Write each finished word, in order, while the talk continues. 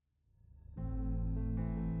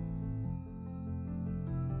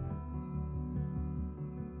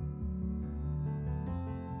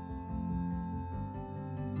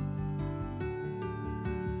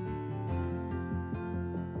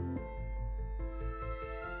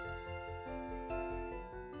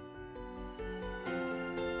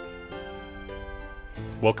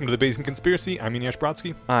Welcome to the Bayesian Conspiracy. I'm Iniash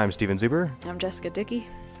Brodsky. I'm Steven Zuber. I'm Jessica Dickey.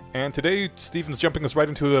 And today, Steven's jumping us right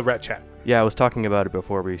into a rat chat. Yeah, I was talking about it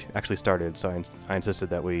before we actually started, so I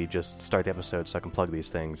insisted that we just start the episode so I can plug these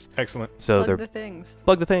things. Excellent. So Plug the things.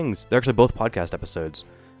 Plug the things. They're actually both podcast episodes.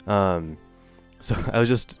 So I was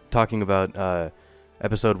just talking about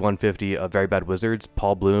episode 150 of Very Bad Wizards.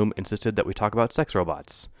 Paul Bloom insisted that we talk about sex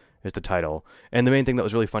robots, is the title. And the main thing that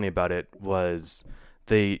was really funny about it was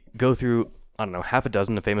they go through, I don't know, half a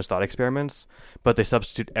dozen of famous thought experiments, but they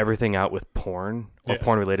substitute everything out with porn or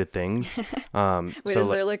porn-related things. Wait, is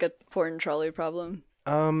there like a porn trolley problem?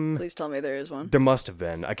 Please tell me there is one. There must have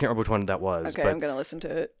been. I can't remember which one that was. Okay, I'm going to listen to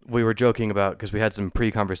it. We were joking about, because we had some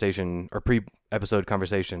pre-conversation or pre-episode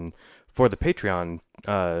conversation for the Patreon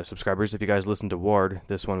subscribers. If you guys listened to Ward,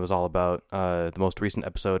 this one was all about the most recent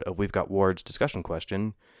episode of We've Got Ward's discussion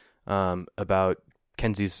question about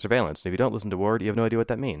Kenzie's surveillance. And if you don't listen to Ward, you have no idea what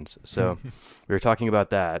that means. So we were talking about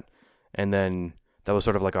that, and then that was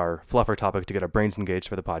sort of like our fluffer topic to get our brains engaged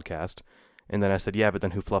for the podcast. And then I said, yeah, but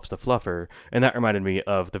then who fluffs the fluffer? And that reminded me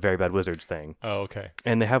of the Very Bad Wizards thing. Oh, okay.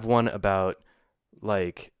 And they have one about,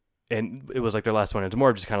 like, and it was like their last one. It's more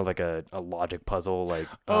of just kind of like a logic puzzle. Like,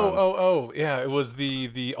 yeah. It was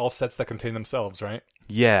the all sets that contain themselves, right?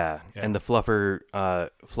 Yeah. And the fluffer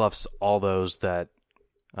fluffs all those that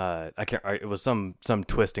it was some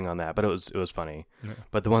twisting on that, but it was funny. Yeah.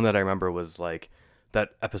 But the one that I remember was like that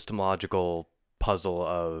epistemological puzzle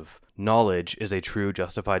of knowledge is a true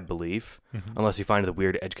justified belief unless you find the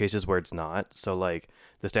weird edge cases where it's not. So like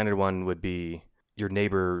the standard one would be your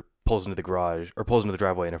neighbor pulls into the garage or pulls into the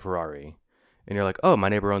driveway in a Ferrari, and you're like, oh, my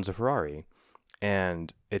neighbor owns a Ferrari,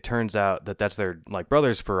 and it turns out that that's their like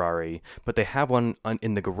brother's Ferrari, but they have one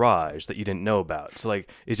in the garage that you didn't know about. So like,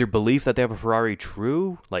 is your belief that they have a Ferrari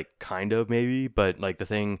true? Like kind of maybe, but like the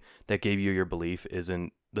thing that gave you your belief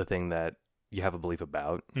isn't the thing that you have a belief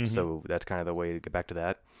about. So that's kind of the way to get back to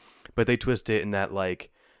that. But they twist it in that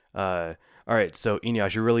like, all right, so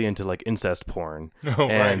Iniash, you're really into like incest porn. Oh,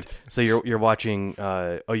 and right. So you're watching.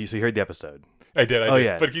 So you heard the episode. I did.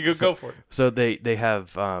 Yeah. But you go for it. So they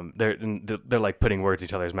have they're like putting words in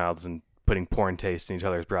each other's mouths and putting porn tastes in each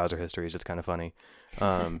other's browser histories. It's kind of funny.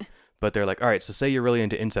 But they're like, all right, so say you're really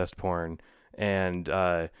into incest porn, and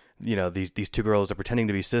these two girls are pretending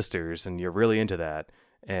to be sisters, and you're really into that.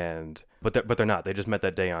 But they're not. They just met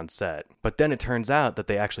that day on set. But then it turns out that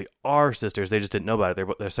they actually are sisters. They just didn't know about it.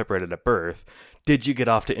 They're separated at birth. Did you get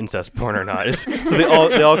off to incest porn or not? So they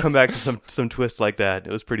all come back to some twist like that.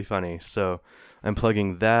 It was pretty funny. So I'm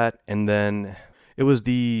plugging that. And then it was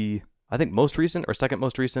the, I think, most recent or second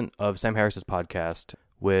most recent of Sam Harris's podcast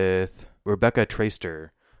with Rebecca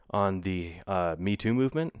Traister on the Me Too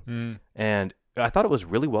movement. And I thought it was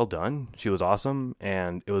really well done. She was awesome,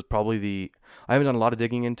 and it was probably I haven't done a lot of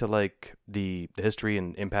digging into like the history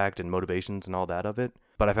and impact and motivations and all that of it,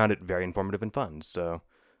 but I found it very informative and fun. So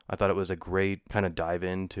I thought it was a great kind of dive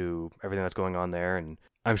into everything that's going on there, and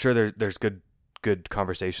I'm sure there's good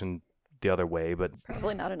conversation the other way, but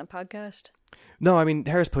probably not in a podcast. No, I mean,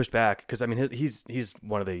 Harris pushed back because I mean he's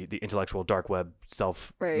one of the intellectual dark web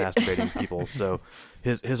self-masturbating people. So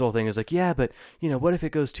his whole thing is like, yeah, but what if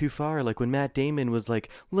it goes too far? Like when Matt Damon was like,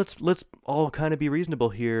 let's all kind of be reasonable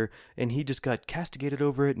here, and he just got castigated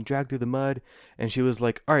over it and dragged through the mud. And she was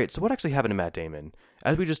like, all right, so what actually happened to Matt Damon?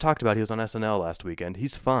 As we just talked about, he was on SNL last weekend.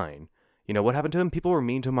 He's fine. What happened to him? People were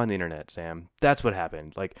mean to him on the internet, Sam. That's what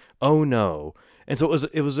happened. Like, oh no. And so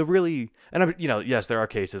it was a really, and yes, there are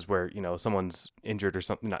cases where, someone's injured or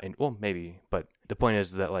something, well, maybe, but the point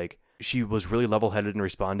is that like, she was really level-headed in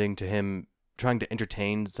responding to him trying to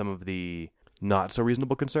entertain some of the not so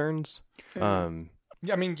reasonable concerns. Yeah,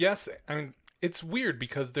 I mean, yes. I mean, it's weird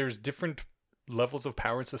because there's different levels of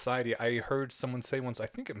power in society. I heard someone say once, I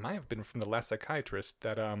think it might have been from The Last Psychiatrist,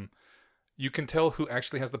 that, you can tell who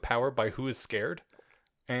actually has the power by who is scared.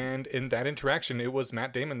 And in that interaction, it was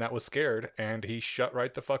Matt Damon that was scared, and he shut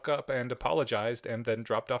right the fuck up and apologized and then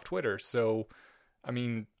dropped off Twitter. So, I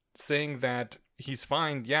mean, saying that he's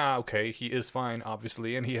fine, yeah, okay, he is fine,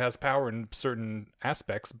 obviously, and he has power in certain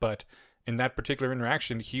aspects, but in that particular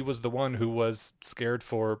interaction, he was the one who was scared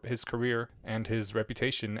for his career and his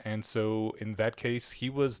reputation, and so in that case, he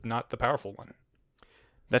was not the powerful one.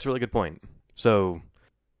 That's a really good point. So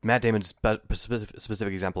Matt Damon's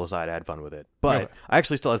specific example aside, I had fun with it. But I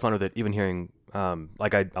actually still had fun with it, even hearing, I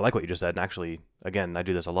like what you just said. And actually, again, I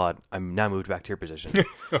do this a lot. I'm now moved back to your position.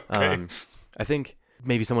 Okay. I think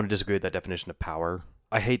maybe someone would disagree with that definition of power.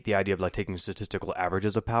 I hate the idea of like taking statistical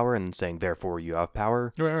averages of power and saying, therefore, you have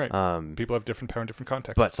power. Right. People have different power in different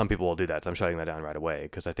contexts. But some people will do that, so I'm shutting that down right away,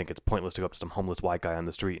 because I think it's pointless to go up to some homeless white guy on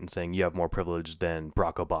the street and saying, you have more privilege than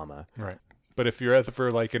Barack Obama. Right. But if you're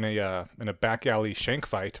ever like in a back alley shank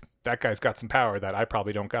fight, that guy's got some power that I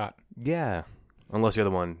probably don't got. Yeah, unless you're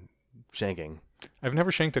the one shanking. I've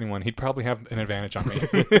never shanked anyone. He'd probably have an advantage on me.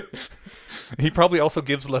 He probably also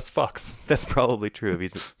gives less fucks. That's probably true if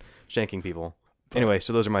he's shanking people. Anyway,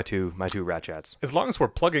 so those are my two rat chats. As long as we're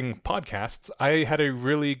plugging podcasts, I had a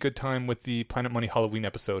really good time with the Planet Money Halloween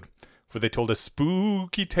episode, where they told a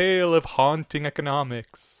spooky tale of haunting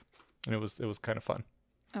economics, and it was kind of fun.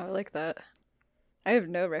 Oh, I like that. I have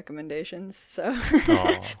no recommendations, so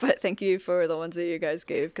Aw. but thank you for the ones that you guys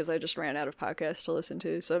gave, because I just ran out of podcasts to listen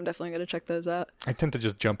to, so I'm definitely going to check those out. I tend to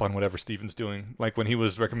just jump on whatever Steven's doing. Like when he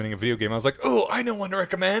was recommending a video game, I was like, oh, I know one to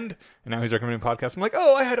recommend. And now he's recommending podcasts. I'm like,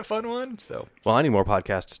 oh, I had a fun one. So, well, I need more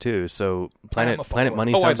podcasts too. So Planet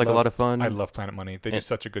Money Oh, sounds like a lot of fun. I love Planet Money. They do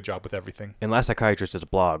such a good job with everything. And Last Psychiatrist is a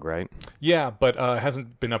blog, right? Yeah, but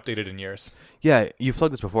hasn't been updated in years. Yeah, you've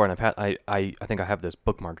plugged this before, and I think I have this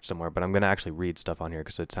bookmarked somewhere, but I'm going to actually read stuff on here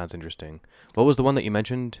because it sounds interesting. What was the one that you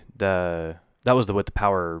mentioned? That was with the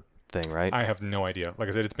power thing, right? I have no idea. Like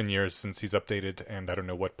I said, it's been years since he's updated, and I don't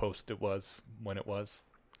know what post it was, when it was.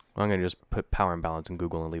 Well, I'm going to just put power imbalance in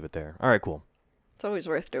Google and leave it there. All right, cool. It's always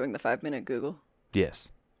worth doing the 5-minute Google. Yes.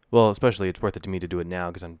 Well, especially it's worth it to me to do it now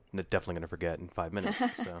because I'm definitely going to forget in 5 minutes.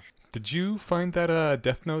 So. Did you find that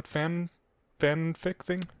Death Note fanfic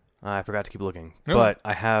thing? I forgot to keep looking, No. but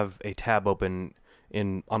I have a tab open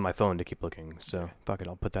on my phone to keep looking. So fuck it,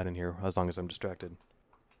 I'll put that in here as long as I'm distracted.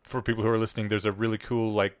 For people who are listening, there's a really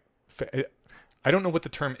cool I don't know what the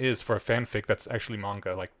term is for a fanfic that's actually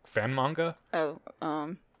manga, like fan manga. Oh,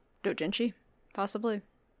 doujinshi, possibly.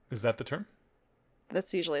 Is that the term?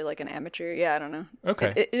 That's usually like an amateur. Yeah, I don't know.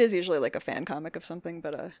 Okay. It is usually like a fan comic of something,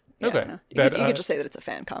 but yeah, Okay. I don't know. You could just say that it's a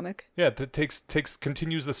fan comic. Yeah, that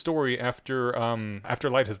continues the story after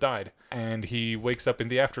Light has died, and he wakes up in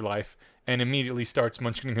the afterlife and immediately starts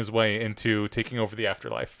munching his way into taking over the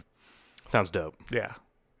afterlife. Sounds dope. Yeah.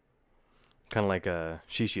 Kind of like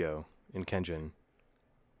Shishio in Kenshin.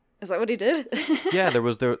 Is that what he did? Yeah, there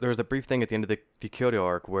was a brief thing at the end of the Kyoto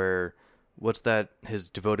arc where, what's that, his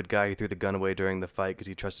devoted guy who threw the gun away during the fight because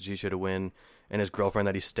he trusted Shishio to win, and his girlfriend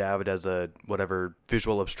that he stabbed as a whatever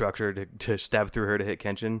visual obstructor to stab through her to hit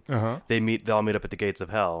Kenshin. Uh-huh. They all meet up at the gates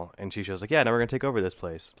of hell, and Shishio's like, yeah, now we're going to take over this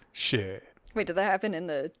place. Shit. Wait, did that happen in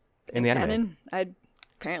the anime? canon? I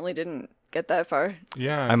apparently didn't get that far.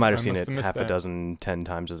 Yeah. I might have seen must it missed half a that. dozen, 10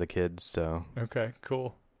 times as a kid, so. Okay,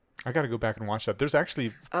 cool. I got to go back and watch that. There's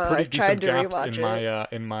actually I've pretty decent tried to gaps rewatch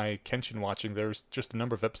in my Kenshin watching. There's just a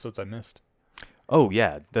number of episodes I missed. Oh,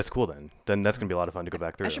 yeah, that's cool then. Then that's going to be a lot of fun to go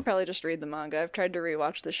back through. I should probably just read the manga. I've tried to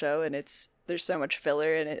rewatch the show, and there's so much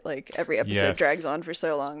filler, and it like every episode Yes. drags on for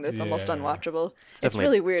so long that it's almost Yeah. unwatchable. It's definitely-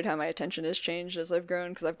 really weird how my attention has changed as I've grown,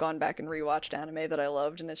 because I've gone back and rewatched anime that I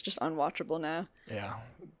loved, and it's just unwatchable now. Yeah.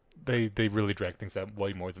 They really drag things out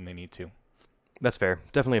way more than they need to. That's fair.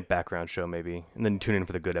 Definitely a background show, maybe. And then tune in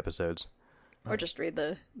for the good episodes. Or just read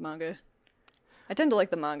the manga. I tend to like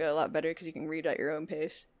the manga a lot better because you can read at your own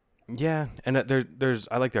pace. Yeah, and there's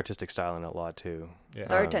I like the artistic style in it a lot, too. Yeah.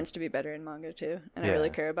 The art tends to be better in manga, too, and I really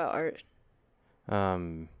yeah. care about art. What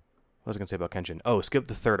was I going to say about Kenshin? Oh, skip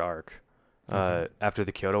the third arc. After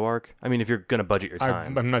the Kyoto arc. I mean, if you're going to budget your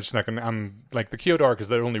time. I'm not going to... I'm like, the Kyoto arc is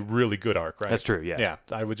the only really good arc, right? That's true, yeah. Yeah,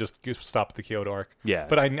 I would just stop at the Kyoto arc. Yeah.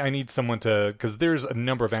 But I need someone to... Because there's a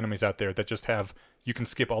number of animes out there that just have... You can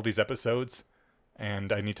skip all these episodes,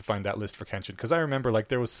 and I need to find that list for Kenshin. Because I remember, like,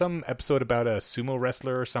 there was some episode about a sumo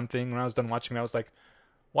wrestler or something when I was done watching, and I was like,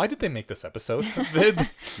 why did they make this episode?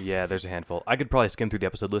 Yeah, there's a handful. I could probably skim through the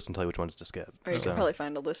episode list and tell you which ones to skip. Or you So- can probably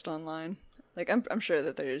find a list online. Like, I'm sure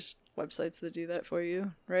that there's websites that do that for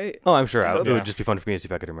you, right? Oh, I'm sure. I It hope- would just be fun for me to see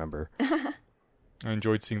if I could remember. I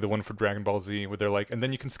enjoyed seeing the one for Dragon Ball Z where they're like, and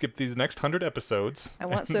then you can skip these next 100 episodes. I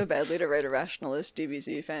want so badly to write a Rationalist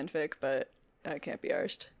DBZ fanfic, but I can't be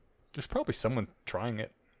arsed. There's probably someone trying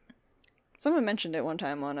it. Someone mentioned it one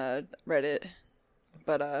time on Reddit,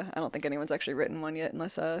 but I don't think anyone's actually written one yet,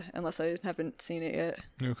 unless I haven't seen it yet.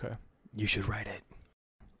 Okay. You should write it.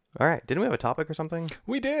 All right. Didn't we have a topic or something?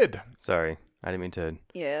 We did. Sorry. I didn't mean to.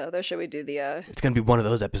 Yeah, though, should we do the It's going to be one of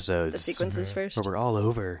those episodes. sequences first? Where we're all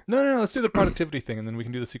over. No. Let's do the productivity thing, and then we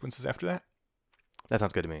can do the sequences after that. That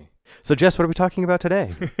sounds good to me. So, Jess, what are we talking about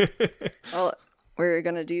today? Well, we're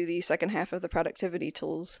gonna do the second half of the productivity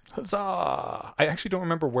tools. Huzzah! I actually don't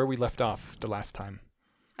remember where we left off the last time.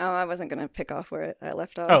 Oh, I wasn't gonna pick off where I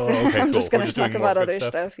left off. Oh, okay, I'm cool. just We're gonna just talk doing more about good other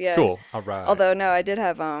stuff. Yeah. Cool. All right. Although no, I did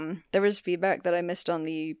have there was feedback that I missed on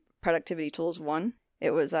the productivity tools one.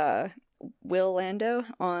 It was Will Lando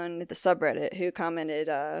on the subreddit who commented.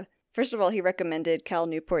 First of all, he recommended Cal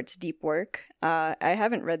Newport's Deep Work. I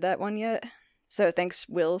haven't read that one yet, So thanks,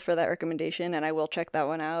 Will, for that recommendation, and I will check that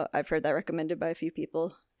one out. I've heard that recommended by a few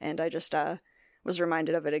people, and I just was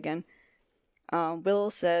reminded of it again. Will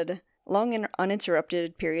said, long and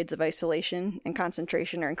uninterrupted periods of isolation and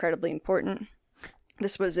concentration are incredibly important.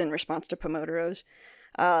 This was in response to Pomodoro's.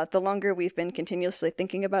 The longer we've been continuously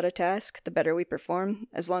thinking about a task, the better we perform,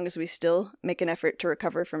 as long as we still make an effort to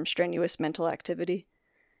recover from strenuous mental activity.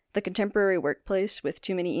 The contemporary workplace, with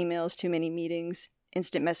too many emails, too many meetings,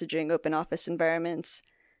 instant messaging, open office environments,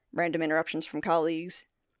 random interruptions from colleagues,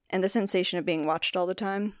 and the sensation of being watched all the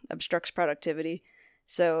time obstructs productivity.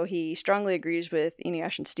 So he strongly agrees with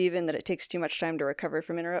Eneasz and Steven that it takes too much time to recover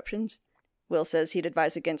from interruptions. Will says he'd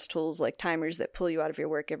advise against tools like timers that pull you out of your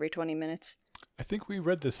work every 20 minutes. I think we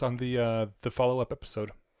read this on the follow-up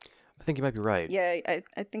episode. I think you might be right. Yeah,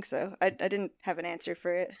 I think so. I didn't have an answer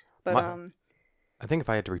for it, but I think if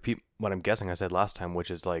I had to repeat what I'm guessing I said last time, which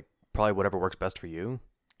is like probably whatever works best for you,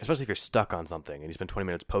 especially if you're stuck on something and you spend 20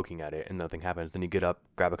 minutes poking at it and nothing happens, then you get up,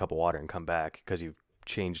 grab a cup of water, and come back because you've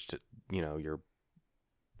changed, your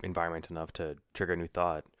environment enough to trigger a new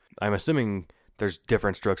thought. I'm assuming there's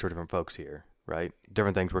different strokes for different folks here, right?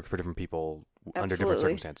 Different things work for different people under different Absolutely.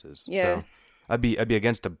 circumstances. Yeah. So I'd be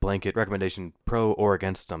against a blanket recommendation, pro or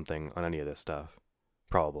against something on any of this stuff.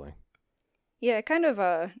 Probably. Yeah, it kind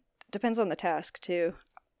of depends on the task, too.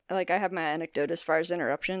 Like, I have my anecdote as far as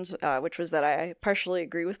interruptions, which was that I partially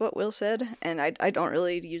agree with what Will said, and I don't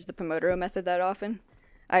really use the Pomodoro method that often.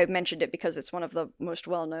 I mentioned it because it's one of the most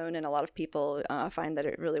well-known, and a lot of people find that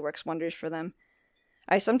it really works wonders for them.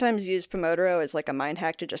 I sometimes use Pomodoro as like a mind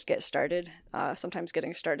hack to just get started. Sometimes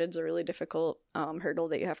getting started is a really difficult hurdle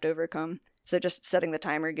that you have to overcome. So just setting the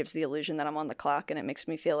timer gives the illusion that I'm on the clock, and it makes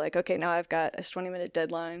me feel like, okay, now I've got this 20-minute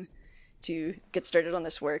deadline to get started on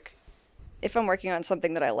this work. If I'm working on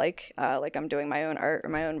something that I like I'm doing my own art or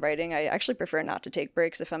my own writing, I actually prefer not to take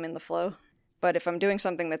breaks if I'm in the flow. But if I'm doing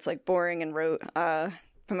something that's like boring and rote,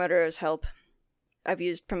 Pomodoro's help. I've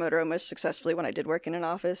used Pomodoro most successfully when I did work in an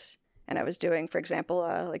office, and I was doing, for example,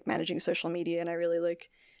 like managing social media, and I really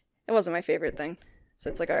it wasn't my favorite thing. So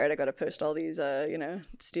it's like, all right, I got to post all these,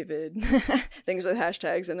 stupid things with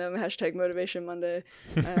hashtags in them. Hashtag Motivation Monday.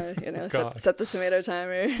 Set the tomato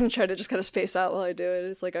timer and try to just kind of space out while I do it.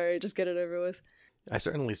 It's like, all right, just get it over with. I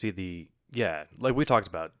certainly see like we talked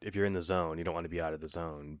about, if you're in the zone, you don't want to be out of the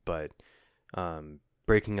zone, but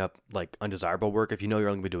breaking up like undesirable work, if you know you're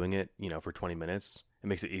only going to be doing it, for 20 minutes, it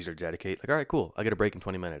makes it easier to dedicate. Like, all right, cool, I get a break in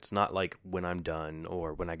 20 minutes. Not like when I'm done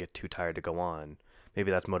or when I get too tired to go on. Maybe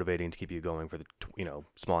that's motivating to keep you going for the,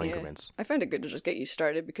 small increments. I find it good to just get you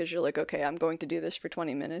started because you're like, okay, I'm going to do this for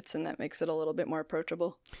 20 minutes, and that makes it a little bit more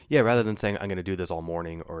approachable. Yeah, rather than saying I'm going to do this all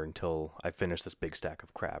morning or until I finish this big stack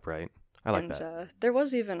of crap, right? I like that. There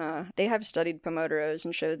was even, they have studied Pomodoros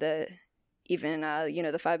and showed that even,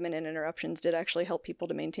 the 5-minute interruptions did actually help people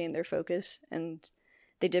to maintain their focus, and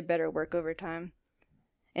they did better work over time.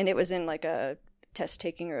 And it was in like a test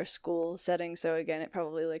taking or a school setting, so again, it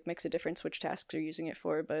probably like makes a difference which tasks you're using it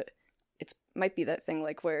for, but it might be that thing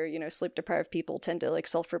like where sleep deprived people tend to like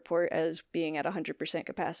self-report as being at 100%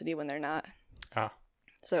 capacity when they're not.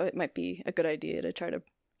 So it might be a good idea to try to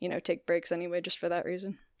take breaks anyway, just for that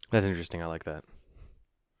reason. That's interesting. I like that.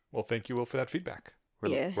 Well, thank you, Will, for that feedback.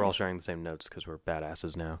 We're all sharing the same notes because we're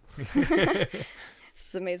badasses now.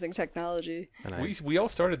 It's amazing technology. And we all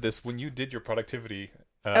started this when you did your productivity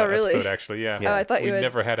really? episode, actually, yeah. Oh, I thought you had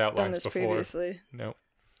never had outlines done this before. Previously. No.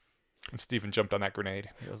 And Steven jumped on that grenade.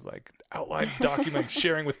 He was like, outline document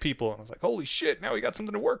sharing with people. And I was like, holy shit, now we got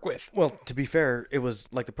something to work with. Well, to be fair, it was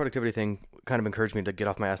like the productivity thing kind of encouraged me to get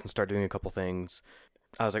off my ass and start doing a couple things.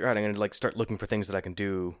 I was like, all right, I'm going to like start looking for things that I can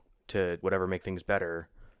do to whatever make things better.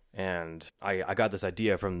 And I got this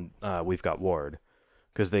idea from We've Got Ward,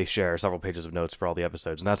 because they share several pages of notes for all the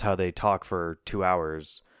episodes. And that's how they talk for 2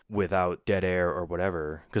 hours without dead air or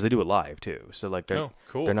whatever, because they do it live too. So like they're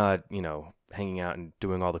not, hanging out and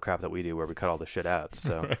doing all the crap that we do where we cut all the shit out.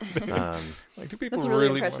 So like, do people That's really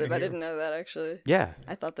really impressive. I didn't know that, actually. Yeah.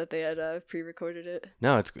 I thought that they had pre-recorded it.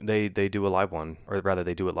 No, it's they do a live one, or rather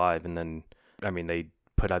they do it live, and then they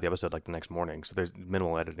put out the episode like the next morning, so there's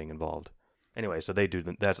minimal editing involved. Anyway, so they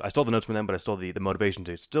do I stole the notes from them, but I stole the motivation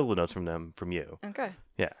to steal the notes from them from you. Okay.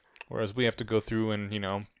 Yeah. Whereas we have to go through and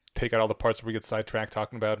take out all the parts where we get sidetracked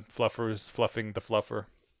talking about fluffers fluffing the fluffer.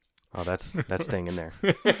 Oh, that's staying in there.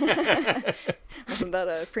 Wasn't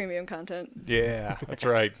that premium content? Yeah, that's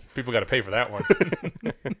right. People got to pay for that one.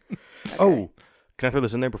 Okay. Oh, can I throw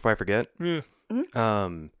this in there before I forget? Yeah.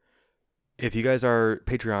 Mm-hmm. If you guys are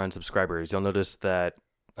Patreon subscribers, you'll notice that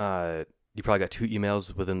you probably got 2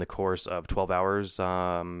 emails within the course of 12 hours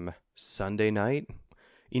Sunday night.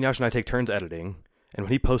 Eneasz and I take turns editing, And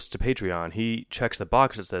when he posts to Patreon, he checks the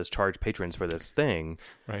box that says charge patrons for this thing.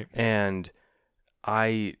 Right. And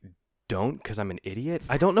I don't, because I'm an idiot.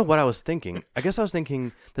 I don't know what I was thinking. I guess I was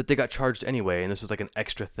thinking that they got charged anyway, and this was like an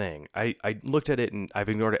extra thing. I looked at it, and I've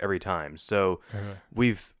ignored it every time. So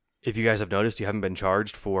if you guys have noticed, you haven't been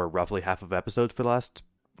charged for roughly half of episodes for the last,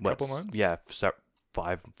 couple months? Yeah,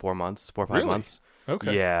 4 months, 4 or 5 Really? months.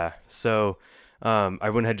 Okay. Yeah. So I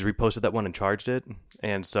went ahead and just reposted that one and charged it.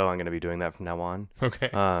 And so I'm going to be doing that from now on. Okay.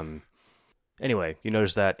 Anyway, you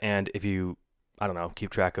notice that. And if you, I don't know, keep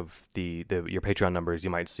track of your Patreon numbers, you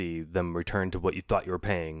might see them return to what you thought you were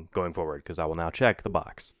paying going forward, because I will now check the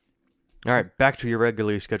box. All right. Back to your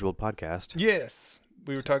regularly scheduled podcast. Yes.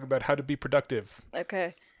 We were talking about how to be productive.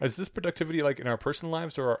 Okay. Is this productivity like in our personal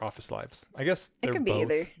lives or our office lives? I guess It they're could be both.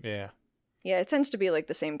 either. Yeah. Yeah, it tends to be like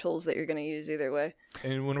the same tools that you're going to use either way.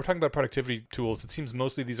 And when we're talking about productivity tools, it seems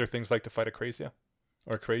mostly these are things like to fight acrasia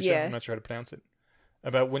or acrasia. Yeah. I'm not sure how to pronounce it.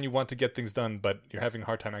 About when you want to get things done, but you're having a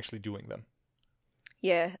hard time actually doing them.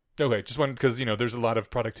 Yeah. Okay, just one, because, there's a lot of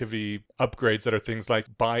productivity upgrades that are things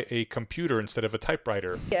like buy a computer instead of a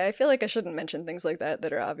typewriter. Yeah, I feel like I shouldn't mention things like that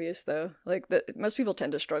are obvious, though. Like, most people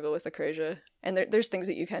tend to struggle with acrasia. And there's things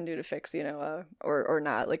that you can do to fix, or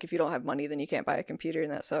not. Like, if you don't have money, then you can't buy a computer,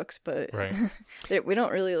 and that sucks. But Right. we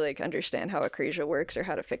don't really, understand how acrasia works or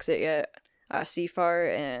how to fix it yet.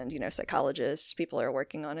 CFAR and, psychologists, people are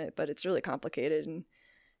working on it, but it's really complicated and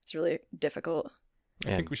it's really difficult.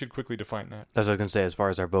 I think we should quickly define that. As I was going to say, as far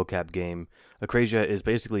as our vocab game, acrasia is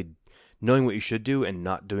basically knowing what you should do and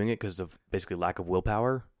not doing it because of basically lack of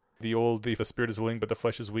willpower. The spirit is willing, but the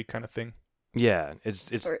flesh is weak kind of thing. Yeah,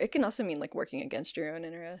 it's Or it can also mean, working against your own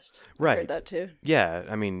interests. Right. I've heard that, too. Yeah,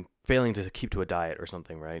 I mean, failing to keep to a diet or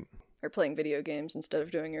something, right? Or playing video games instead of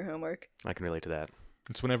doing your homework. I can relate to that.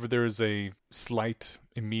 It's whenever there is a slight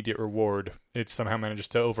immediate reward, it somehow manages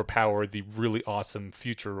to overpower the really awesome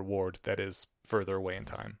future reward that is further away in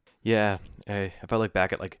time. Yeah, if I look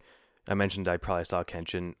back at, I mentioned I probably saw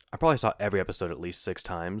Kenshin. I probably saw every episode at least 6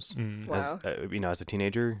 times Wow. as a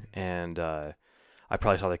teenager. And I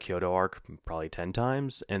probably saw the Kyoto arc probably 10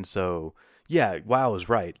 times. And so, yeah, WoW was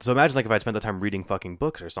right. So imagine, if I'd spent the time reading fucking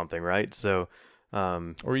books or something, right? So,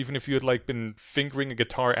 or even if you had, been fingering a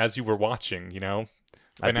guitar as you were watching,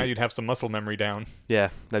 by now you'd have some muscle memory down. Yeah,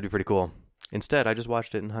 that'd be pretty cool. Instead, I just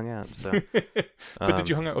watched it and hung out. So, But did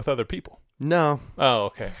you hang out with other people? No. Oh,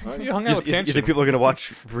 okay. Well, you hung out with Kenshin. You think people are going to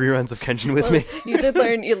watch reruns of Kenshin with me?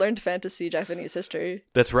 You learned fantasy Japanese history.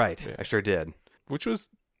 That's right. Yeah. I sure did. Which was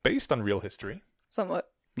based on real history. Somewhat.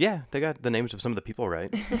 Yeah, they got the names of some of the people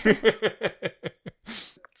right.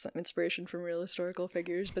 Some inspiration from real historical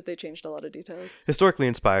figures, but they changed a lot of details. Historically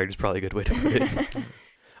inspired is probably a good way to put it.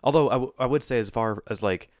 Although I would say, as far as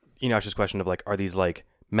Enash's question of are these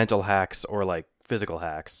mental hacks or physical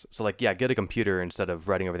hacks? So yeah, get a computer instead of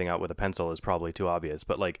writing everything out with a pencil is probably too obvious.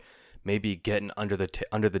 But maybe getting under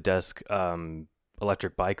the desk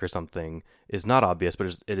electric bike or something is not obvious, but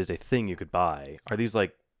it is a thing you could buy. Are these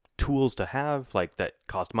tools to have that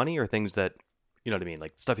cost money, or things that, you know what I mean,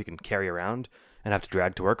 stuff you can carry around and have to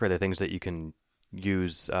drag to work? Or are they things that you can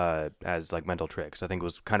use as mental tricks? I think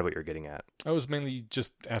was kind of what you're getting at. I was mainly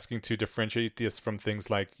just asking to differentiate this from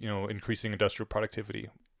things like, increasing industrial productivity.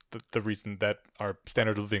 The reason that our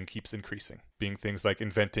standard of living keeps increasing, being things like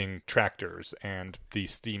inventing tractors and the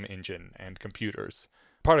steam engine and computers.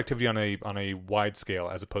 Productivity on a wide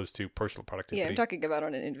scale as opposed to personal productivity. Yeah, I'm talking about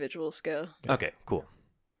on an individual scale. Yeah. Okay, cool.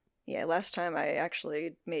 Yeah, last time I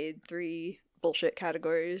actually made 3 bullshit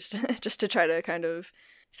categories just to try to kind of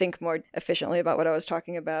think more efficiently about what I was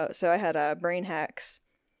talking about. So I had brain hacks,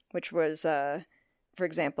 which was, for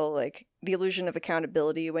example, the illusion of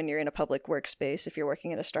accountability when you're in a public workspace, if you're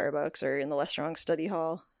working at a Starbucks or in the Lestrong study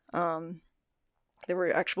hall. There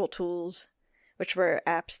were actual tools, which were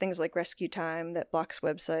apps, things like Rescue Time that blocks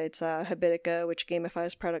websites, Habitica, which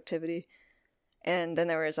gamifies productivity. And then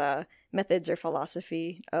there was methods or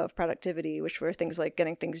philosophy of productivity, which were things like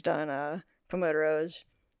getting things done, Pomodoro's,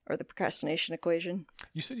 or the procrastination equation.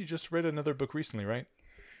 You said you just read another book recently, right?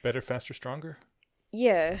 Better, Faster, Stronger?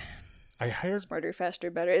 Yeah. I heard... Smarter, Faster,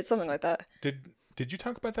 Better. It's something like that. Did you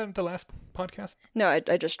talk about that at the last podcast? No,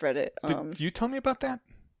 I just read it. Did you tell me about that?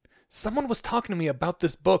 Someone was talking to me about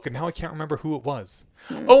this book, and now I can't remember who it was.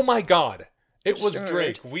 Oh my god! It was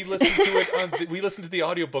Drake. We listened to it. We listened to the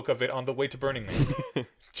audiobook of it on the way to Burning Man.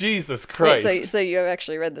 Jesus Christ! Wait, so you have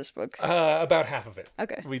actually read this book? About half of it.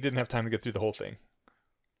 Okay. We didn't have time to get through the whole thing.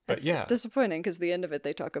 But That's yeah, disappointing because the end of it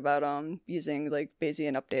they talk about using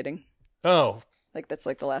Bayesian updating. Oh, Like that's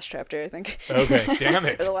like the last chapter, I think. Okay, damn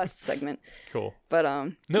it. Or the last segment. Cool. But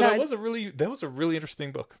that was a really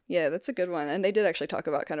interesting book. Yeah, that's a good one. And they did actually talk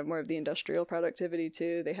about kind of more of the industrial productivity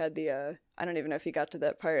too. They had the I don't even know if you got to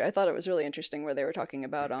that part. I thought it was really interesting where they were talking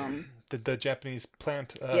about the Japanese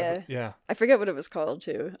plant. Yeah. I forget what it was called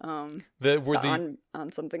too. The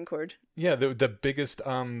on something cord. Yeah, the biggest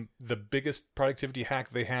productivity hack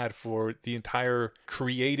they had for the entire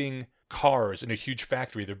creating cars in a huge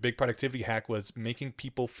factory. Their big productivity hack was making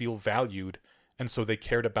people feel valued, and so they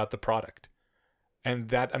cared about the product. And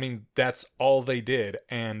that's all they did.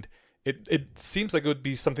 And it seems like it would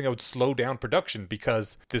be something that would slow down production,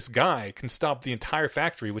 because this guy can stop the entire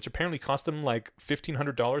factory, which apparently cost him like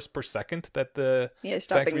 $1,500 per second that the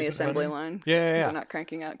stopping the assembly line. Yeah. They're not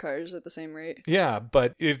cranking out cars at the same rate. Yeah,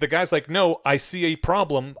 but if the guy's like, no, I see a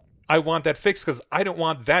problem, I want that fixed because I don't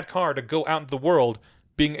want that car to go out into the world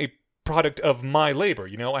being a product of my labor.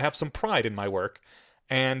 I have some pride in my work.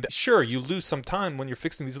 And sure, you lose some time when you're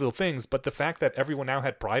fixing these little things, but the fact that everyone now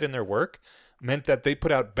had pride in their work meant that they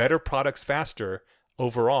put out better products faster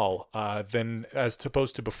overall than as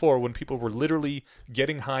opposed to before, when people were literally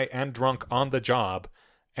getting high and drunk on the job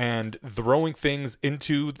and throwing things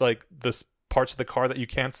into like the parts of the car that you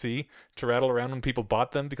can't see to rattle around when people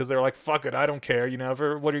bought them, because they're like, fuck it, I don't care,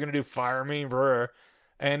 what are you going to do, fire me? Brr.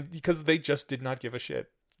 And because they just did not give a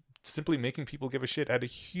shit. Simply making people give a shit had a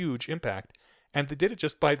huge impact, and they did it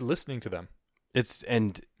just by listening to them.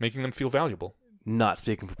 And making them feel valuable. Not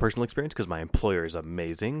speaking from personal experience, because my employer is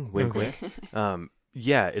amazing. Wink, wink.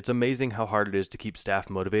 Yeah, it's amazing how hard it is to keep staff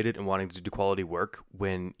motivated and wanting to do quality work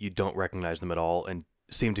when you don't recognize them at all and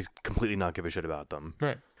seem to completely not give a shit about them.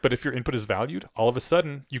 Right. But if your input is valued, all of a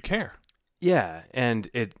sudden you care. Yeah,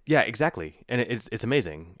 exactly. And it's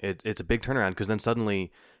amazing. It's a big turnaround, because then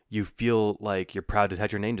suddenly you feel like you're proud to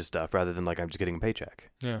attach your name to stuff rather than like I'm just getting a paycheck.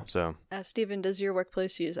 Yeah. So, Stephen, does your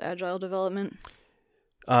workplace use agile development?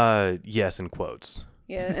 Yes, in quotes.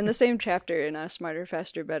 Yeah, in the same chapter in Smarter,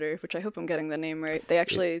 Faster, Better, which I hope I'm getting the name right, they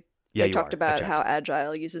actually they talked about how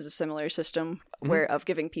agile uses a similar system of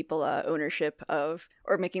giving people ownership of,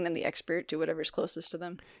 or making them the expert to whatever's closest to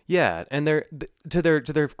them. Yeah, and they're to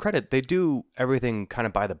their credit, they do everything kind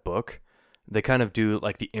of by the book. They kind of do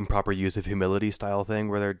like the improper use of humility style thing,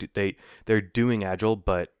 where they're doing agile,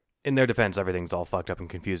 but in their defense, everything's all fucked up and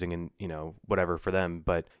confusing and, whatever for them.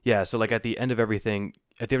 But yeah, so like at the end of everything,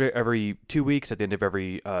 at the end of every 2 weeks, at the end of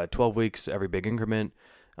every 12 weeks, every big increment,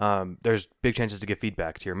 there's big chances to give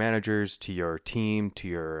feedback to your managers, to your team, to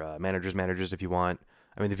your managers if you want.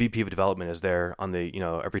 I mean, the VP of development is there on the,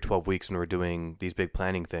 every 12 weeks when we're doing these big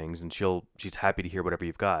planning things, and she's happy to hear whatever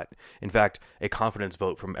you've got. In fact, a confidence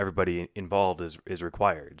vote from everybody involved is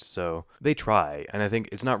required. So they try, and I think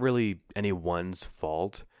it's not really anyone's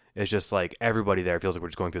fault. It's just like everybody there feels like we're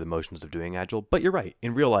just going through the motions of doing agile. But you're right.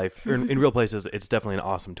 In real life, or in real places, it's definitely an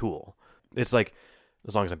awesome tool. It's like,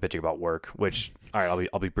 as long as I'm bitching about work, which, all right,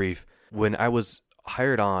 I'll be brief. When I was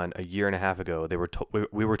hired on a year and a half ago,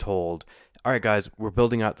 we were told, all right, guys, we're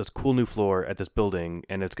building out this cool new floor at this building,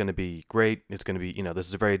 and it's going to be great. It's going to be, this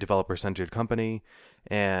is a very developer-centered company,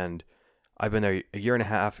 and I've been there a year and a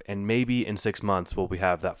half, and maybe in 6 months will we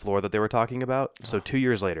have that floor that they were talking about. So 2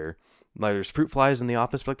 years later, there's fruit flies in the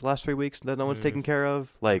office for like the last 3 weeks that no one's taken care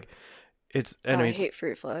of. Like, I hate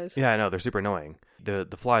fruit flies. Yeah, I know, they're super annoying. The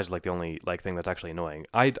flies are like the only like thing that's actually annoying.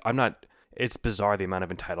 I'm not. It's bizarre the amount of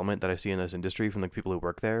entitlement that I see in this industry from the people who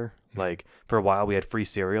work there. Like, for a while we had free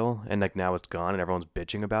cereal, and like now it's gone, and everyone's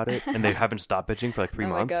bitching about it, and they haven't stopped bitching for like 3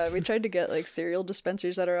 months. Oh my god, we tried to get like cereal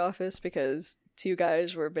dispensers at our office because 2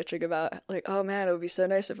 guys were bitching about like, oh man, it would be so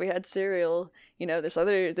nice if we had cereal. This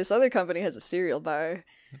other company has a cereal bar.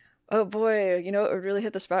 Oh boy, it would really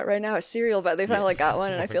hit the spot right now, a cereal bar. They finally got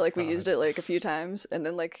one, and I feel like we used it like a few times, and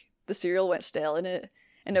then like the cereal went stale in it.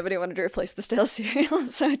 And nobody wanted to replace the stale cereal,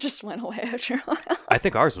 so it just went away after a while. I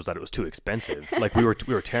think ours was that it was too expensive. Like we were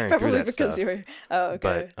tearing Probably through that because stuff. You were. Oh,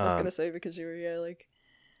 okay. But, I was gonna say because you were like.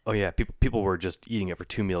 Oh yeah, people were just eating it for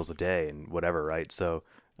 2 meals a day and whatever, right? So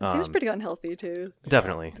it seems pretty unhealthy too.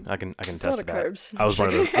 Definitely, I can attest a lot to of that. Carbs. I was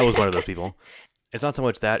one of those people. It's not so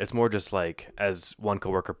much that; it's more just like, as one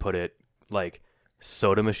coworker put it, like,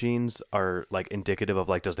 soda machines are like indicative of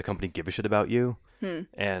like, does the company give a shit about you?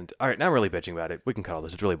 And all right, now I'm really bitching about it. We can cut all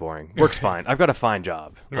this. It's really boring. Work's fine. I've got a fine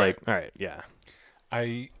job. Like, all right, yeah.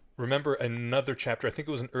 I remember another chapter. I think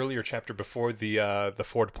it was an earlier chapter before the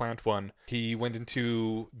Ford plant one. He went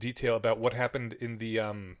into detail about what happened in the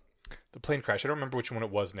plane crash. I don't remember which one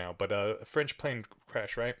it was now, but a French plane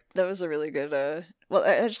crash, right? That was a really good. Well,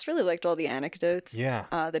 I just really liked all the anecdotes. Yeah.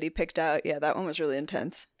 That he picked out. Yeah, that one was really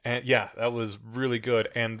intense. And yeah, that was really good.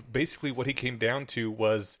 And basically, what he came down to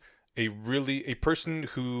was a person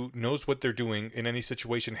who knows what they're doing in any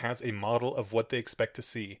situation has a model of what they expect to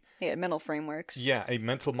see. Yeah, mental frameworks. Yeah, a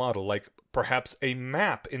mental model, like perhaps a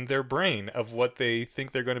map in their brain of what they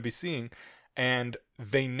think they're going to be seeing, and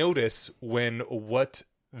they notice when what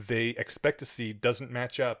they expect to see doesn't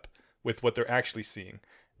match up with what they're actually seeing.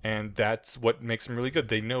 And that's what makes them really good.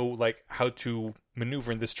 They know like how to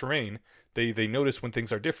maneuver in this terrain. They notice when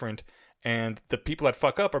things are different. And the people that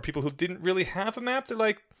fuck up are people who didn't really have a map. They're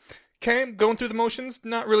like, okay, I'm going through the motions,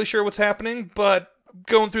 not really sure what's happening, but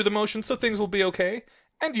going through the motions, so things will be okay.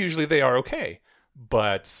 And usually they are okay.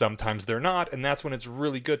 But sometimes they're not, and that's when it's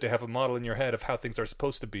really good to have a model in your head of how things are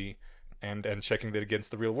supposed to be and checking that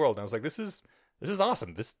against the real world. And I was like, this is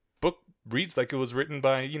awesome. This book reads like it was written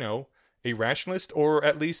by, a rationalist, or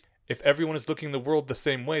at least if everyone is looking at the world the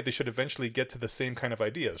same way, they should eventually get to the same kind of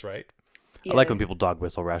ideas, right? Yeah. I like when people dog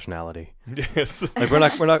whistle rationality. Yes. Like we're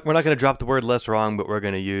not going to drop the word less wrong, but we're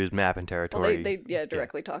going to use map and territory. Well, they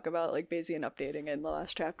directly talk about like Bayesian updating in the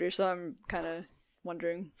last chapter, so I'm kind of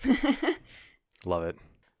wondering. Love it.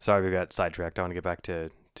 Sorry we got sidetracked. I want to get back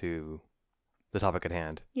to the topic at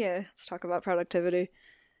hand. Yeah, let's talk about productivity.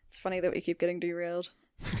 It's funny that we keep getting derailed.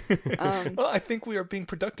 Well, I think we are being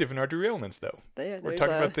productive in our derailments, though. We're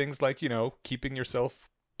talking about things like, keeping yourself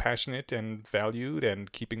passionate and valued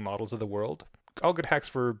and keeping models of the world. All good hacks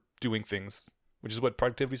for doing things, which is what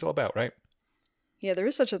productivity is all about, right? Yeah, there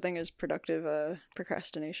is such a thing as productive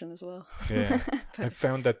procrastination as well. Yeah. I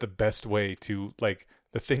found that the best way to, like,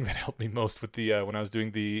 the thing that helped me most with the when I was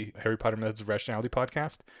doing the Harry Potter Methods of Rationality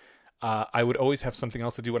podcast, I would always have something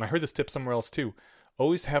else to do. And I heard this tip somewhere else, too.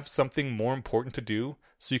 Always have something more important to do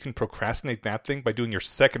so you can procrastinate that thing by doing your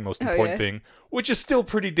second most important thing, which is still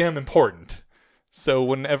pretty damn important. So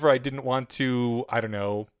whenever I didn't want to, I don't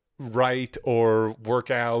know, write or work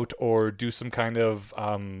out or do some kind of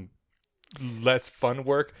less fun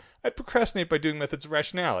work, I'd procrastinate by doing Methods of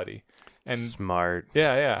Rationality. And smart.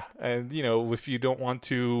 Yeah. And, if you don't want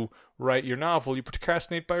to write your novel, you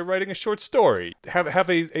procrastinate by writing a short story. Have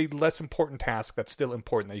a less important task that's still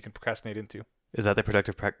important that you can procrastinate into. Is that the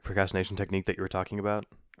productive procrastination technique that you were talking about,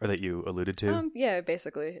 or that you alluded to? Yeah,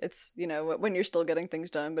 basically. It's, when you're still getting things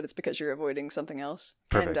done, but it's because you're avoiding something else.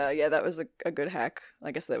 Perfect. And that was a good hack.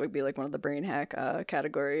 I guess that would be like one of the brain hack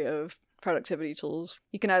category of productivity tools.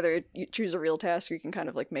 You can either choose a real task, or you can kind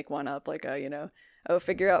of like make one up, like,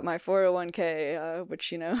 figure out my 401k,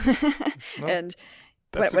 which, and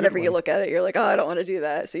whenever you look at it, you're like, oh, I don't want to do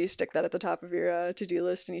that. So you stick that at the top of your to-do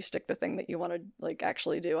list, and you stick the thing that you want to like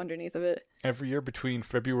actually do underneath of it. Every year between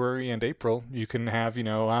February and April, you can have,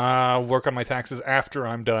 work on my taxes after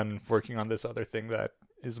I'm done working on this other thing that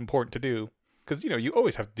is important to do. Because, you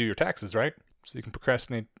always have to do your taxes, right? So you can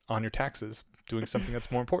procrastinate on your taxes doing something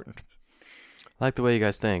that's more important. I like the way you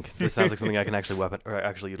guys think. This sounds like something I can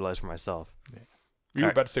actually utilize for myself. Yeah. You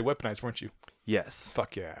were about to say weaponize, weren't you? Yes.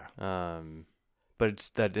 Fuck yeah.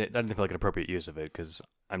 But that didn't feel like an appropriate use of it, because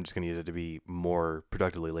I'm just going to use it to be more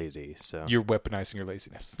productively lazy. So you're weaponizing your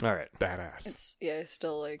laziness. All right. Badass. It's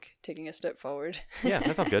still like taking a step forward. Yeah,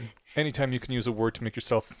 that sounds good. Anytime you can use a word to make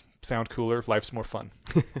yourself sound cooler, life's more fun.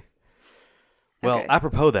 Well, okay.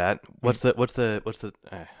 Apropos that, what's the?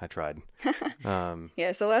 I tried.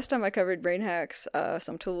 Yeah. So last time I covered brain hacks,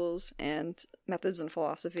 some tools, and methods and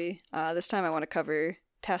philosophy. This time I want to cover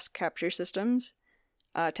task capture systems,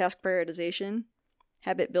 task prioritization,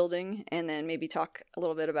 habit building, and then maybe talk a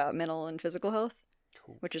little bit about mental and physical health,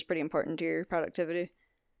 which is pretty important to your productivity.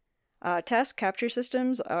 Task capture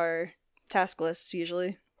systems are task lists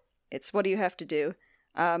usually. It's what do you have to do.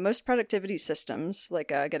 Most productivity systems, like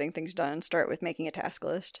getting things done, start with making a task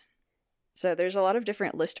list. So there's a lot of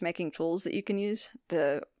different list-making tools that you can use,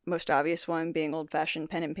 the most obvious one being old-fashioned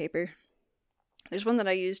pen and paper. There's one that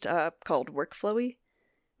I used called Workflowy,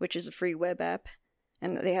 which is a free web app,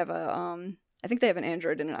 and they have I think they have an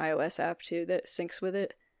Android and an iOS app too that syncs with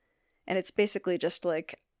it. And it's basically just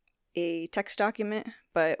like a text document,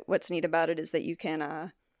 but what's neat about it is that you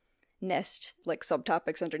can nest like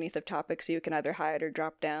subtopics underneath of topics, so you can either hide or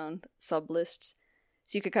drop down sublists.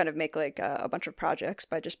 So you could kind of make like a bunch of projects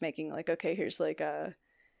by just making like, okay, here's like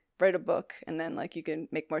write a book, and then like you can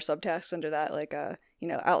make more subtasks under that, like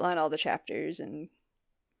outline all the chapters and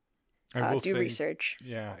do research.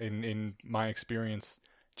 Yeah, in my experience,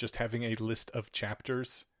 just having a list of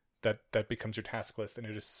chapters that becomes your task list, and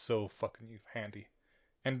it is so fucking handy.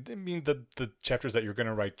 And I mean, the chapters that you're going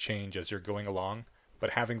to write change as you're going along,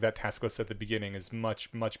 but having that task list at the beginning is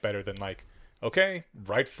much, much better than like, okay,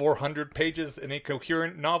 write 400 pages in a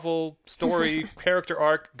coherent novel story, character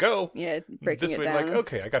arc, go. Yeah, breaking this it way, down. like,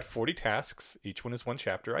 okay, I got 40 tasks. Each one is one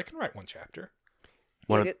chapter. I can write one chapter.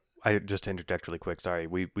 I just to interject really quick. Sorry,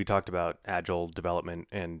 we talked about agile development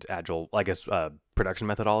and agile, I guess, production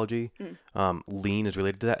methodology. Lean is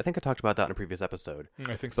related to that. I think I talked about that in a previous episode.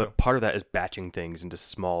 I think But so. part of that is batching things into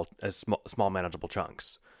small manageable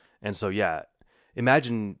chunks. And so yeah,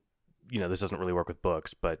 imagine, this doesn't really work with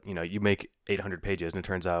books, but you make 800 pages and it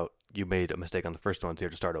turns out you made a mistake on the first one, so you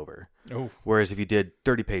have to start over. Oh, Whereas if you did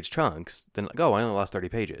 30-page chunks, then I only lost 30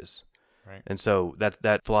 pages. right. And so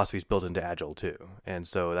that philosophy is built into Agile too. And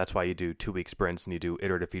so that's why you do 2-week sprints and you do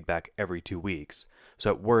iterative feedback every 2 weeks.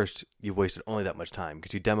 So at worst, you've wasted only that much time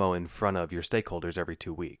because you demo in front of your stakeholders every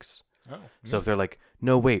 2 weeks. Oh, So if they're like,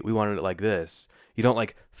 no, wait, we wanted it like this, you don't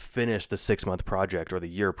like finish the 6-month project or the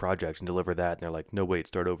year project and deliver that. And they're like, no, wait,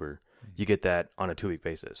 start over. You get that on a 2-week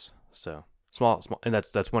basis. So small, and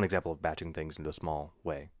that's one example of batching things into a small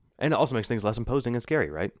way. And it also makes things less imposing and scary,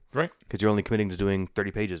 right? Right. Because you're only committing to doing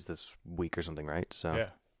 30 pages this week or something, right? So Yeah.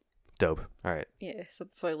 dope. All right. Yeah, so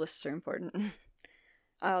that's why lists are important.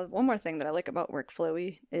 One more thing that I like about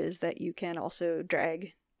Workflowy is that you can also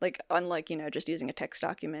drag, like, unlike, just using a text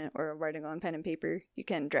document or writing on pen and paper, you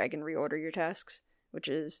can drag and reorder your tasks, which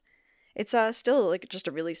is, it's still, like, just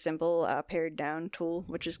a really simple pared down tool,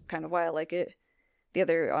 which is kind of why I like it. The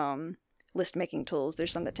other list making tools,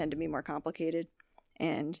 there's some that tend to be more complicated,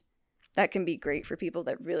 and that can be great for people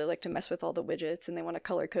that really like to mess with all the widgets and they want to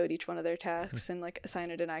color code each one of their tasks and like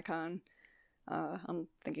assign it an icon. I'm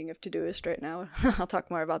thinking of Todoist right now. I'll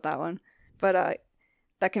talk more about that one. But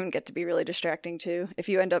that can get to be really distracting too. If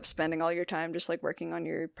you end up spending all your time just like working on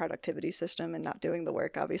your productivity system and not doing the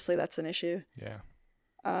work, obviously that's an issue. Yeah.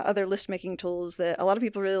 Other list making tools that a lot of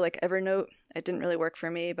people really like, Evernote. It didn't really work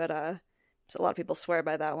for me, but a lot of people swear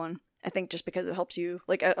by that one. I think just because it helps you,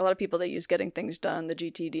 like a lot of people that use getting things done, the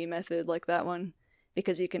GTD method, like that one,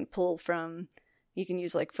 because you can you can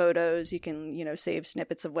use like photos, you can, save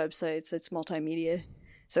snippets of websites, it's multimedia.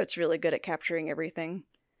 So it's really good at capturing everything.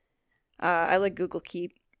 I like Google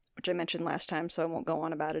Keep, which I mentioned last time, so I won't go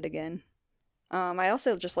on about it again. I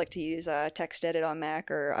also just like to use TextEdit on Mac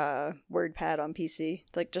or WordPad on PC.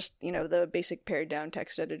 Like just, the basic pared down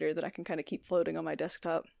text editor that I can kind of keep floating on my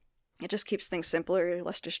desktop. It just keeps things simpler,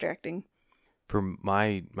 less distracting. For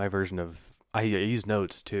my version of, I use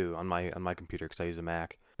Notes too on my computer because I use a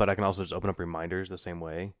Mac, but I can also just open up reminders the same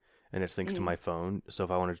way, and it syncs to my phone. So if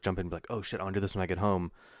I want to jump in and be like, oh shit, I want to do this when I get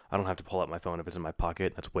home, I don't have to pull out my phone if it's in my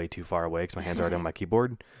pocket. That's way too far away because my hands are already on my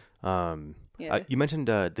keyboard. Yeah. You mentioned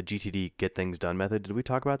the GTD get things done method. Did we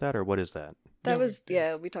talk about that, or what is that?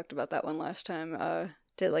 We talked about that one last time.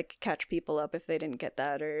 To like catch people up if they didn't get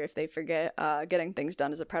that or if they forget. Getting things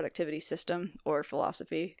done is a productivity system or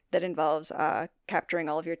philosophy that involves capturing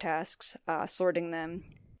all of your tasks, sorting them,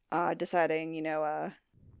 deciding,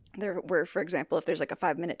 for example, if there's like a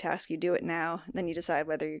 5-minute task, you do it now, then you decide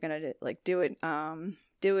whether you're gonna like do it,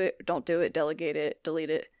 don't do it, delegate it,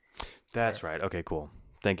 delete it. That's right. Okay, cool.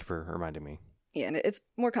 Thank you for reminding me. Yeah, and it's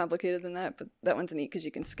more complicated than that, but that one's neat because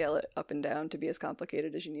you can scale it up and down to be as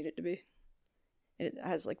complicated as you need it to be. It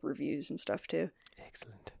has like reviews and stuff too.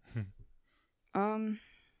 Excellent.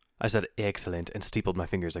 I I said excellent and steepled my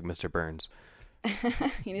fingers like Mr. Burns.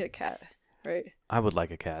 You need a cat, right? I would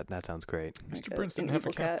like a cat. That sounds great. Mr. Like Burns an didn't have a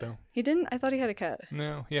evil cat, though. He didn't? I thought he had a cat.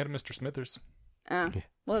 No, he had a Mr. Smithers. Oh, Yeah.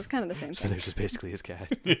 well, it's kind of the same So thing. there's just basically his cat.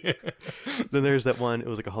 Yeah. Then there's that one. It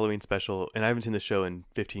was like a Halloween special, and I haven't seen the show in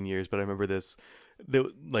 15 years, but I remember this.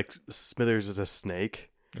 Like Smithers is a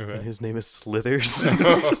snake, and his name is Slithers.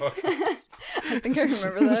 I think I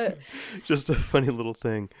remember that. Just a funny little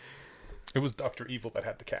thing. It was Dr. Evil that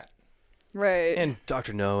had the cat. Right. And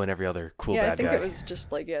Dr. No and every other cool yeah, bad I think guy. it was just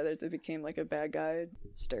like, they became like a bad guy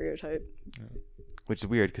stereotype. Which is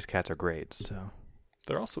weird because cats are great, so.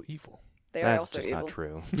 They're also evil. They are That's also just evil. not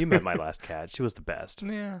true. You met my last cat. She was the best.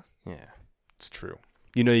 Yeah, Yeah. it's true.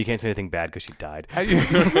 You know you can't say anything bad because she died.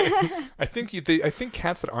 I think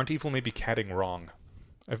cats that aren't evil may be catting wrong.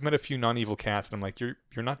 I've met a few non-evil cats, and I'm like, you're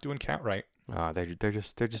not doing cat right. They're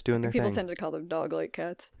just doing their People thing. tend to call them dog-like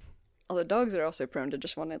cats. Although dogs are also prone to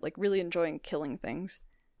just want to like really enjoying killing things.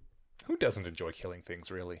 Who doesn't enjoy killing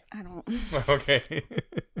things, really? I don't. Okay.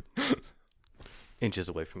 Inches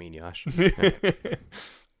away from Eneash.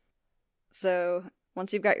 So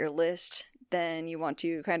once you've got your list, then you want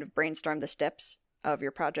to kind of brainstorm the steps of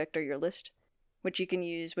your project or your list, which you can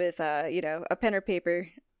use with, a pen or paper.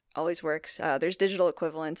 Always works. There's digital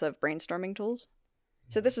equivalents of brainstorming tools.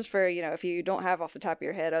 So this is for, if you don't have off the top of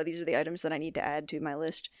your head, these are the items that I need to add to my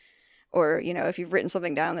list. Or, if you've written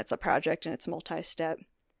something down that's a project and it's multi-step.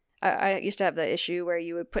 I used to have the issue where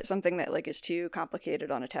you would put something that like is too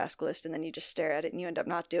complicated on a task list and then you just stare at it and you end up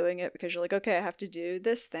not doing it because you're like, okay, I have to do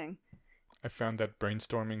this thing. I found that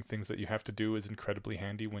brainstorming things that you have to do is incredibly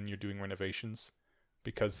handy when you're doing renovations,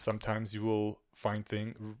 because sometimes you will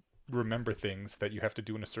remember things that you have to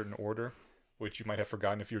do in a certain order, which you might have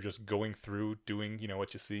forgotten if you're just going through doing,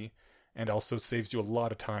 what you see. And also saves you a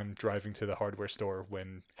lot of time driving to the hardware store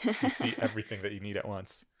when you see everything that you need at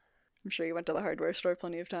once. I'm sure you went to the hardware store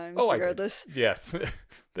plenty of times, Oh, regardless. I did. Yes.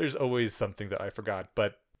 There's always something that I forgot.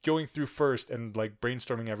 But going through first and like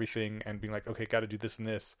brainstorming everything and being like, okay, got to do this and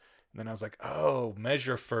this. And then I was like, oh,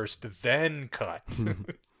 measure first, then cut.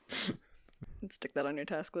 Let's stick that on your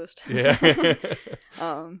task list. Yeah.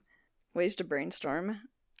 Ways to brainstorm.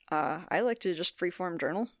 I like to just freeform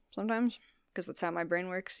journal sometimes, because that's how my brain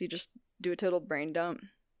works. You just do a total brain dump,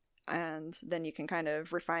 and then you can kind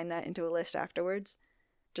of refine that into a list afterwards.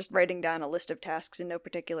 Just writing down a list of tasks in no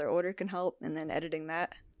particular order can help, and then editing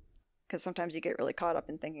that. Because sometimes you get really caught up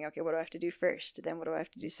in thinking, okay, what do I have to do first? Then what do I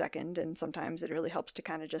have to do second? And sometimes it really helps to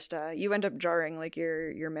kind of just, you end up jarring like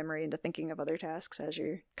your memory into thinking of other tasks as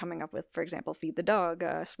you're coming up with, for example, feed the dog,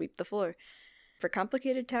 sweep the floor. For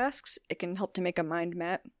complicated tasks, it can help to make a mind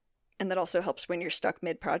map. And that also helps when you're stuck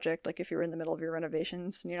mid-project, like if you're in the middle of your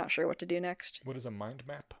renovations and you're not sure what to do next. What is a mind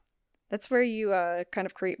map? That's where you kind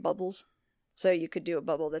of create bubbles. So you could do a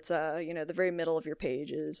bubble that's, the very middle of your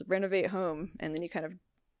page is renovate home, and then you kind of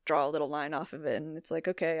draw a little line off of it, and it's like,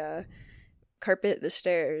 okay, carpet the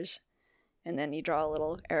stairs, and then you draw a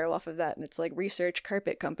little arrow off of that, and it's like research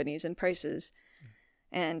carpet companies and prices.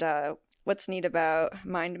 And what's neat about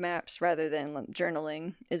mind maps rather than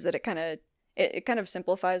journaling is that it kind of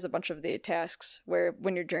simplifies a bunch of the tasks, where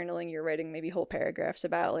when you're journaling, you're writing maybe whole paragraphs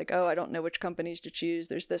about like, oh, I don't know which companies to choose.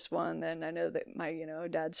 There's this one. Then I know that my,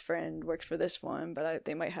 dad's friend works for this one, but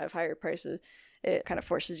they might have higher prices. It kind of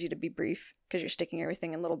forces you to be brief because you're sticking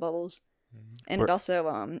everything in little bubbles. Mm-hmm. And it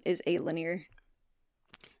also is alinear.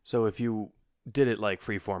 So if you did it like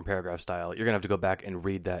freeform paragraph style, you're going to have to go back and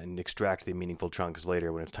read that and extract the meaningful chunks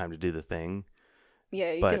later when it's time to do the thing.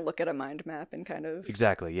 Yeah, you can look at a mind map and kind of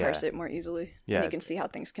parse it more easily. Yeah. And you can see how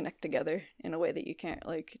things connect together in a way that you can't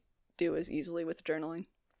like do as easily with journaling.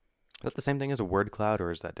 Is that the same thing as a word cloud, or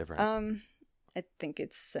is that different? I think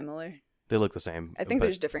it's similar. They look the same. I think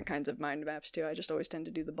there's different kinds of mind maps too. I just always tend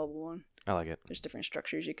to do the bubble one. I like it. There's different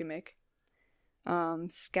structures you can make.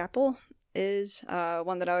 Scapple is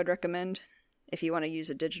one that I would recommend if you want to use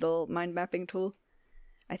a digital mind mapping tool.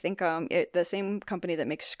 I think the same company that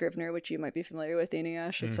makes Scrivener, which you might be familiar with,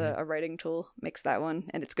 Eneash, it's a writing tool, makes that one,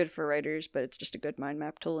 and it's good for writers, but it's just a good mind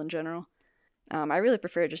map tool in general. I really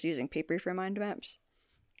prefer just using paper for mind maps,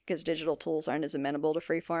 because digital tools aren't as amenable to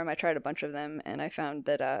freeform. I tried a bunch of them, and I found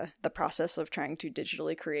that the process of trying to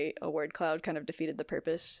digitally create a word cloud kind of defeated the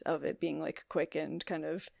purpose of it being like quick and kind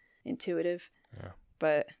of intuitive. Yeah.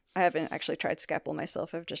 But I haven't actually tried Scapple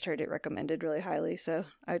myself. I've just heard it recommended really highly, so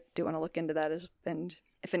I do want to look into that and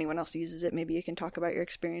if anyone else uses it, maybe you can talk about your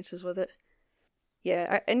experiences with it.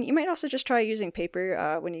 Yeah, and you might also just try using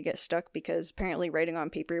paper when you get stuck, because apparently writing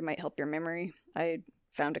on paper might help your memory. I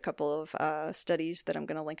found a couple of studies that I'm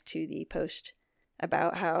going to link to the post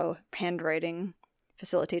about how handwriting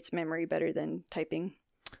facilitates memory better than typing.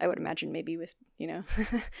 I would imagine maybe with,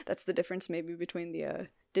 that's the difference maybe between the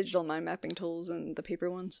digital mind mapping tools and the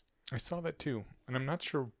paper ones. I saw that too, and I'm not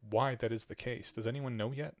sure why that is the case. Does anyone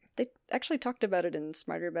know yet? They actually talked about it in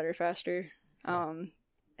Smarter, Better, Faster.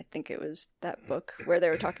 I think it was that book where they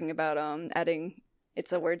were talking about adding,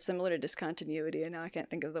 it's a word similar to discontinuity, and now I can't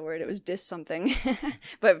think of the word. It was dis something.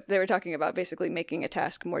 But they were talking about basically making a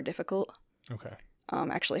task more difficult. Okay.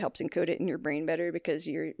 Actually helps encode it in your brain better because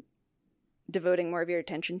you're devoting more of your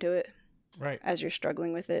attention to it. Right. As you're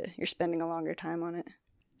struggling with it. You're spending a longer time on it.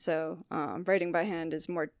 So writing by hand is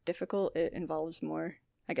more difficult. It involves more,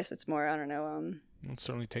 I guess it's more, I don't know. It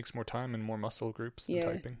certainly takes more time and more muscle groups than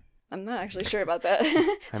typing. I'm not actually sure about that.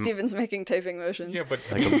 Steven's making typing motions. Yeah, but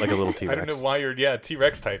like a little T-Rex. I don't know why you're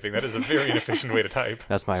T-Rex typing. That is a very inefficient way to type.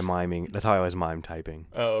 That's my miming. That's how I always mime typing.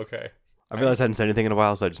 Oh, okay. I realized I hadn't said anything in a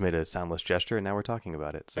while, so I just made a soundless gesture, and now we're talking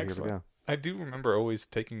about it. So Excellent. Here we go. I do remember always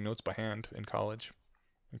taking notes by hand in college.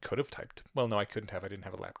 I could have typed. Well, no, I couldn't have. I didn't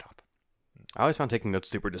have a laptop. I always found taking notes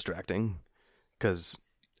super distracting, because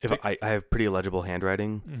if I have pretty illegible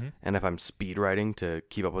handwriting, and if I'm speed writing to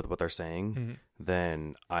keep up with what they're saying,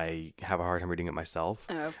 then I have a hard time reading it myself.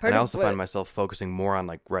 And I also find myself focusing more on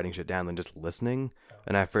like writing shit down than just listening.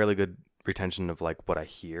 And I have fairly good retention of like what I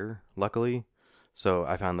hear, luckily. So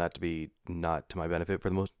I found that to be not to my benefit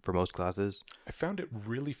for most classes. I found it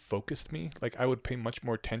really focused me. Like I would pay much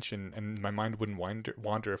more attention, and my mind wouldn't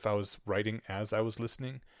wander if I was writing as I was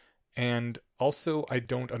listening. And also, I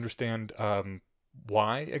don't understand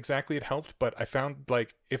why exactly it helped, but I found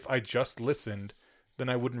like if I just listened, then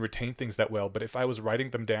I wouldn't retain things that well. But if I was writing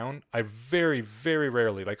them down, I very, very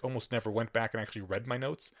rarely, like almost never went back and actually read my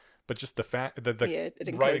notes. But just the fact that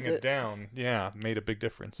it writing encodes it it. down, made a big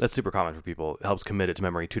difference. That's super common for people. It helps commit it to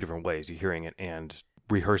memory 2 different ways. You're hearing it and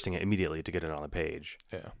rehearsing it immediately to get it on the page.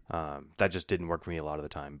 Yeah. That just didn't work for me a lot of the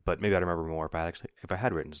time. But maybe I'd remember more if I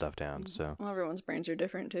had written stuff down. So. Well, everyone's brains are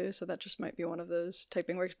different too, so that just might be one of those.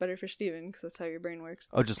 Typing works better for Steven because that's how your brain works.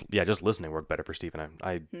 Oh, just listening worked better for Stephen.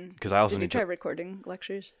 Because I also Did you need try recording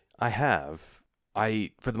lectures? I have.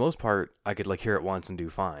 For the most part, I could like hear it once and do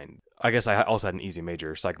fine. I guess I also had an easy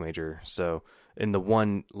major, psych major. So in the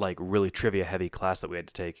one like really trivia heavy class that we had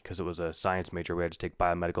to take, because it was a science major, we had to take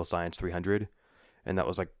Biomedical Science 300, and that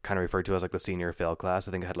was like kind of referred to as like the senior fail class.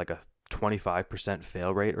 I think it had like a 25%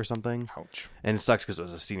 fail rate or something. Ouch. And it sucks because it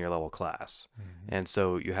was a senior level class, and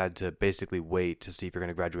so you had to basically wait to see if you're going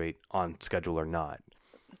to graduate on schedule or not.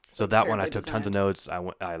 So that one I took tons of notes.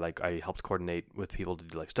 I helped coordinate with people to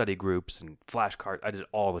do like study groups and flashcards. I did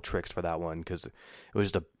all the tricks for that one because it was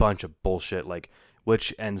just a bunch of bullshit, like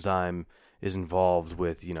which enzyme is involved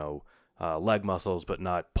with leg muscles but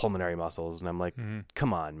not pulmonary muscles. And I'm like,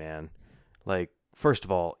 come on, man. Like, first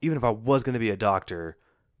of all, even if I was going to be a doctor,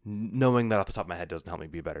 knowing that off the top of my head doesn't help me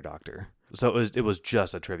be a better doctor. So it was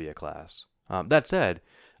just a trivia class. That said,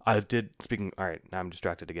 all right, now I'm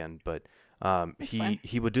distracted again, but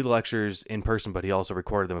he would do the lectures in person, but he also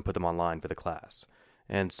recorded them and put them online for the class.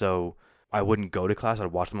 And so I wouldn't go to class.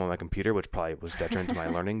 I'd watch them on my computer, which probably was detriment to my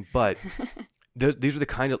learning. But these were the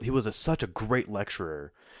kind of, he was such a great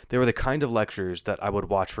lecturer. They were the kind of lectures that I would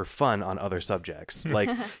watch for fun on other subjects. Like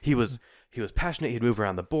he was passionate. He'd move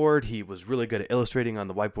around the board. He was really good at illustrating on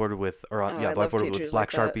the whiteboard with black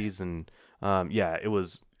Sharpies. And that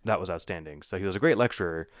was outstanding. So he was a great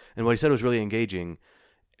lecturer. And what he said was really engaging.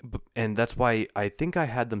 And that's why I think I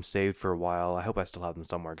had them saved for a while. I hope I still have them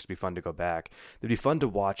somewhere because it'd be fun to go back. It'd be fun to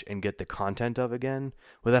watch and get the content of again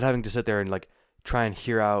without having to sit there and like try and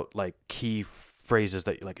hear out like key phrases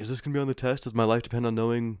that like, is this going to be on the test? Does my life depend on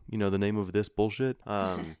knowing, the name of this bullshit?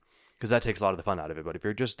 Because that takes a lot of the fun out of it. But if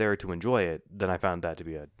you're just there to enjoy it, then I found that to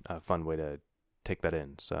be a fun way to take that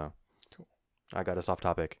in. So cool. I got us off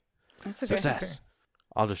topic. That's okay. Success. Okay.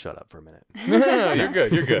 I'll just shut up for a minute. No, you're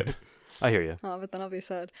good. You're good. I hear you. Oh, but then I'll be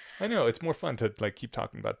sad. I know. It's more fun to like keep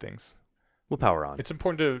talking about things. We'll power on. It's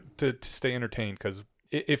important to stay entertained because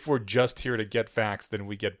if we're just here to get facts, then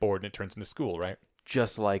we get bored and it turns into school, right?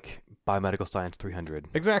 Just like Biomedical Science 300.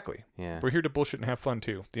 Exactly. Yeah. We're here to bullshit and have fun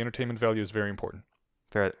too. The entertainment value is very important.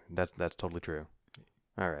 Fair. That's totally true.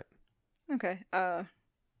 All right. Okay.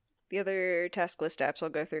 The other task list apps I'll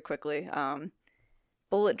go through quickly.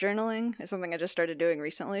 Bullet journaling is something I just started doing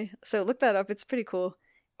recently. So look that up. It's pretty cool.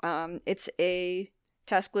 It's a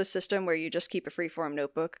task list system where you just keep a freeform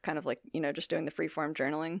notebook, kind of like, just doing the freeform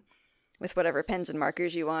journaling with whatever pens and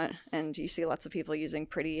markers you want. And you see lots of people using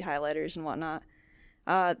pretty highlighters and whatnot.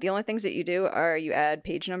 The only things that you do are you add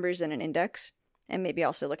page numbers and an index, and maybe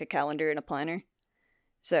also like a calendar and a planner.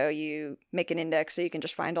 So you make an index so you can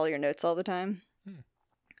just find all your notes all the time.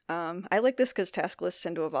 I like this because task lists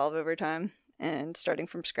tend to evolve over time, and starting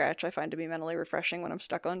from scratch I find to be mentally refreshing when I'm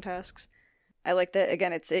stuck on tasks. I like that,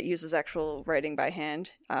 again, it uses actual writing by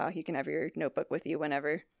hand. You can have your notebook with you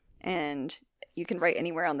whenever, and you can write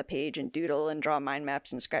anywhere on the page and doodle and draw mind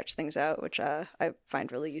maps and scratch things out, which I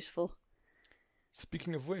find really useful.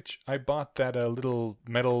 Speaking of which, I bought that little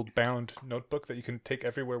metal-bound notebook that you can take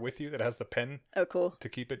everywhere with you that has the pen. Oh, cool. To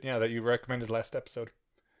keep it, that you recommended last episode.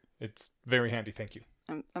 It's very handy, thank you.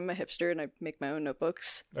 I'm a hipster and I make my own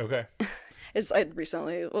notebooks. Okay. I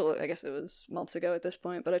recently, I guess it was months ago at this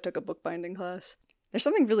point, but I took a bookbinding class. There's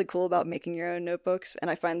something really cool about making your own notebooks,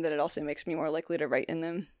 and I find that it also makes me more likely to write in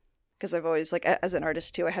them. Because I've always, as an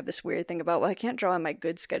artist too, I have this weird thing about, I can't draw in my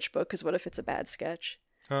good sketchbook, because what if it's a bad sketch?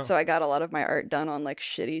 Oh. So I got a lot of my art done on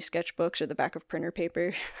shitty sketchbooks or the back of printer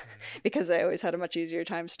paper because I always had a much easier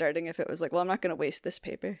time starting if it was I'm not going to waste this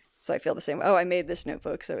paper. So I feel the same. Oh, I made this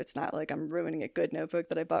notebook, so it's not like I'm ruining a good notebook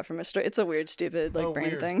that I bought from a store. It's a weird, stupid brain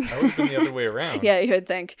weird. thing. That would have been the other way around. Yeah, you would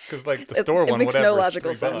think. Because the store one, makes whatever, no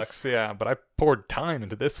logical is $3. sense. Yeah, but I poured time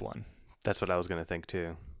into this one. That's what I was going to think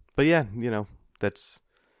too. But yeah, that's...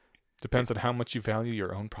 Depends on how much you value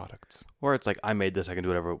your own products. Or it's I made this, I can do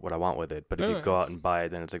what I want with it. But if you go out and buy it,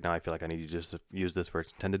 then it's now I feel like I need to just use this for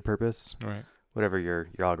its intended purpose. Right. Whatever your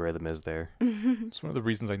algorithm is there. It's one of the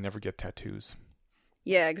reasons I never get tattoos.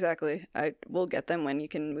 Yeah, exactly. I will get them when you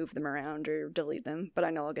can move them around or delete them, but I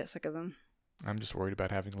know I'll get sick of them. I'm just worried about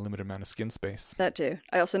having a limited amount of skin space. That too.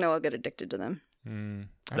 I also know I'll get addicted to them.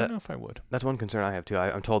 I don't know if I would. That's one concern I have too.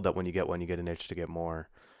 I'm told that when you get one, you get an itch to get more.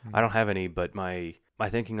 I don't have any, but my my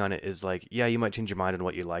thinking on it is like, yeah, you might change your mind on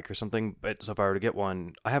what you like or something. But so if I were to get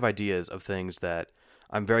one, I have ideas of things that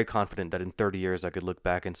I'm very confident that in 30 years I could look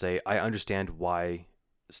back and say, I understand why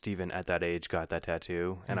Steven at that age got that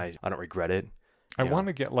tattoo, and I don't regret it. I want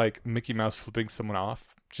to get like Mickey Mouse flipping someone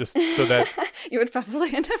off, just so that you would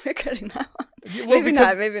probably end up regretting that one. Well, Maybe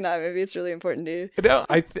not. Maybe it's really important to you. No,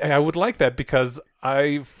 I would like that because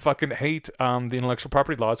I fucking hate the intellectual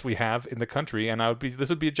property laws we have in the country, and this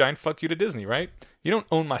would be a giant fuck you to Disney, right? You don't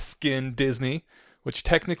own my skin, Disney, which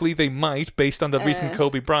technically they might, based on the recent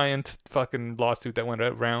Kobe Bryant fucking lawsuit that went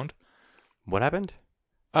around. What happened?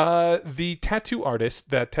 The tattoo artist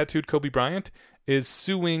that tattooed Kobe Bryant is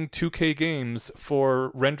suing 2K Games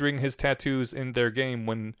for rendering his tattoos in their game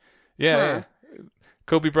when,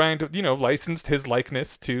 Kobe Bryant, licensed his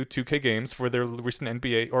likeness to 2K Games for their recent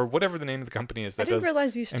NBA, or whatever the name of the company is that does I didn't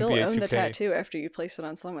realize you still NBA own 2K. the tattoo after you place it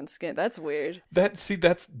on someone's skin. That's weird.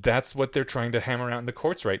 That's what they're trying to hammer out in the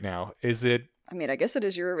courts right now. Is it? I mean, I guess it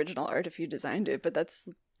is your original art if you designed it, but that's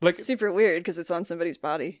like super weird because it's on somebody's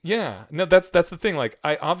body. Yeah, no, that's the thing. Like,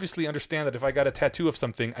 I obviously understand that if I got a tattoo of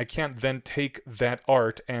something, I can't then take that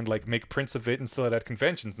art and like make prints of it and sell it at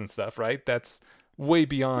conventions and stuff, right? That's way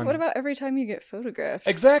beyond. What about every time you get photographed?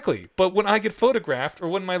 Exactly. But when I get photographed or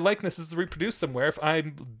when my likeness is reproduced somewhere, if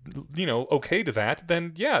I'm, okay to that,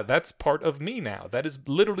 then yeah, that's part of me now. That is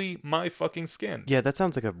literally my fucking skin. Yeah, that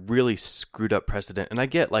sounds like a really screwed up precedent. And I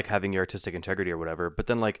get like having your artistic integrity or whatever, but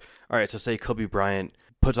then like, all right, so say Kobe Bryant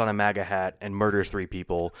puts on a MAGA hat and murders 3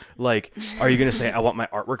 people. Like, are you going to say, I want my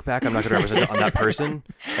artwork back? I'm not going to represent it on that person.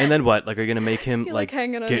 And then what? Like, are you going to make him like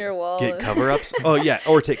hanging on your wall. Get cover-ups? Oh, yeah.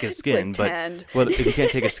 Or take his skin. Like tanned. But, well, if you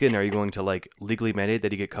can't take his skin, are you going to like legally mandate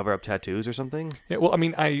that he get cover-up tattoos or something? Yeah, well, I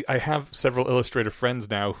mean, I have several illustrator friends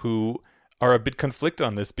now who are a bit conflicted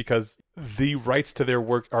on this because the rights to their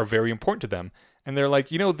work are very important to them. And they're like,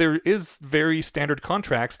 there is very standard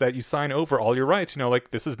contracts that you sign over all your rights. Like,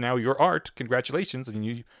 this is now your art. Congratulations.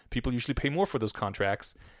 And people usually pay more for those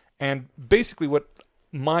contracts. And basically what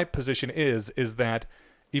my position is that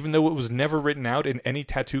even though it was never written out in any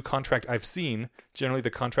tattoo contract I've seen, generally the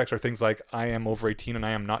contracts are things like, I am over 18 and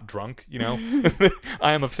I am not drunk,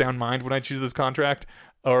 I am of sound mind when I choose this contract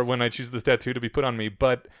or when I choose this tattoo to be put on me.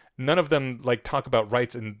 But none of them like talk about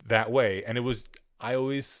rights in that way. And I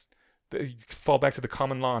always fall back to the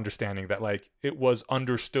common law understanding that like it was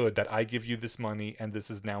understood that I give you this money and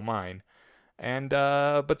this is now mine. And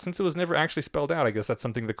but since it was never actually spelled out, I guess that's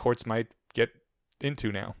something the courts might get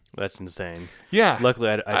into now. That's insane. Yeah.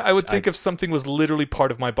 Luckily, I would think if something was literally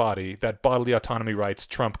part of my body, that bodily autonomy rights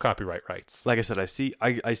trump copyright rights. Like I said, I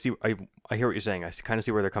hear what you're saying. I kind of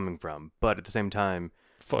see where they're coming from, but at the same time,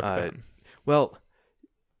 fuck them. Well,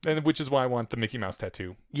 and which is why I want the Mickey Mouse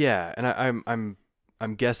tattoo. Yeah, and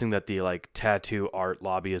I'm guessing that the like tattoo art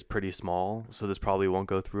lobby is pretty small, so this probably won't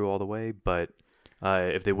go through all the way. But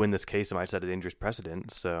if they win this case, it might set a dangerous precedent.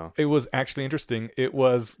 So it was actually interesting. It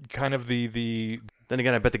was kind of the. Then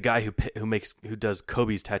again, I bet the guy who does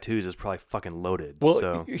Kobe's tattoos is probably fucking loaded. Well,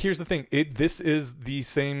 so. Here's the thing. This is the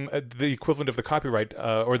same, the equivalent of the copyright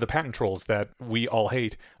or the patent trolls that we all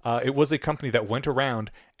hate. It was a company that went around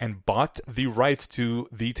and bought the rights to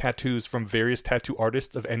the tattoos from various tattoo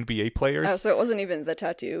artists of NBA players. Oh, so it wasn't even the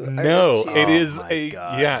tattoo artist. No, who... it is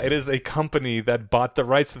God. it is a company that bought the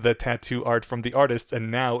rights to the tattoo art from the artists and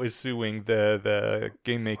now is suing the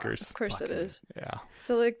game makers. Of course it is. Yeah.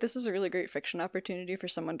 So like this is a really great fiction opportunity for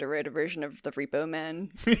someone to write a version of the Repo Man.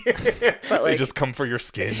 But like, they just come for your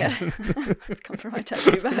skin. Yeah. Come for my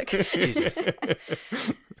tattoo back. Jesus.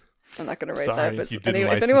 I'm not gonna write that, but if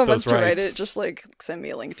anyone wants to write it, just like send me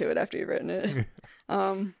a link to it after you've written it.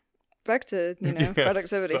 Back to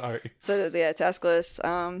productivity. Sorry. So yeah, task list.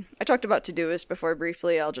 I talked about Todoist before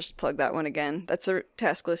briefly. I'll just plug that one again. That's a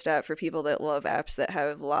task list app for people that love apps that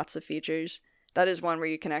have lots of features. That is one where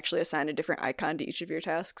you can actually assign a different icon to each of your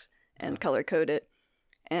tasks and color code it.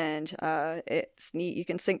 And it's neat. You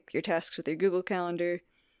can sync your tasks with your Google Calendar.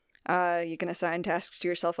 You can assign tasks to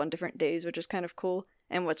yourself on different days, which is kind of cool.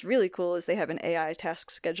 And what's really cool is they have an AI task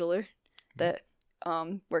scheduler that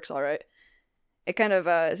works all right. It kind of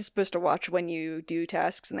is supposed to watch when you do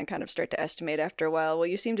tasks and then kind of start to estimate after a while. Well,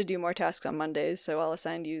 you seem to do more tasks on Mondays, so I'll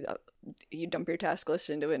assign you, you dump your task list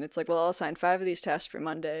into it, and it's like, well, I'll assign 5 of these tasks for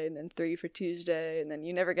Monday, and then 3 for Tuesday, and then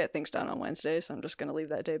you never get things done on Wednesday, so I'm just going to leave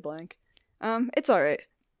that day blank. It's all right.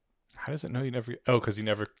 How does it know you never... Oh, because you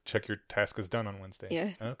never check your task is done on Wednesdays. Yeah.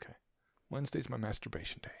 Okay. Wednesday's my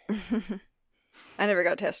masturbation day. I never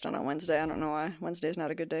got tasks done on Wednesday. I don't know why. Wednesday's not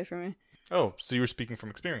a good day for me. Oh, so you were speaking from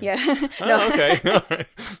experience. Yeah. Oh, okay. All right.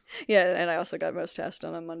 Yeah, and I also got most tasks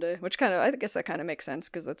done on Monday, which kind of, I guess that kind of makes sense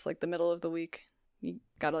because that's like the middle of the week. You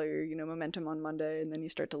got all your, momentum on Monday, and then you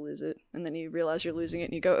start to lose it, and then you realize you're losing it,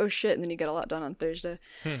 and you go, oh shit, and then you get a lot done on Thursday.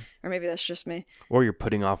 Or maybe that's just me. Or you're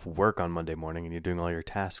putting off work on Monday morning and you're doing all your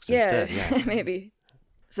tasks instead. Yeah, maybe.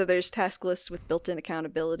 So there's task lists with built-in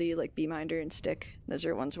accountability, like Beeminder and Stick. Those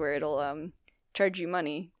are ones where it'll charge you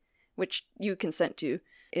money, which you consent to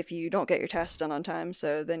if you don't get your tasks done on time.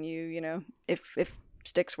 So then if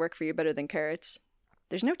sticks work for you better than carrots.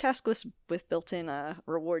 There's no task list with built-in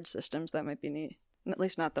reward systems. That might be neat. At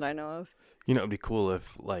least not that I know of. It'd be cool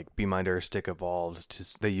if, like, Beeminder or Stick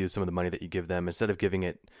evolved they use some of the money that you give them instead of giving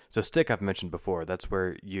it. So Stick, I've mentioned before, that's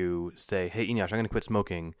where you say, hey, Eneasz, I'm going to quit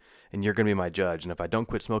smoking, and you're going to be my judge. And if I don't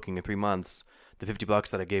quit smoking in 3 months, the $50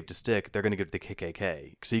 that I gave to Stick, they're going to give it to the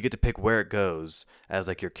KKK. So you get to pick where it goes as,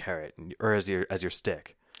 like, your carrot or as your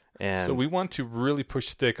stick. And so we want to really push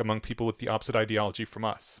Stick among people with the opposite ideology from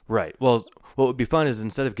us. Right. Well, what would be fun is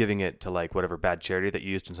instead of giving it to, like, whatever bad charity that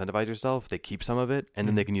you use to incentivize yourself, they keep some of it, and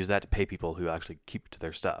then they can use that to pay people who actually keep to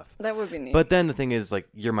their stuff. That would be neat. But then the thing is, like,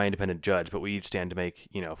 you're my independent judge, but we each stand to make,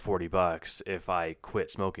 $40 if I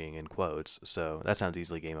quit smoking, in quotes. So that sounds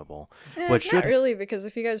easily gameable. Not really, because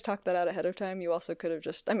if you guys talked that out ahead of time, you also could have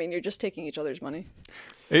you're just taking each other's money.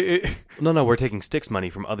 No, we're taking Stick's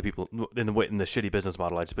money from other people in the shitty business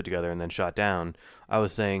model I just put together and then shot down. I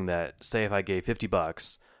was saying that, say if I gave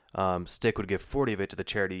 $50, Stick would give 40 of it to the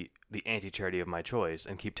charity, the anti-charity of my choice,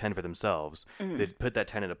 and keep 10 for themselves. Mm-hmm. They'd put that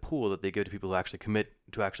 10 in a pool that they give to people who actually commit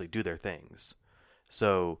to actually do their things.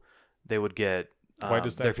 So they would get why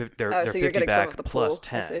does that? Their so 50 back plus pool.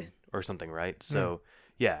 10 or something, right? So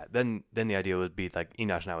yeah, then the idea would be like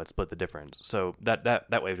Eneasz and I would split the difference. So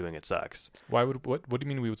that way of doing it sucks. Why would what do you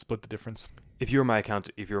mean we would split the difference? If you were my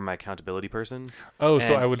accountability person. Oh,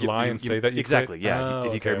 so I would lie and say that you exactly, quit? yeah.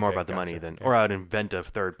 If you cared more about the money, then or I would invent a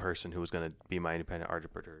third person who was going to be my independent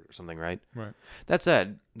arbiter or something, right? Right. That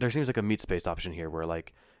said, there seems like a meat space option here where,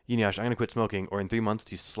 like, Eneasz, I'm going to quit smoking, or in 3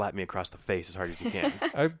 months you slap me across the face as hard as you can.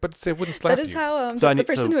 But it wouldn't slap you. That is how the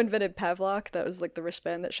person who invented Pavlok, that was like the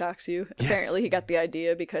wristband that shocks you. Yes. Apparently he got the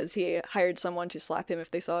idea because he hired someone to slap him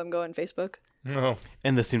if they saw him go on Facebook. No.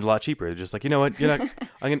 And this seemed a lot cheaper. They're just like, you know what? You're not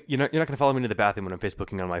going to follow me into the bathroom when I'm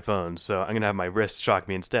Facebooking on my phone, so I'm going to have my wrist shock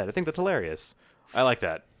me instead. I think that's hilarious. I like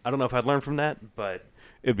that. I don't know if I'd learn from that, but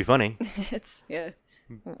it would be funny.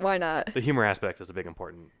 Why not? The humor aspect is a big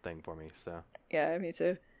important thing for me, so. Yeah, me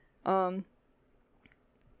too. Last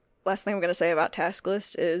thing I'm going to say about task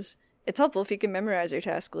list is it's helpful if you can memorize your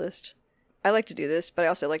task list. I like to do this, but I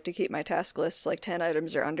also like to keep my task lists like 10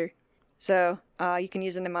 items or under. So you can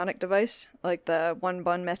use a mnemonic device like the one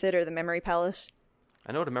bun method or the memory palace.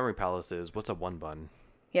 I know what a memory palace is. What's a one bun?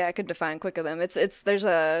 Yeah, I could define quick of them. There's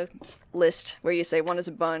a list where you say 1 is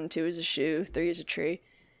a bun, 2 is a shoe, 3 is a tree,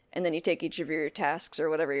 and then you take each of your tasks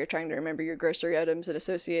or whatever you're trying to remember, your grocery items, and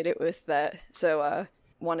associate it with that. So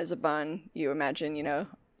 1 is a bun. You imagine,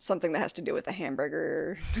 something that has to do with a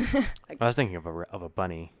hamburger. I was thinking of a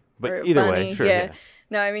bunny, but either bunny, way, sure. Yeah.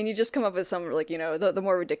 No, I mean, you just come up with some, the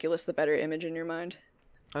more ridiculous, the better image in your mind.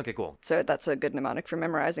 Okay, cool. So that's a good mnemonic for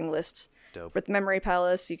memorizing lists. Dope. With Memory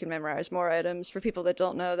Palace, you can memorize more items. For people that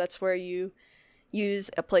don't know, that's where you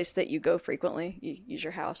use a place that you go frequently. You use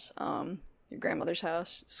your house, your grandmother's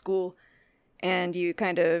house, school, and you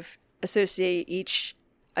kind of associate each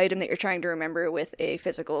item that you're trying to remember with a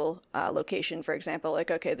physical location. For example,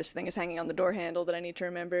 like, okay, this thing is hanging on the door handle that I need to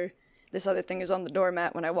remember. This other thing is on the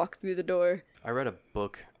doormat when I walk through the door. I read a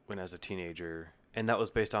book when I was a teenager, and that was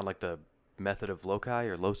based on, like, the method of loci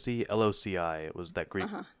or loci, L-O-C-I. It was that Greek.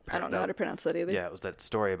 I don't know how to pronounce that either. Yeah, it was that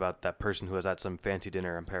story about that person who was at some fancy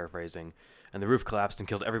dinner, I'm paraphrasing, and the roof collapsed and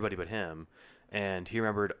killed everybody but him. And he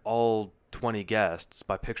remembered all 20 guests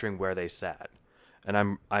by picturing where they sat.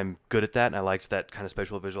 And I'm good at that, and I liked that kind of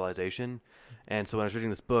spatial visualization. And so when I was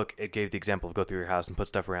reading this book, it gave the example of go through your house and put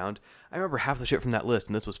stuff around. I remember half the shit from that list,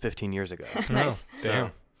 and this was 15 years ago. Nice. Oh, damn.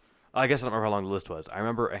 So, I guess I don't remember how long the list was. I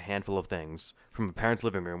remember a handful of things from my parents'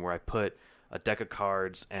 living room where I put a deck of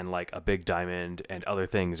cards and, like, a big diamond and other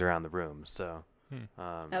things around the room. So,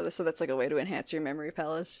 so that's like a way to enhance your memory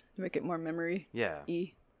palace, to make it more memory. Yeah.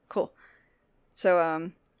 Cool.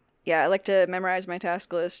 So, yeah, I like to memorize my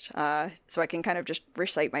task list, so I can kind of just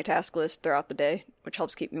recite my task list throughout the day, which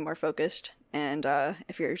helps keep me more focused. And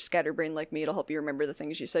if you're scatterbrained like me, it'll help you remember the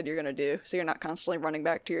things you said you're going to do, so you're not constantly running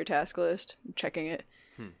back to your task list and checking it.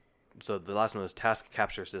 So the last one was task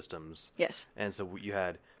capture systems. Yes. And so you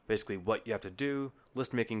had basically what you have to do,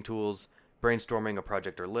 list-making tools, brainstorming a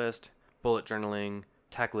project or list, bullet journaling,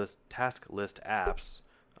 task list apps,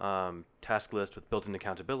 task list with built-in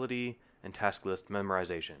accountability, and task list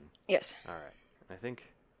memorization. Yes. All right. I think,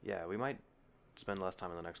 yeah, we might spend less time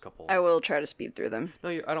on the next couple. I will try to speed through them. No,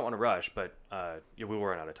 I don't want to rush, but we will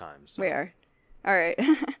run out of time. So. We are. All right.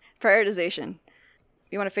 Prioritization.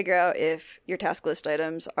 You want to figure out if your task list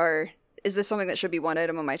items is this something that should be one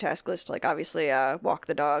item on my task list? Like, obviously, walk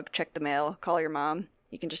the dog, check the mail, call your mom.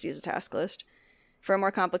 You can just use a task list. For a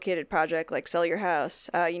more complicated project, like sell your house,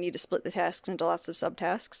 you need to split the tasks into lots of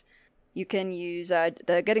subtasks. You can use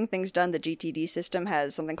the Getting Things Done, the GTD system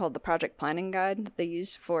has something called the Project Planning Guide that they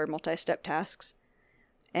use for multi-step tasks.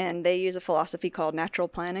 And they use a philosophy called natural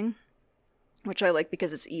planning, which I like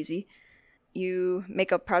because it's easy. You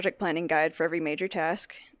make a project planning guide for every major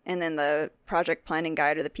task, and then the project planning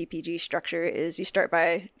guide, or the PPG structure, is you start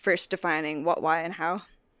by first defining what, why, and how.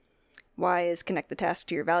 Why is connect the task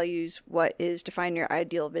to your values. What is define your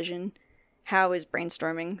ideal vision. How is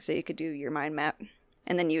brainstorming, so you could do your mind map.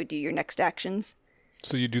 And then you would do your next actions.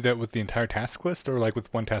 So you do that with the entire task list, or like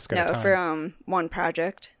with one task at a time? No, for one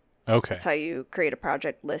project. Okay. That's how you create a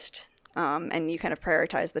project list. And you kind of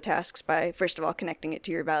prioritize the tasks by, first of all, connecting it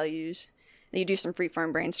to your values. Then you do some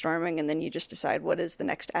freeform brainstorming, and then you just decide what is the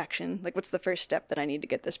next action. Like, what's the first step that I need to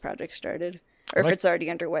get this project started? Or if it's already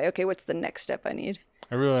underway, okay, what's the next step I need?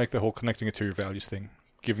 I really like the whole connecting it to your values thing,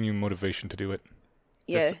 giving you motivation to do it.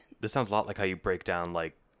 Yeah. This sounds a lot like how you break down,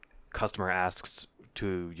 like, customer asks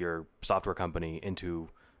to your software company into,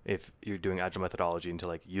 if you're doing agile methodology, into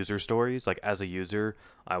like user stories. Like, as a user,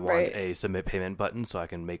 I want a submit payment button so I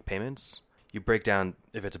can make payments. You break down,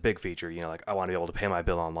 if it's a big feature, you know, like I want to be able to pay my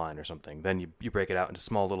bill online or something. Then you break it out into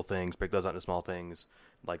small little things, break those out into small things.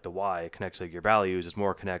 Like the why connects to your values is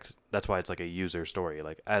more connect. That's why it's like a user story.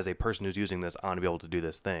 Like, as a person who's using this, I want to be able to do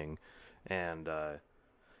this thing. And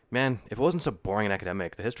man, if it wasn't so boring and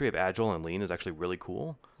academic, the history of Agile and Lean is actually really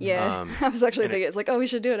cool. Yeah, I was actually thinking, it's like, oh, we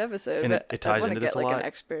should do an episode. And it ties into this get, a lot. An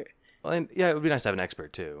expert. Well, and yeah, it would be nice to have an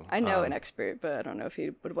expert too. I know an expert, but I don't know if he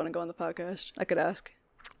would want to go on the podcast. I could ask.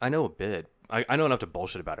 I know a bit. I know enough to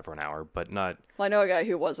bullshit about it for an hour, but not... Well, I know a guy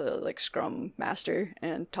who was a Scrum master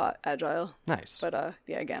and taught Agile. Nice. But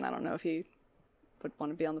yeah, again, I don't know if he would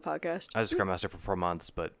want to be on the podcast. I was a Scrum master for 4 months,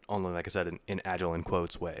 but only, like I said, in Agile in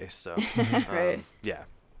quotes way. So, right. Yeah.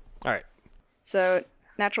 All right. So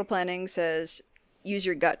natural planning says use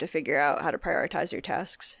your gut to figure out how to prioritize your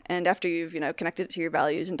tasks. And after you've, connected it to your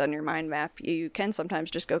values and done your mind map, you can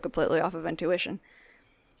sometimes just go completely off of intuition.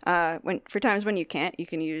 For times when you can't, you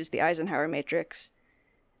can use the Eisenhower matrix,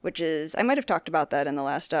 which is, I might have talked about that in the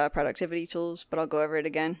last productivity tools, but I'll go over it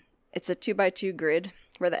again. It's a 2x2 grid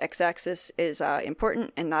where the x-axis is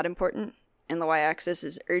important and not important, and the y-axis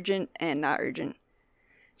is urgent and not urgent.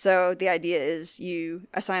 So the idea is you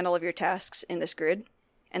assign all of your tasks in this grid,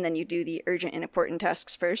 and then you do the urgent and important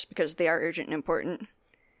tasks first because they are urgent and important.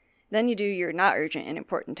 Then you do your not urgent and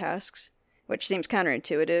important tasks, which seems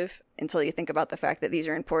counterintuitive until you think about the fact that these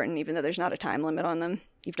are important even though there's not a time limit on them.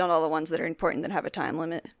 You've done all the ones that are important that have a time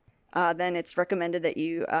limit. Then it's recommended that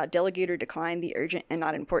you delegate or decline the urgent and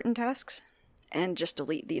not important tasks, and just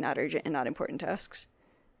delete the not urgent and not important tasks.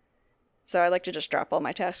 So I like to just drop all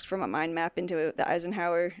my tasks from a mind map into the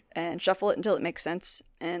Eisenhower and shuffle it until it makes sense,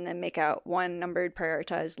 and then make out one numbered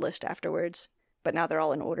prioritized list afterwards. But now they're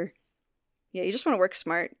all in order. Yeah, you just want to work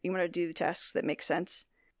smart. You want to do the tasks that make sense,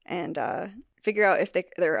 and figure out if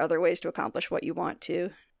there are other ways to accomplish what you want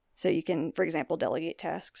to. So you can, for example, delegate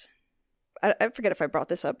tasks. I forget if I brought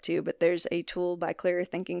this up too, but there's a tool by Clearer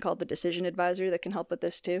Thinking called the Decision Advisor that can help with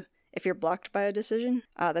this too. If you're blocked by a decision,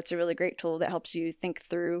 that's a really great tool that helps you think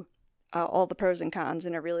through all the pros and cons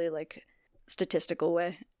in a really statistical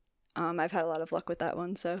way. I've had a lot of luck with that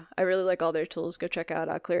one, so I really like all their tools. Go check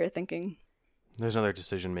out Clearer Thinking. There's another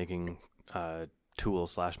decision-making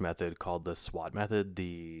tool/method called the SWOT method,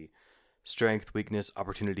 the strength, weakness,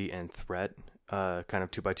 opportunity, and threat kind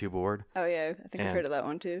of 2x2 board. Oh yeah, I think I've heard of that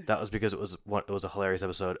one too. That was because it was a hilarious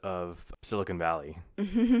episode of Silicon Valley.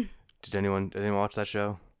 Did anyone watch that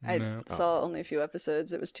show? I saw only a few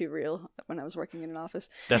episodes. It was too real when I was working in an office.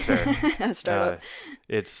 That's fair. Startup.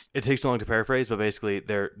 It takes too long to paraphrase, but basically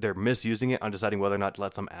they're misusing it on deciding whether or not to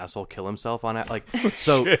let some asshole kill himself on it.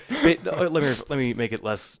 So let me make it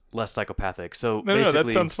less psychopathic. So no, that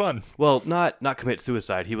sounds fun. Well, not commit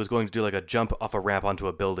suicide. He was going to do a jump off a ramp onto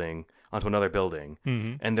another building,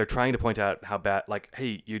 and they're trying to point out how bad.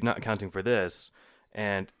 Hey, you're not accounting for this,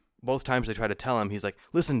 and both times they try to tell him, he's like,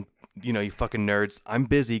 listen, you fucking nerds, I'm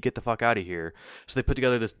busy, get the fuck out of here. So they put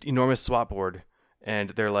together this enormous SWOT board,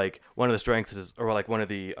 and they're like, one of the strengths is, or one of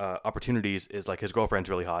the opportunities is his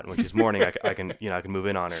girlfriend's really hot, and when she's mourning, I can move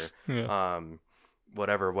in on her. Yeah.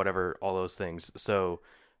 Whatever, all those things. So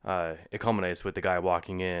it culminates with the guy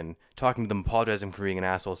walking in, talking to them, apologizing for being an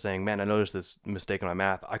asshole, saying, "Man, I noticed this mistake in my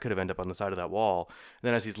math. I could have ended up on the side of that wall." And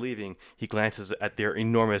then as he's leaving, he glances at their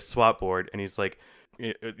enormous swap board, and he's like,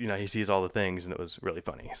 he sees all the things, and it was really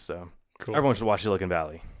funny. So Cool. everyone should watch Silicon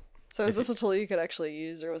Valley. So is this a tool you could actually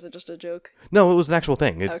use, or was it just a joke? No, it was an actual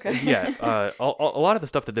thing. Okay. A lot of the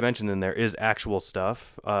stuff that they mentioned in there is actual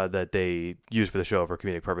stuff that they use for the show for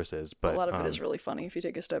comedic purposes. But a lot of it is really funny if you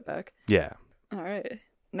take a step back. Yeah. All right.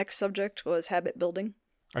 Next subject was habit building.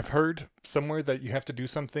 I've heard somewhere that you have to do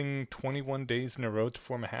something 21 days in a row to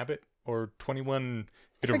form a habit, or 21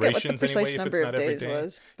 I forget what the iterations precise anyway, if number it's of not every days day.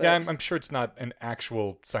 was. But Yeah, I'm sure it's not an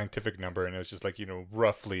actual scientific number, and it was just like,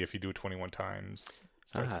 roughly if you do it 21 times, it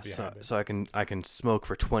starts to be a habit. So I can smoke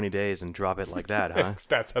for 20 days and drop it like that, huh?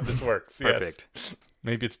 That's how this works. Perfect. Yes.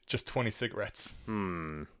 Maybe it's just 20 cigarettes.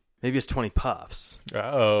 Maybe it's 20 puffs.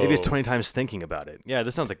 Oh. Maybe it's 20 times thinking about it. Yeah,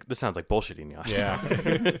 this sounds like bullshitting, Josh.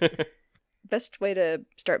 Yeah. best way to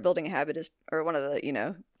start building a habit is, or one of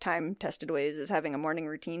the, time-tested ways is having a morning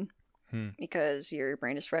routine. Because your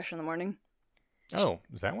brain is fresh in the morning. Oh,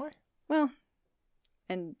 is that why? Well,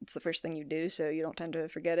 and it's the first thing you do, so you don't tend to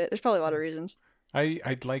forget it. There's probably a lot of reasons.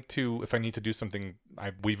 I'd like to, if I need to do something,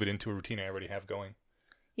 I weave it into a routine I already have going.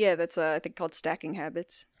 Yeah, that's I think called stacking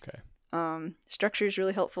habits. Okay. Structure is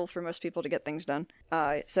really helpful for most people to get things done.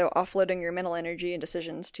 So offloading your mental energy and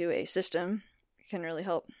decisions to a system can really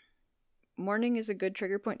help. Morning is a good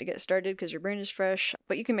trigger point to get started because your brain is fresh,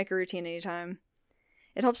 but you can make a routine anytime.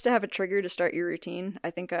 It helps to have a trigger to start your routine.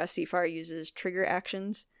 I think CFAR uses trigger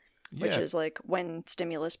actions, which is like when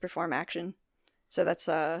stimulus perform action. So that's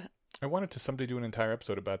I wanted to someday do an entire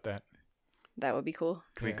episode about that. That would be cool.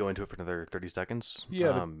 Can we go into it for another 30 seconds?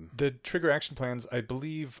 Yeah, the trigger action plans, I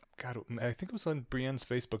believe, I think it was on Brienne's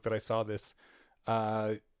Facebook that I saw this.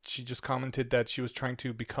 She just commented that she was trying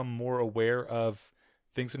to become more aware of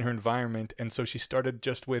things in her environment, and so she started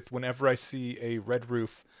just with, whenever I see a red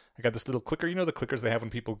roof, I got this little clicker. The clickers they have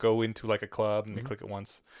when people go into like a club and they click it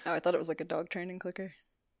once. Oh, I thought it was like a dog training clicker.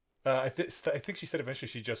 I think she said eventually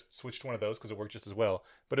she just switched to one of those because it worked just as well.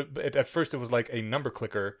 But at first it was like a number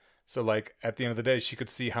clicker. So like at the end of the day, she could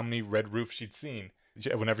see how many red roofs she'd seen.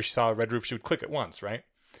 Whenever she saw a red roof, she would click it once, right?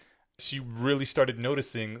 She really started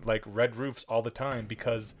noticing like red roofs all the time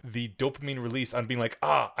because the dopamine release on being like,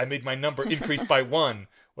 I made my number increase by 1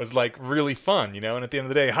 was like really fun, And at the end of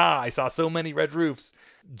the day, I saw so many red roofs.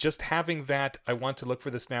 Just having that, I want to look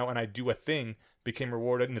for this now and I do a thing became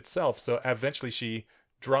rewarded in itself. So eventually she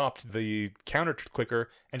dropped the counter clicker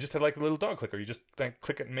and just had like a little dog clicker. You just like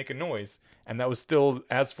click it and make a noise. And that was still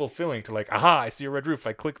as fulfilling to like, I see a red roof.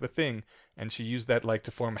 I click the thing. And she used that like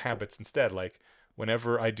to form habits instead. Like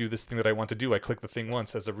whenever I do this thing that I want to do, I click the thing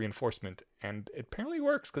once as a reinforcement. And it apparently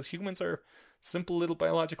works because humans are simple little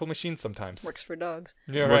biological machines sometimes. Works for dogs.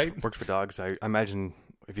 Yeah, right? Works for dogs. I imagine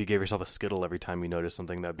if you gave yourself a Skittle every time you noticed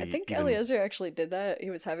something, that'd be. I think Eliezer actually did that.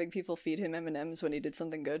 He was having people feed him M&Ms when he did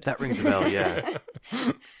something good. That rings a bell, yeah.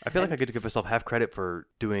 I feel like I get to give myself half credit for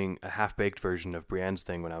doing a half-baked version of Brienne's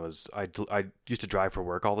thing when I used to drive for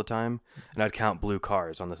work all the time, and I'd count blue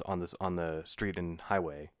cars on the street and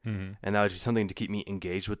highway, and that would be something to keep me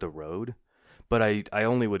engaged with the road. But I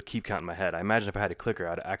only would keep counting in my head. I imagine if I had a clicker,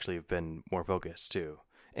 I'd actually have been more focused too.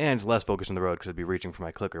 And less focused on the road because I'd be reaching for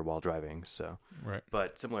my clicker while driving. So, right.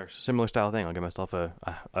 But similar style thing. I'll give myself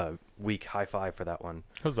a weak high five for that one.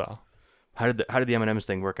 Huzzah! How did the M&M's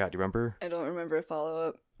thing work out? Do you remember? I don't remember a follow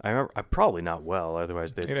up. I remember. I probably not well.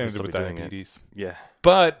 Otherwise, they'd ended still with be doing diabetes. it. Yeah,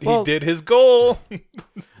 but he did his goal.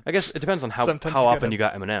 I guess it depends on how often you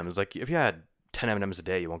got M&M's. Like if you had 10 M&Ms a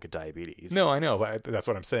day, you won't get diabetes. No, I know, but that's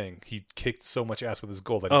what I'm saying. He kicked so much ass with his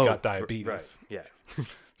goal that he got diabetes. Right. Yeah.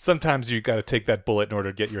 Sometimes you got to take that bullet in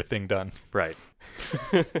order to get your thing done. Right.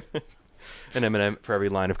 An M&M for every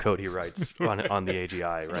line of code he writes on the AGI,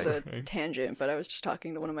 right? It was a tangent, but I was just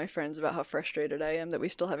talking to one of my friends about how frustrated I am that we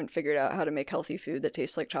still haven't figured out how to make healthy food that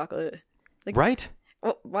tastes like chocolate. Like, right?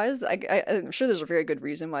 Well, why is that? I'm sure there's a very good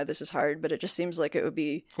reason why this is hard, but it just seems like it would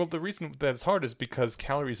be... Well, the reason that it's hard is because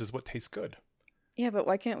calories is what tastes good. Yeah, but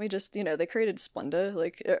why can't we just, they created Splenda.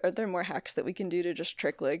 Like, are there more hacks that we can do to just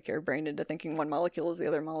trick, like, our brain into thinking one molecule is the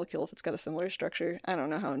other molecule if it's got a similar structure? I don't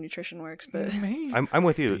know how nutrition works, but... I'm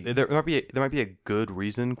with you. There might be a good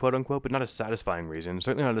reason, quote unquote, but not a satisfying reason.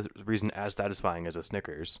 Certainly not a reason as satisfying as a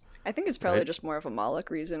Snickers. I think it's probably just more of a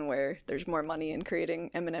Moloch reason where there's more money in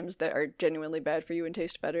creating M&Ms that are genuinely bad for you and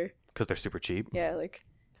taste better. Because they're super cheap? Yeah, like...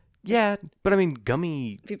 Yeah, but I mean,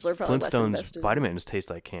 gummy people are probably Flintstones vitamins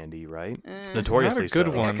taste like candy, right? Notoriously not a good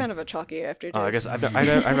so. one. They're kind of a chalky aftertaste. I guess I've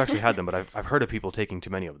actually had them, but I've heard of people taking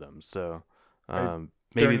too many of them. So,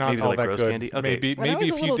 they're not maybe all like that gross good. candy. Okay. Maybe When I was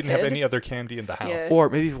maybe a if you little didn't have kid- any other candy in the house. Yeah. Or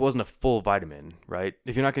maybe if it wasn't a full vitamin, right?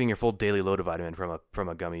 If you're not getting your full daily load of vitamin from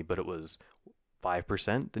a gummy, but it was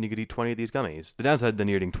 5%, then you could eat 20 of these gummies. The downside, then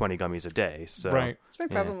you're eating 20 gummies a day. So Right. That's my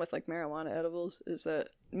problem with like marijuana edibles is that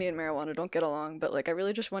me and marijuana don't get along, but like I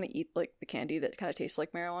really just want to eat like the candy that kind of tastes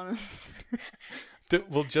like marijuana.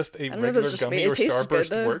 Will just a don't know if regular it's just me. gummy It or tastes good, Starburst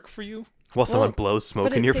though. work for you? while someone Well, blows smoke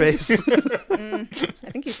but in it your tastes- face. I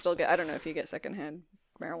think you still get. I don't know if you get secondhand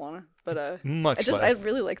marijuana, but Much I less.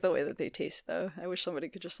 really like the way that they taste though. I wish somebody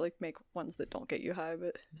could just like make ones that don't get you high,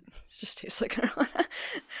 but it just tastes like marijuana.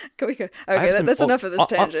 Can we go? I have Okay, that's some- enough of this on-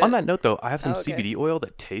 tangent. On that note, though, I have some Oh, okay. CBD oil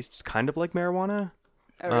that tastes kind of like marijuana.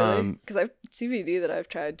 Oh, really? um, Because I've CBD that I've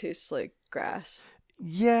tried tastes like grass,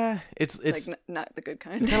 Yeah, it's like not the good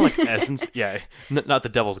kind. kind of like essence. Yeah, not the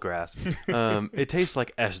devil's grass. It tastes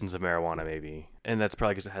like essence of marijuana, maybe, and that's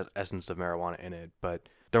probably because it has essence of marijuana in it. But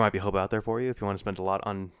there might be hope out there for you if you want to spend a lot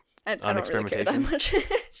on. I on don't really care that experimentation. much.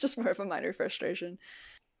 It's just more of a minor frustration.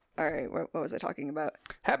 All right, what was I talking about?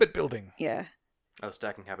 Habit building. Yeah.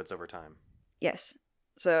 Stacking habits over time. Yes.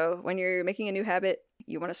 So when you're making a new habit,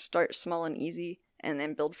 you want to start small and easy, and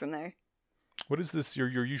then build from there. What is this? Your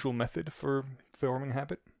usual method for forming a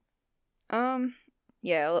habit?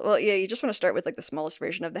 Yeah, well, yeah, you just want to start with like the smallest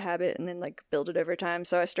version of the habit and then like build it over time.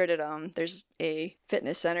 So I started there's a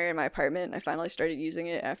fitness center in my apartment, and I finally started using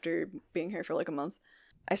it after being here for like a month.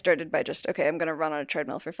 I started by just, okay, I'm going to run on a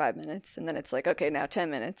treadmill for 5 minutes, and then it's like, okay, now 10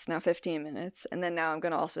 minutes, now 15 minutes, and then now I'm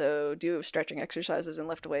going to also do stretching exercises and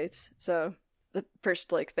lift weights. So the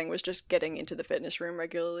first like thing was just getting into the fitness room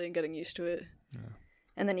regularly and getting used to it. Yeah.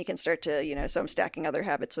 And then you can start to, so I'm stacking other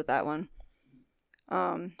habits with that one.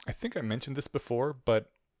 I think I mentioned this before,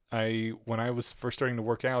 but when I was first starting to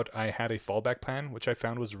work out, I had a fallback plan, which I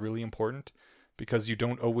found was really important because you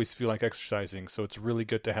don't always feel like exercising. So it's really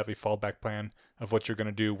good to have a fallback plan of what you're going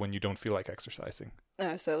to do when you don't feel like exercising.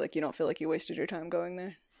 So like you don't feel like you wasted your time going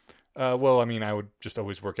there? Well, I mean, I would just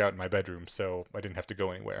always work out in my bedroom, so I didn't have to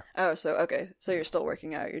go anywhere. Oh, so okay. So you're still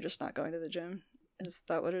working out, you're just not going to the gym. Is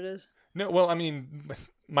that what it is? No, well, I mean,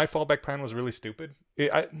 my fallback plan was really stupid.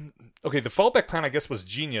 Okay, the fallback plan, I guess, was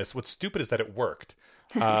genius. What's stupid is that it worked.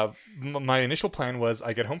 My initial plan was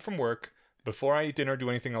I get home from work, before I eat dinner or do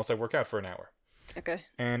anything else, I work out for an hour. Okay.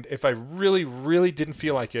 And if I really, really didn't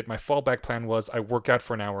feel like it, my fallback plan was I work out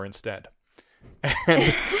for an hour instead.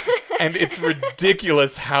 And it's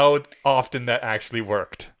ridiculous how often that actually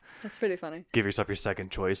worked. That's pretty funny. Give yourself your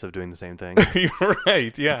second choice of doing the same thing. You're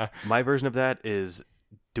right, yeah. My version of that is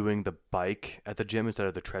doing the bike at the gym instead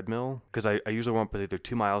of the treadmill, because I usually want either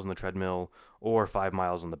 2 miles on the treadmill or 5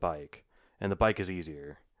 miles on the bike, and the bike is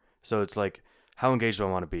easier. So it's like, how engaged do I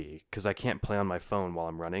want to be? Because I can't play on my phone while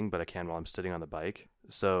I'm running, but I can while I'm sitting on the bike.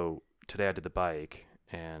 So today I did the bike,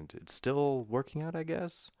 and it's still working out, I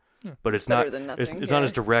guess. Yeah. But it's Better not. than nothing, It's not yeah.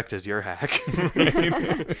 as direct as your hack.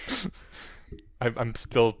 I'm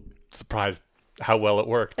still surprised how well it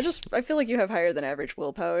worked. I feel like you have higher than average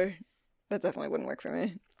willpower. That definitely wouldn't work for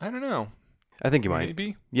me. I don't know. I think you might.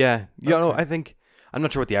 Maybe. Yeah. No, Okay. I think I'm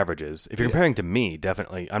not sure what the average is. If you're Yeah. comparing to me,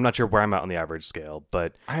 definitely. I'm not sure where I'm at on the average scale,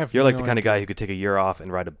 but I have you're like no the kind of idea. guy who could take a year off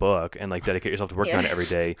and write a book and like dedicate yourself to working on Yeah. it every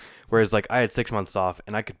day. Whereas like I had 6 months off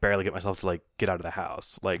and I could barely get myself to like get out of the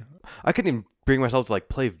house. Like I couldn't even bring myself to like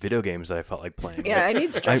play video games that I felt like playing. Yeah, Like, I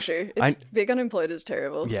need structure. Being unemployed is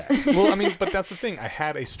terrible. yeah. Well, I mean, but that's the thing. I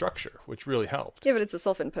had a structure, which really helped. Yeah, but it's a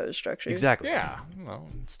self-imposed structure. Exactly. Yeah. Well,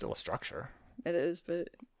 it's still a structure. It is, but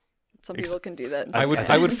some Ex- people can do that. and I some would can't.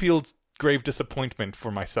 I would feel grave disappointment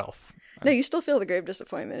for myself. No, you still feel the grave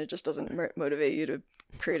disappointment. It just doesn't motivate you to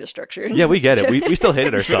create a structure. Yeah, we get it. We still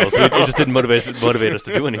hated ourselves. It just didn't motivate us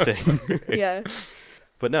to do anything. Yeah.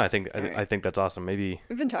 But no, I think Alright. I think that's awesome. Maybe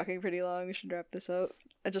We've been talking pretty long. We should wrap this up.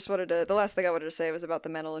 I just wanted to. The last thing I wanted to say was about the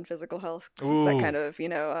mental and physical health. 'Cause it's that Ooh. kind of,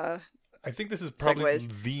 I think this is probably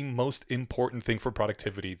Segues. the most important thing for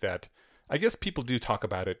productivity that I guess people do talk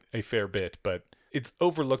about it a fair bit, but it's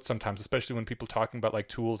overlooked sometimes, especially when people talking about like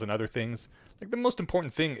tools and other things. Like the most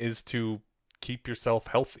important thing is to keep yourself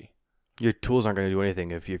healthy. your tools aren't going to do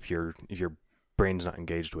anything if your brain's not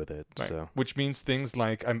engaged with it. Right. So Which means things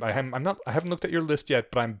like I haven't looked at your list yet,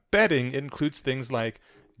 but I'm betting it includes things like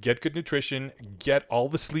get good nutrition, get all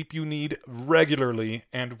the sleep you need regularly,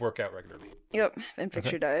 and work out regularly. yep, and fix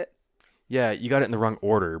Okay. your diet. yeah, you got it in the wrong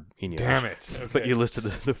order, Enos. Damn it! Okay. But you listed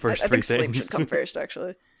the first I three think sleep things. should come first,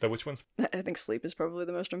 actually. Which ones? I think sleep is probably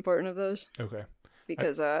the most important of those Okay.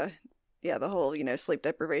 because, yeah, the whole, sleep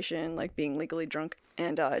deprivation, like being legally drunk,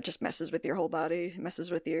 and it just messes with your whole body, messes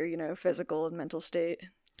with your, physical and mental state.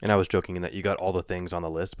 And I was joking in that you got all the things on the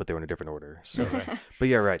list, but they were in a different order. So, Okay. but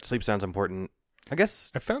yeah, right. Sleep sounds important. I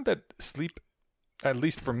guess I found that sleep at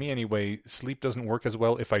least for me anyway, sleep doesn't work as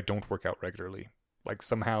well if I don't work out regularly. Like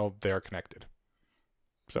somehow they are connected.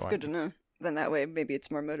 So It's good to know. Then that way, maybe it's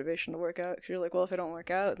more motivation to work out. Because you're like, well, if I don't work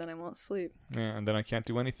out, then I won't sleep. Yeah, and then I can't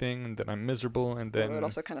do anything, and then I'm miserable, and then... Well, it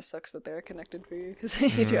also kind of sucks that they're connected for you, because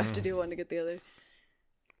you do have to do one to get the other.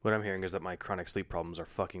 What I'm hearing is that my chronic sleep problems are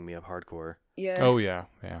fucking me up hardcore. Yeah. Oh, yeah.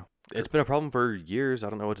 It's been a problem for years. I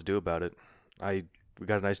don't know what to do about it. We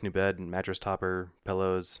got a nice new bed, mattress topper,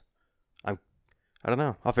 pillows. I don't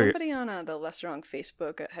know. I'll figure. Somebody on the Less Wrong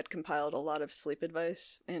Facebook had compiled a lot of sleep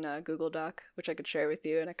advice in a Google Doc, which I could share with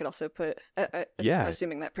you, and I could also put. Yeah.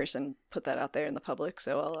 Assuming that person put that out there in the public,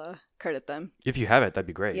 so I'll credit them. If you have it, that'd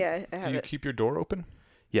be great. Yeah, I have Do you it. keep your door open?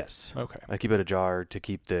 Yes. Okay. I keep it ajar to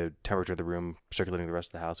keep the temperature of the room circulating the rest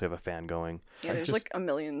of the house. We have a fan going. Yeah, there's like a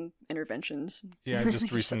million interventions. Yeah, I just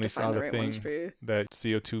have recently to find saw the the right ones for thing you. that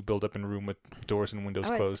CO2 buildup in room with doors and windows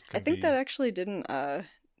closed. I think that actually didn't.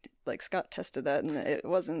 Like Scott tested that, and it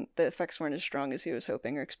wasn't. The effects weren't as strong as he was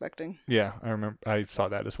hoping or expecting. Yeah, I remember. I saw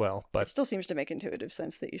that as well. It But still seems to make intuitive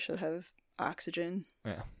sense that you should have oxygen.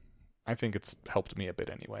 yeah, I think it's helped me a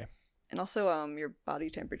bit anyway. And also, your body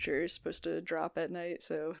temperature is supposed to drop at night,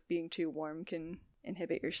 so being too warm can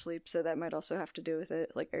inhibit your sleep. So that might also have to do with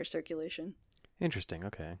it, like air circulation. Interesting.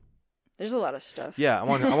 Okay. There's a lot of stuff. Yeah, I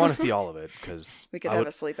want to see all of it because We could have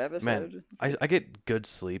a sleep episode. Man, I get good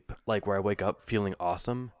sleep like where I wake up feeling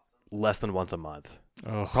awesome less than once a month.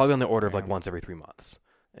 Oh, Probably on the order of man. like once every 3 months.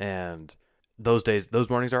 And those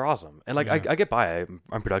mornings are awesome. And like Yeah. I get by.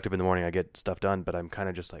 I'm productive in the morning. I get stuff done, but I'm kind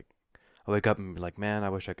of just like I wake up and be like, man, I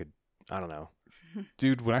wish I could. I don't know.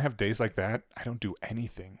 Dude, when I have days like that, I don't do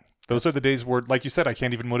anything. Those are the days where, like you said, I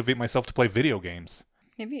can't even motivate myself to play video games.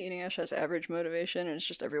 Maybe Eating Ash has average motivation, and it's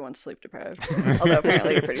just everyone's sleep deprived. Although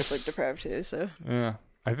apparently you're pretty sleep deprived too, so. Yeah.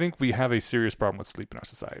 I think we have a serious problem with sleep in our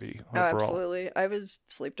society Oh, overall. absolutely. I was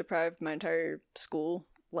sleep deprived my entire school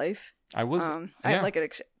life. I was. I had like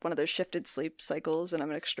one of those shifted sleep cycles, and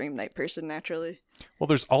I'm an extreme night person naturally. Well,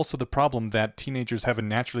 there's also the problem that teenagers have a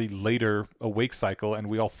naturally later awake cycle, and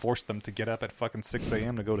we all force them to get up at fucking 6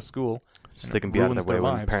 a.m. to go to school. So and they it can be out of ruins their way their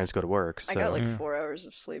when lives. parents go to work. So. I got like Yeah. 4 hours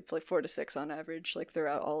of sleep, like 4 to 6 on average, like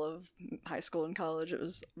throughout all of high school and college. It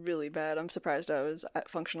was really bad. I'm surprised I was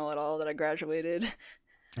functional at all, that I graduated.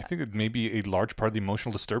 I think that maybe a large part of the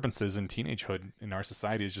emotional disturbances in teenagehood in our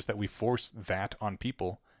society is just that we force that on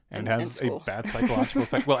people, and it And has a school. bad psychological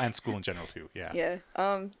effect. Well, and school in general too. Yeah.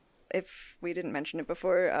 Yeah. If we didn't mention it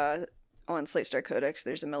before, on Slate Star Codex,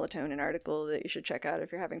 there's a melatonin article that you should check out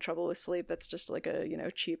if you're having trouble with sleep. That's just like a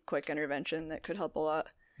cheap, quick intervention that could help a lot.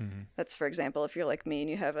 Mm-hmm. That's, for example, if you're like me and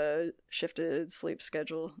you have a shifted sleep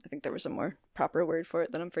schedule. I think there was a more proper word for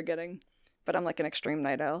it that I'm forgetting. But I'm like an extreme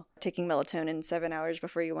night owl. Taking melatonin 7 hours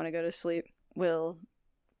before you want to go to sleep will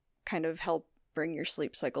kind of help bring your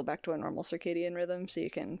sleep cycle back to a normal circadian rhythm, so you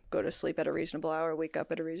can go to sleep at a reasonable hour, wake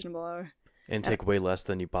up at a reasonable hour. And take way less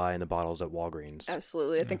than you buy in the bottles at Walgreens.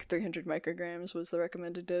 Absolutely. I think 300 micrograms was the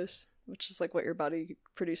recommended dose, which is like what your body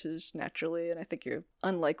produces naturally, and I think you're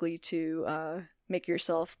unlikely to make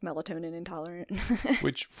yourself melatonin intolerant.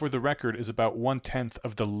 Which, for the record, is about 1/10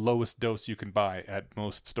 of the lowest dose you can buy at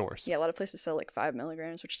most stores. Yeah, a lot of places sell like 5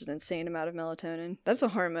 milligrams, which is an insane amount of melatonin. That's a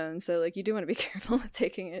hormone, so like you do want to be careful with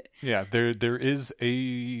taking it. Yeah, there is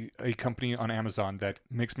a company on Amazon that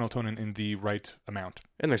makes melatonin in the right amount.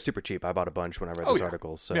 And they're super cheap. I bought a bunch when I read Oh, those yeah.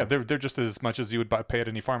 articles. So. Yeah, they're just as much as you would pay at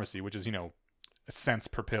any pharmacy, which is cents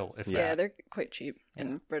per pill. If Yeah, that. they're quite cheap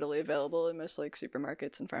and readily available in most like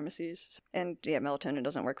supermarkets and pharmacies. And yeah, melatonin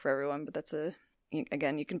doesn't work for everyone, but that's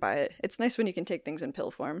again, you can buy it. It's nice when you can take things in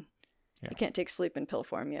pill form. Yeah. You can't take sleep in pill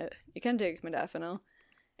form yet. You can take modafinil.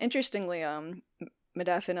 Interestingly,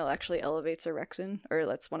 modafinil actually elevates orexin, or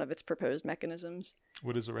that's one of its proposed mechanisms.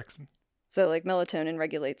 What is orexin? So, like, melatonin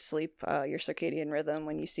regulates sleep, your circadian rhythm.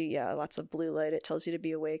 When you see lots of blue light, it tells you to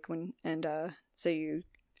be awake. So you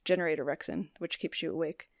generate orexin, which keeps you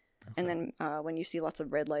awake. Okay. And then when you see lots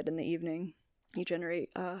of red light in the evening, you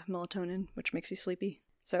generate melatonin, which makes you sleepy.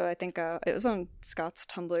 So I think it was on Scott's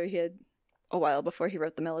Tumblr. He had, a while before he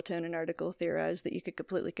wrote the melatonin article, theorized that you could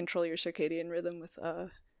completely control your circadian rhythm with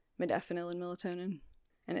modafinil and melatonin.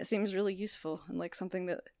 And it seems really useful and like something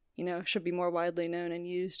that should be more widely known and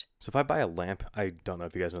used. So if I buy a lamp, I don't know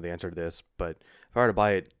if you guys know the answer to this, but if I were to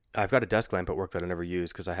buy it, I've got a desk lamp at work that I never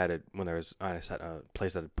use because I had it when I set a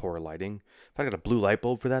place that had poor lighting. If I got a blue light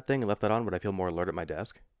bulb for that thing and left that on, would I feel more alert at my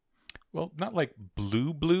desk? Well, not like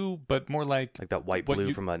blue, but more like Like that white what blue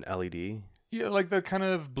you- from an LED? yeah, like the kind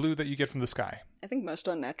of blue that you get from the sky. I think most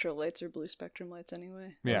unnatural lights are blue spectrum lights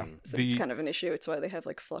anyway. Yeah, So it's kind of an issue. It's why they have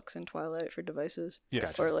like flux and twilight for devices.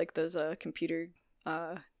 yes. Or like those computer,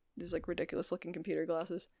 these like ridiculous looking computer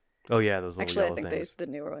glasses. Oh yeah, those little Actually, I yellow think things. the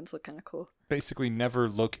newer ones look kind of cool. Basically, never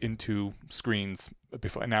look into screens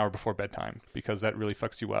before an hour before bedtime, because that really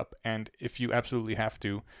fucks you up. And if you absolutely have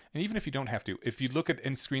to, and even if you don't have to, if you look at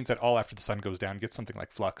any screens at all after the sun goes down, get something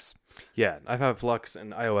like Flux. Yeah, I've had Flux,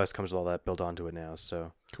 and iOS comes with all that built onto it now.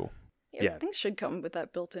 So Cool. Yeah, Yeah. things should come with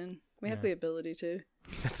that built in. We have Yeah. the ability to.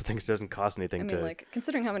 that's the thing. It doesn't cost anything I mean, to. like,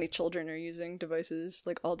 considering how many children are using devices,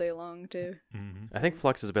 like, all day long, too. Mm-hmm. I think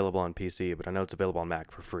Flux is available on PC, but I know it's available on Mac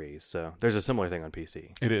for free. So there's a similar thing on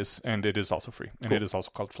PC. It is, and it is also free, and Cool. it is also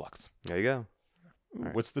called Flux. There you go.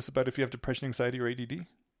 Right. What's this about if you have depression, anxiety, or ADD?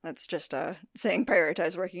 That's just saying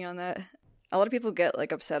prioritize working on that. A lot of people get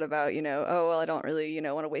like upset about, oh, well, I don't really,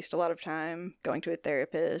 want to waste a lot of time going to a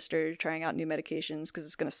therapist or trying out new medications because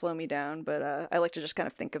it's going to slow me down. But I like to just kind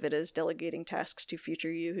of think of it as delegating tasks to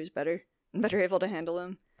future you who's better able to handle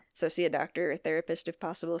them. So see a doctor or a therapist if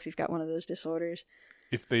possible if you've got one of those disorders.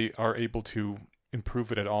 If they are able to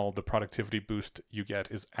improve it at all, the productivity boost you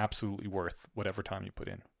get is absolutely worth whatever time you put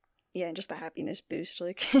in. Yeah, and just the happiness boost.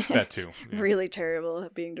 Like, That it's too. Yeah. really terrible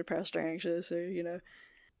being depressed or anxious or,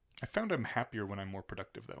 I found I'm happier when I'm more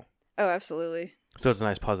productive, though. Oh, absolutely. So it's a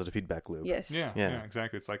nice positive feedback loop. Yes. Yeah, Yeah.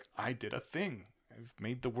 exactly. It's like, I did a thing. I've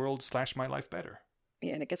made the world / my life better.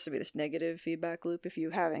 Yeah, and it gets to be this negative feedback loop if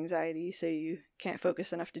you have anxiety, so you can't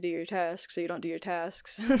focus enough to do your tasks, so you don't do your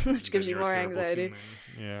tasks, which gives you Then you're a more terrible anxiety. human.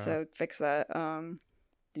 Yeah. So fix that.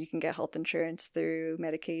 You can get health insurance through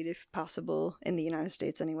Medicaid if possible, in the United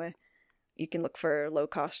States anyway. You can look for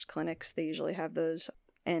low-cost clinics. They usually have those.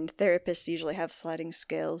 And therapists usually have sliding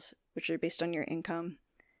scales, which are based on your income.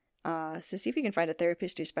 So see if you can find a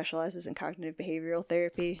therapist who specializes in cognitive behavioral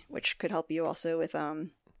therapy, which could help you also with,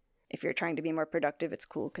 if you're trying to be more productive, it's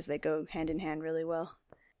cool because they go hand in hand really well.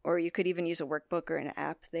 Or you could even use a workbook or an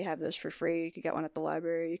app. They have those for free. You could get one at the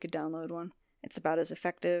library. You could download one. It's about as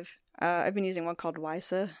effective. I've been using one called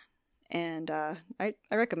Wysa, and I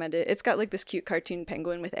recommend it. It's got like this cute cartoon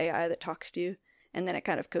penguin with AI that talks to you, and then it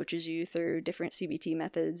kind of coaches you through different CBT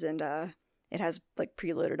methods, and it has like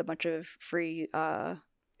preloaded a bunch of free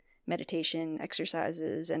meditation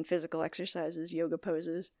exercises and physical exercises, yoga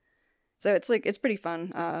poses. So it's pretty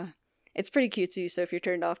fun. It's pretty cutesy, so if you're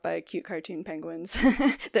turned off by cute cartoon penguins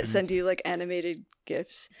that send you like animated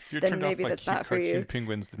GIFs, if you're then turned maybe off by that's cute not for cartoon you.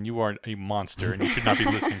 penguins, then you are a monster, and you should not be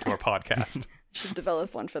listening to our podcast. Should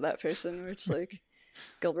develop one for that person where it's like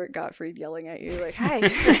Gilbert Gottfried yelling at you like, "Hey,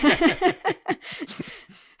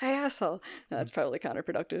 hey asshole." No, that's probably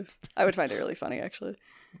counterproductive. I would find it really funny actually.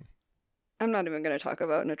 I'm not even going to talk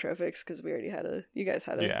about nootropics because we already had you guys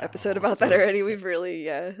had an episode about that already. We've really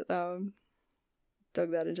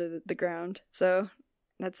dug that into the ground. So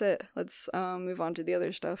that's it. Let's move on to the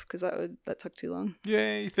other stuff because that took too long.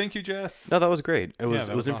 Yay! Thank you, Jess. No, that was great. It was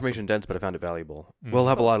that it was was information dense, but I found it valuable. Mm. We'll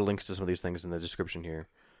have a lot of links to some of these things in the description here.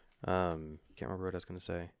 Can't remember what I was going to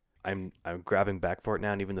say. I'm grabbing back for it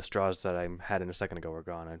now, and even the straws that I had in a second ago are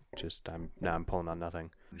gone. I'm pulling on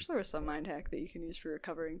nothing. I wish there was some mind hack that you can use for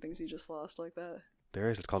recovering things you just lost like that. There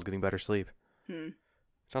is. It's called getting better sleep. Sounds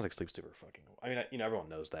like sleep's super fucking. I mean, everyone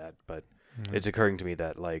knows that, but Mm. it's occurring to me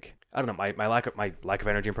that like I don't know my lack of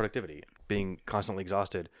energy and productivity, being constantly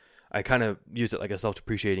exhausted. I kind of use it like a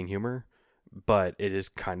self-depreciating humor, but it is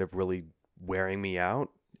kind of really wearing me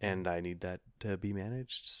out, and I need that to be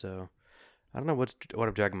managed. So I don't know what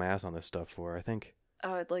I'm dragging my ass on this stuff for. I think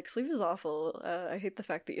like sleep is awful. I hate the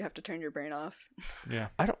fact that you have to turn your brain off. Yeah,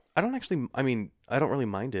 I don't actually. I mean, I don't really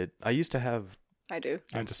mind it. I used to have. I do.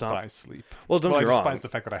 I despise sleep. Well, don't I get me wrong. despise the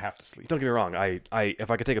fact that I have to sleep. Don't get me wrong. I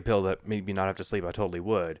if I could take a pill that made me not have to sleep, I totally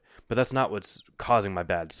would. But that's not what's causing my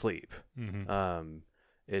bad sleep. Mm-hmm.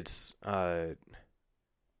 It's You're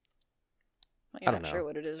I don't not sure know.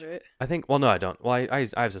 what it is, right? I think. Well, no, I don't. Well, I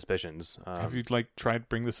have suspicions. Have you tried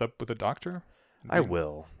bring this up with a doctor? I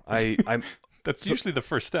will. I'm. That's usually the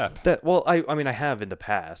first step. That well, I mean, I have in the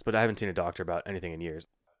past, but I haven't seen a doctor about anything in years.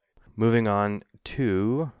 Moving on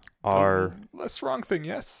to our less wrong thing.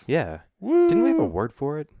 Yes. yeah. Woo! Didn't we have a word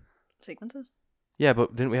for it? Sequences? Yeah,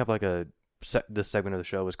 but didn't we have like this segment of the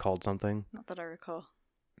show was called something? Not that I recall.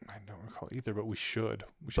 I don't recall either, but we should.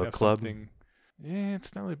 We should Book have club? something. Yeah,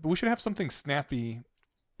 it's not. But we should have something snappy.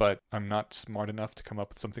 But I'm not smart enough to come up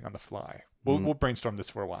with something on the fly. We'll brainstorm this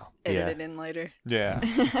for a while. Edit Yeah. it in later. Yeah.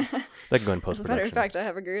 That can go in post As a matter production. of fact, I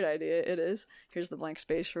have a great idea. It is. Here's the blank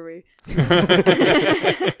space for me.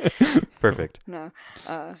 Perfect. No.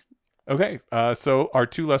 Okay. So our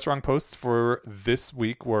two less wrong posts for this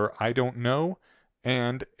week were I Don't Know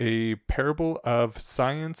and a parable of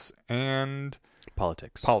science and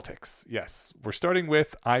Politics. Yes. We're starting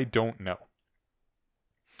with I Don't Know.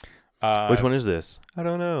 Which one is this? I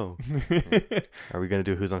don't know. Are we going to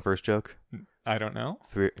do who's on first joke? I don't know.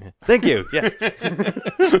 Thank you. Yes.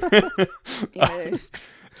 Yay.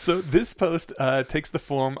 So this post takes the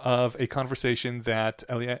form of a conversation that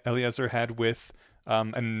Eliezer had with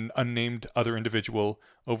an unnamed other individual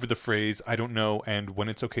over the phrase "I don't know" and when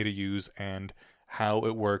it's okay to use and how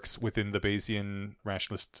it works within the Bayesian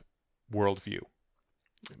rationalist worldview.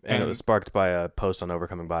 And it was sparked by a post on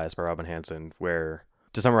Overcoming Bias by Robin Hanson, where,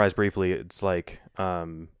 to summarize briefly, it's like...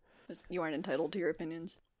 you aren't entitled to your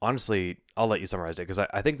opinions. Honestly, I'll let you summarize it, because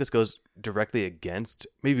I think this goes directly against...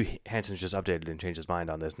 Maybe Hanson's just updated and changed his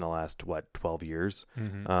mind on this in the last, 12 years?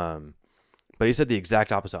 Mm-hmm. But he said the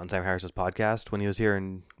exact opposite on Sam Harris's podcast when he was here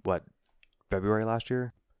in, February last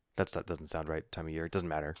year? That doesn't sound right, time of year. It doesn't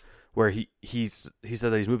matter. Where he said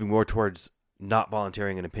that he's moving more towards not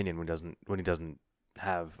volunteering an opinion when he doesn't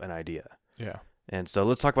have an idea. Yeah. And so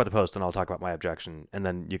let's talk about the post, and I'll talk about my objection, and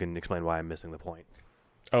then you can explain why I'm missing the point.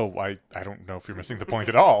 Oh, I don't know if you're missing the point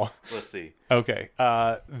at all. Let's see. Okay.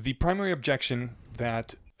 The primary objection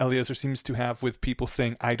that Eliezer seems to have with people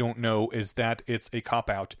saying "I don't know" is that it's a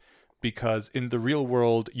cop-out, because in the real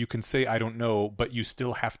world, you can say "I don't know," but you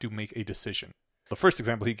still have to make a decision. The first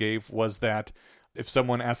example he gave was that if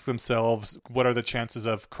someone asks themselves, what are the chances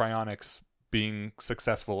of cryonics being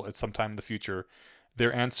successful at some time in the future,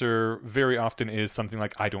 their answer very often is something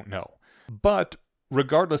like, "I don't know." But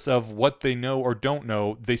regardless of what they know or don't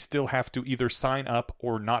know, they still have to either sign up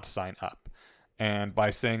or not sign up. And by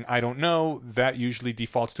saying "I don't know," that usually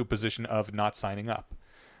defaults to a position of not signing up.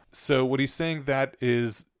 So what he's saying that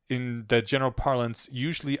is, in the general parlance,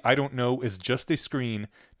 usually "I don't know" is just a screen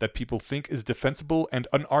that people think is defensible and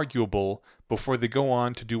unarguable before they go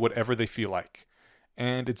on to do whatever they feel like.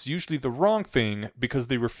 And it's usually the wrong thing because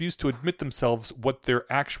they refuse to admit themselves what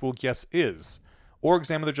their actual guess is, or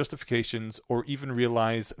examine their justifications, or even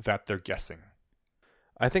realize that they're guessing.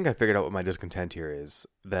 I think I figured out what my discontent here is,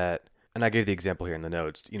 that, and I gave the example here in the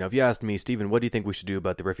notes, if you asked me, Stephen, what do you think we should do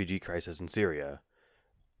about the refugee crisis in Syria?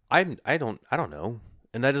 I don't know.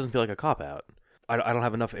 And that doesn't feel like a cop-out. I don't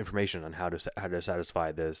have enough information on how to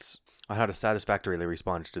satisfy this, on how to satisfactorily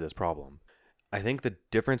respond to this problem. I think the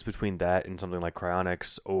difference between that and something like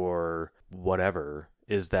cryonics or whatever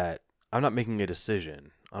is that I'm not making a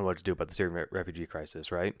decision on what to do about the Syrian refugee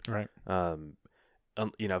crisis, right? Right.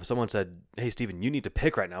 If someone said, "Hey, Stephen, you need to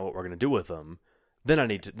pick right now what we're going to do with them," then I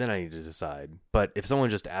need to decide. But if someone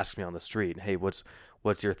just asks me on the street, "Hey, what's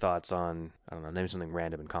your thoughts on, I don't know, name something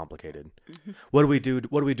random and complicated. Mm-hmm. What do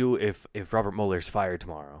we do if Robert Mueller's fired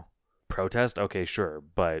tomorrow? Protest? Okay, sure,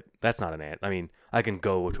 but that's not I mean, I can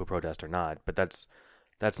go to a protest or not, but that's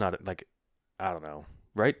not like, I don't know,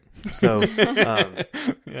 right? So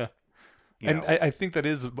yeah. And I think that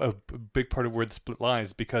is a big part of where the split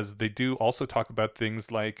lies, because they do also talk about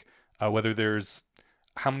things like whether there's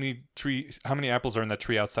how many apples are in that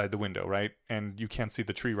tree outside the window, right? And you can't see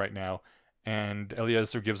the tree right now. And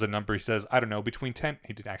Eliezer gives a number. He says, "I don't know, between 10."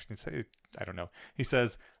 He didn't actually say, "I don't know." He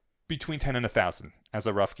says between 10 and 1,000 as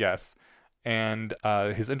a rough guess. And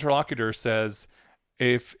his interlocutor says,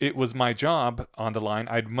 if it was my job on the line,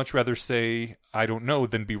 I'd much rather say "I don't know"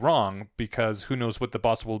 than be wrong, because who knows what the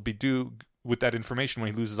boss will do with that information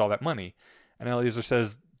when he loses all that money. And Eliezer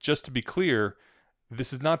says, just to be clear,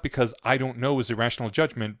 this is not because "I don't know" is irrational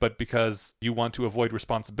judgment, but because you want to avoid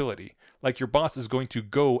responsibility. Like, your boss is going to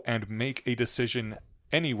go and make a decision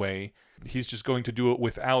anyway. He's just going to do it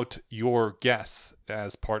without your guess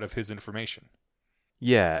as part of his information.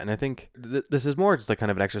 Yeah, and I think this is more just like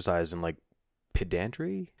kind of an exercise in like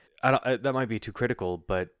pedantry. That might be too critical,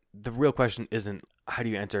 but the real question isn't how do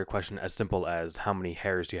you answer a question as simple as how many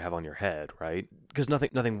hairs do you have on your head, right? Because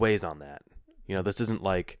nothing weighs on that. This isn't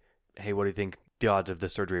like, hey, what do you think the odds of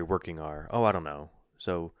this surgery working are? Oh, I don't know.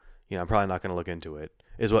 So, I'm probably not going to look into it.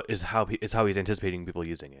 Is how he's anticipating people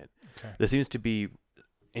using it. Okay. This seems to be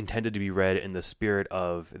intended to be read in the spirit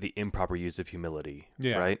of the improper use of humility.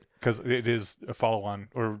 Yeah, right. Because it is a follow-on,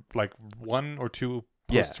 or like one or two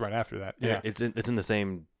posts right after that. Yeah, it's in the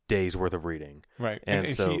same day's worth of reading. Right, and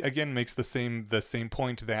so he again makes the same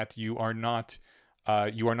point that you are not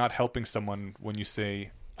helping someone when you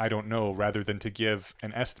say "I don't know" rather than to give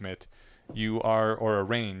an estimate. Or a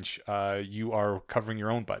range, you are covering your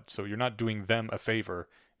own butt. So you're not doing them a favor.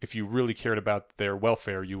 If you really cared about their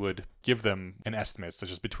welfare, you would give them an estimate, such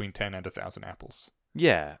as between 10 and 1,000 apples.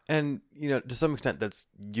 Yeah, and, to some extent that's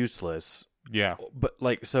useless. Yeah. But,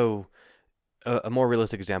 a more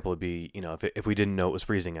realistic example would be, if we didn't know it was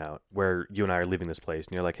freezing out, where you and I are leaving this place,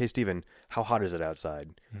 and you're like, "Hey, Steven, how hot is it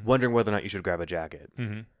outside?" Mm-hmm. Wondering whether or not you should grab a jacket.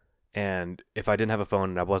 Mm-hmm. And if I didn't have a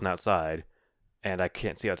phone and I wasn't outside, and I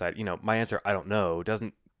can't see outside, my answer, "I don't know,"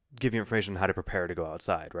 doesn't give you information on how to prepare to go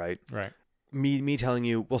outside, right? Right. me telling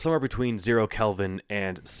you, well, somewhere between 0 Kelvin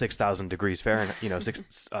and 6,000 degrees Fahrenheit,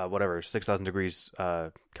 6,000 degrees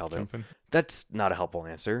Kelvin. Something. That's not a helpful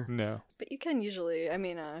answer. No. But you can usually, I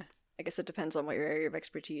guess it depends on what your area of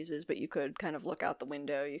expertise is, but you could kind of look out the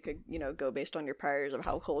window. You could, go based on your priors of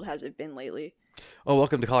how cold has it been lately. Oh,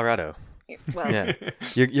 welcome to Colorado. Well, Yeah.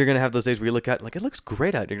 You're going to have those days where you look at, like, it looks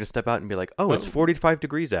great out. You're going to step out and be like, oh, it's 45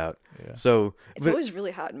 degrees out. Yeah. So it's always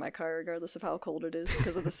really hot in my car, regardless of how cold it is,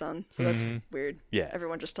 because of the sun. So that's weird. Yeah.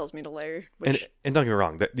 Everyone just tells me to layer. And don't get me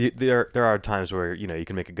wrong, there are times where, you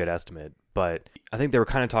can make a good estimate, but I think they were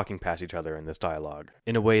kind of talking past each other in this dialogue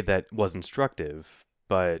in a way that was instructive,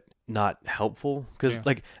 but not helpful. Because,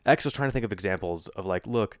 like, X was trying to think of examples of, like,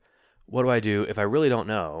 look, what do I do if I really don't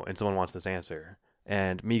know and someone wants this answer?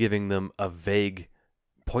 And me giving them a vague,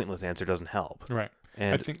 pointless answer doesn't help. Right.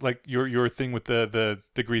 And I think like your thing with the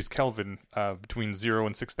degrees Kelvin between 0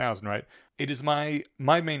 and 6,000, right? It is my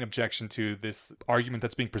main objection to this argument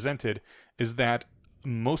that's being presented is that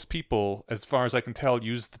most people, as far as I can tell,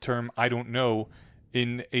 use the term "I don't know"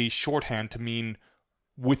 in a shorthand to mean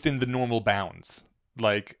within the normal bounds.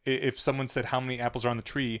 Like if someone said how many apples are on the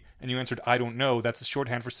tree and you answered "I don't know," that's a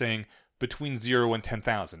shorthand for saying between 0 and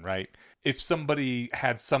 10,000, right? If somebody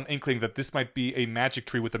had some inkling that this might be a magic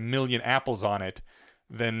tree with 1,000,000 apples on it,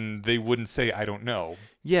 then they wouldn't say, I don't know.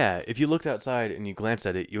 yeah, if you looked outside and you glanced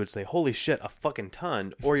at it, you would say, holy shit, a fucking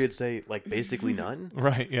ton. Or you'd say, like, basically none.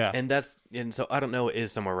 Right, yeah. And so I don't know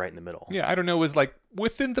is somewhere right in the middle. Yeah, I don't know is like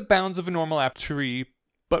within the bounds of a normal apple tree,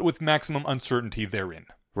 but with maximum uncertainty therein.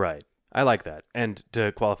 Right. I like that. And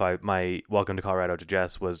to qualify, my welcome to Colorado to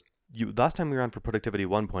Jess was, last time we were on for Productivity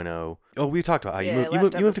 1.0. Oh, we talked about how you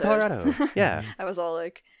moved to Colorado. Yeah. I was all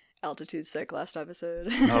like altitude sick last episode.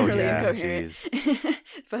 Oh, really yeah, incoherent. jeez.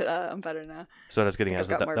 But I'm better now. So that's getting at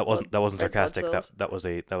that wasn't red blood sarcastic. cells. That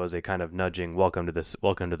was a kind of nudging. Welcome to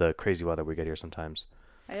the crazy weather we get here sometimes.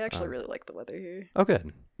 I actually really like the weather here. Oh,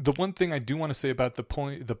 good. The one thing I do want to say about the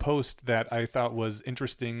post that I thought was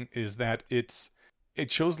interesting is that it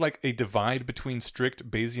shows like a divide between strict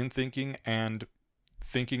Bayesian thinking and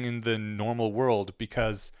thinking in the normal world,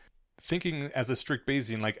 because thinking as a strict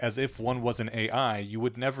Bayesian, like as if one was an AI, you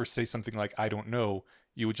would never say something like, I don't know.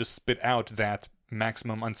 You would just spit out that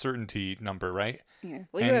maximum uncertainty number, right? Yeah.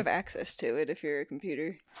 Well, you have access to it if you're a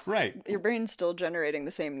computer. Right. Your brain's still generating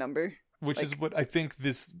the same number. Which is what I think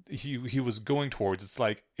he was going towards. It's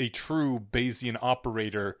like a true Bayesian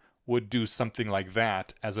operator would do something like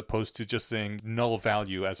that, as opposed to just saying null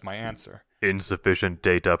value as my answer. Insufficient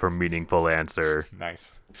data for meaningful answer.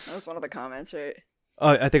 Nice. That was one of the comments, right?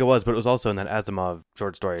 I think it was, but it was also in that Asimov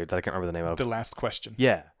short story that I can't remember the name of. The last question.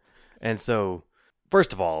 Yeah. And so,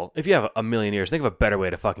 first of all, if you have a million years, think of a better way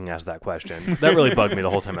to fucking ask that question. That really bugged me the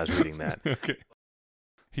whole time I was reading that. Okay.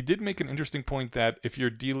 He did make an interesting point that if you're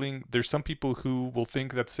there's some people who will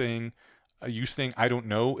think that saying I don't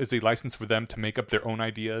know is a license for them to make up their own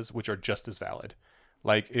ideas, which are just as valid.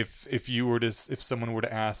 Like if someone were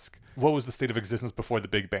to ask, what was the state of existence before the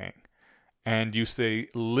Big Bang? And you say,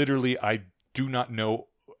 literally, I do not know.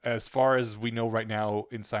 As far as we know right now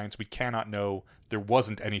in science, we cannot know. There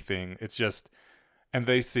wasn't anything. It's just, and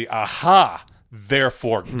they say, aha,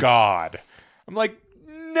 therefore God. I'm like,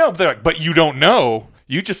 no, they're like, but you don't know.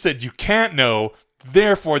 You just said you can't know.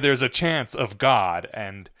 Therefore, there's a chance of God.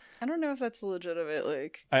 And I don't know if that's legitimate.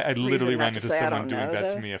 Like, I literally ran into someone doing that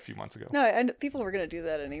though. to me a few months ago. No, and people were going to do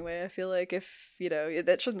that anyway. I feel like if,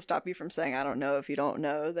 that shouldn't stop you from saying, I don't know. If you don't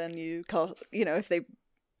know, then you call, if they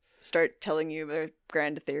start telling you their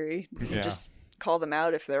grand theory, you just call them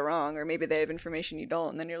out if they're wrong, or maybe they have information you don't,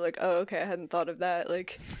 and then you're like, oh, okay, I hadn't thought of that.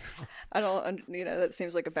 Like, I don't, that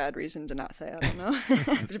seems like a bad reason to not say I don't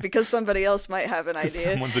know, because somebody else might have an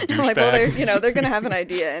idea. Someone's a douchebag. Like, well, they're going to have an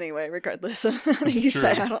idea anyway, regardless of whether you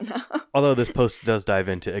say I don't know. Although this post does dive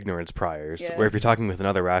into ignorance priors, Yeah. where if you're talking with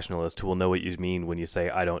another rationalist who will know what you mean when you say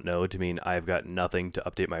I don't know to mean I've got nothing to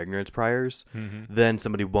update my ignorance priors, then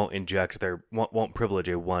somebody won't won't privilege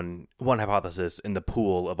a one hypothesis in the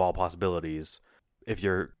pool of all possibilities if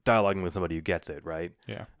you're dialoguing with somebody who gets it, right?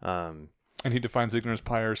 Yeah. And he defines ignorance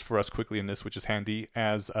priors for us quickly in this, which is handy,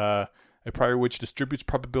 as a prior which distributes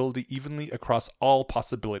probability evenly across all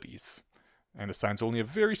possibilities and assigns only a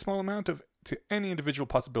very small amount to any individual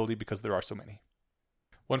possibility because there are so many.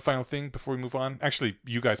 One final thing before we move on. Actually,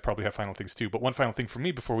 you guys probably have final things too, but one final thing for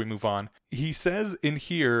me before we move on. He says in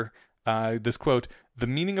here, this quote, "The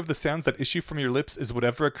meaning of the sounds that issue from your lips is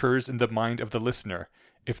whatever occurs in the mind of the listener.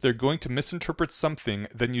 If they're going to misinterpret something,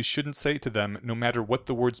 then you shouldn't say it to them, no matter what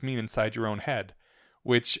the words mean inside your own head."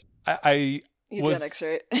 Which I Eugenics,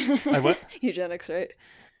 right? I what? Eugenics, right?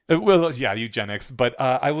 Well, yeah, eugenics. But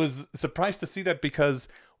I was surprised to see that because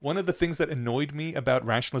one of the things that annoyed me about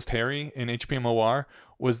Rationalist Harry in HPMOR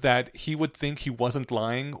was that he would think he wasn't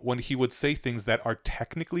lying when he would say things that are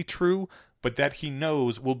technically true, but that he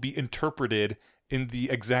knows will be interpreted in the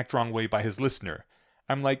exact wrong way by his listener.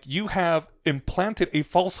 I'm like, you have implanted a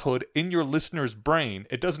falsehood in your listener's brain.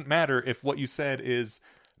 It doesn't matter if what you said is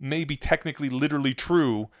maybe technically literally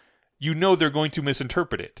true. You know they're going to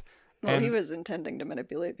misinterpret it. Well, And he was intending to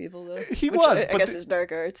manipulate people, though. He which was, I but guess is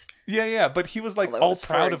dark arts. yeah, but he was like Although it all was for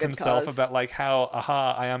proud a of good himself cause. about like how,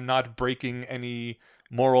 I am not breaking any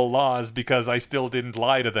moral laws because I still didn't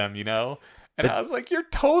lie to them, you know? And I was like, you're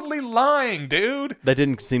totally lying, dude. That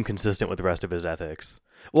didn't seem consistent with the rest of his ethics.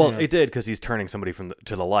 Well, Yeah. it did because he's turning somebody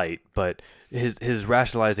to the light, but his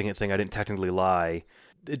rationalizing it, saying I didn't technically lie.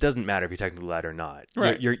 It doesn't matter if you technically lied or not.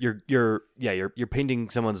 Right. You're painting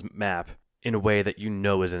someone's map in a way that you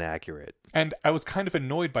know is inaccurate. And I was kind of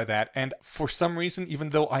annoyed by that. And for some reason, even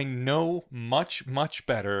though I know much, much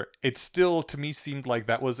better, it still, to me, seemed like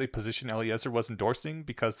that was a position Eliezer was endorsing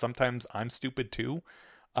because sometimes I'm stupid too.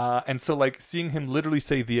 And so, like, seeing him literally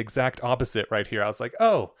say the exact opposite right here, I was like,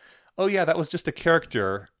 oh yeah, that was just a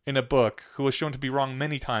character in a book who was shown to be wrong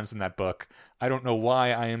many times in that book. I don't know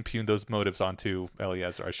why I impugned those motives onto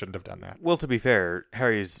Eliezer. I shouldn't have done that. Well, to be fair,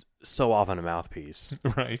 Harry's so often a mouthpiece.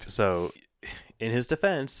 Right. So, in his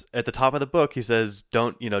defense, at the top of the book, he says,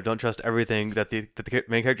 "Don't trust everything that the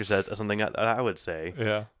main character says." As something that I would say,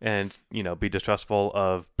 Yeah. and be distrustful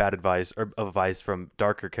of bad advice or of advice from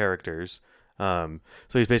darker characters. So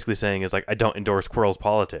he's basically saying is like, I don't endorse Quirrell's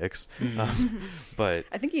politics, but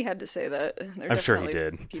I think he had to say that. There are I'm sure he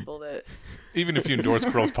definitely did. People that Even if you endorse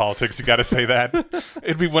Quirrell's politics, you got to say that.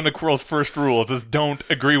 It'd be one of Quirrell's first rules is don't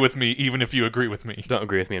agree with me, even if you agree with me. don't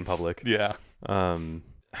agree with me in public. Yeah.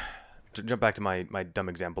 To jump back to my dumb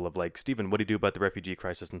example of like, Stephen, what do you do about the refugee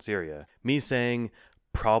crisis in Syria? Me saying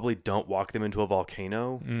probably don't walk them into a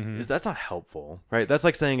volcano that's not helpful, right? That's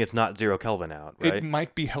like saying it's not 0 Kelvin out, right? It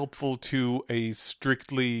might be helpful to a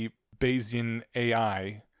strictly Bayesian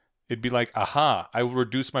AI. It'd be like, aha, I will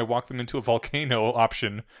reduce my walk them into a volcano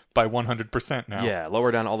option by 100% now. Yeah,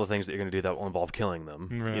 lower down all the things that you're going to do that will involve killing them.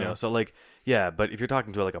 Yeah. So like, yeah, but if you're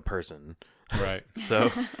talking to like a person, Right.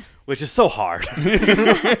 so which is so hard.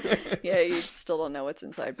 yeah, you still don't know what's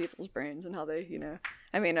inside people's brains and how they,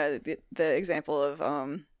 I mean, the example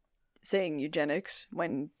of saying eugenics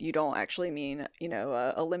when you don't actually mean,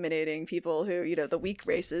 eliminating people who, the weak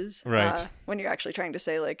races. Right. When you're actually trying to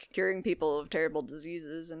say, like, curing people of terrible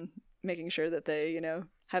diseases and making sure that they,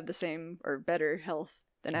 have the same or better health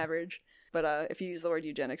than average. But if you use the word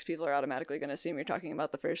eugenics, people are automatically going to assume you're talking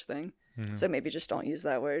about the first thing. So maybe just don't use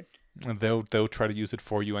that word. And they'll try to use it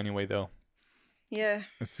for you anyway, though. Yeah.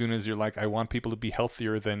 As soon as you're like, I want people to be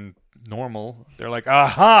healthier than normal, they're like,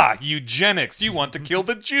 aha, eugenics, you want to kill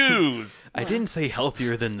the Jews. I didn't say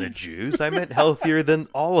healthier than the Jews. I meant healthier than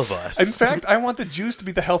all of us. In fact, I want the Jews to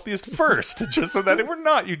be the healthiest first, just so that we're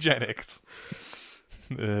not eugenics.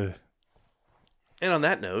 And on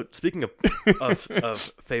that note, speaking of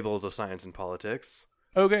fables of science and politics.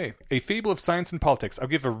 Okay, a fable of science and politics. I'll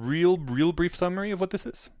give a real brief summary of what this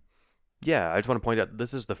is. Yeah, I just want to point out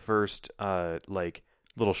this is the first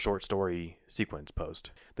little short story sequence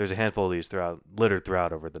post. There's a handful of these littered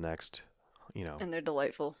throughout over the next, And they're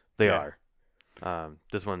delightful. They Yeah. are.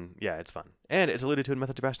 This one, yeah, it's fun. And it's alluded to in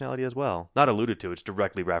Methods of Rationality as well. Not alluded to, it's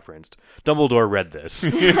directly referenced. Dumbledore read this.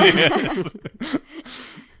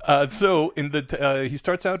 So he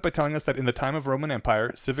starts out by telling us that in the time of Roman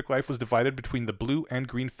Empire, civic life was divided between the blue and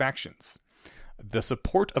green factions. The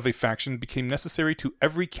support of a faction became necessary to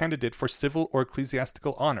every candidate for civil or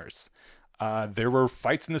ecclesiastical honors. There were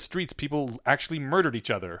fights in the streets. People actually murdered each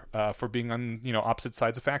other for being on opposite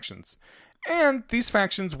sides of factions. And these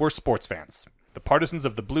factions were sports fans, the partisans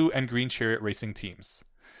of the blue and green chariot racing teams.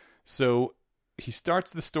 So he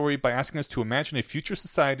starts the story by asking us to imagine a future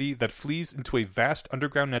society that flees into a vast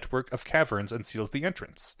underground network of caverns and seals the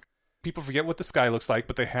entrance. People forget what the sky looks like,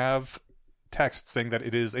 but they have text saying that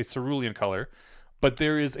it is a cerulean color. But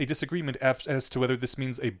there is a disagreement as to whether this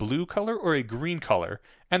means a blue color or a green color,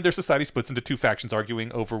 and their society splits into two factions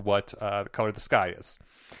arguing over what color the sky is.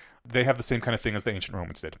 They have the same kind of thing as the ancient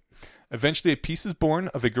Romans did. Eventually, a peace is born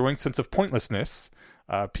of a growing sense of pointlessness.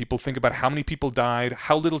 People think about how many people died,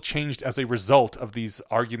 how little changed as a result of these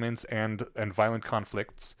arguments and violent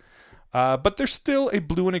conflicts. But there's still a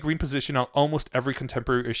blue and a green position on almost every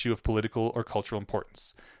contemporary issue of political or cultural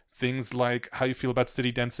importance. Things like how you feel about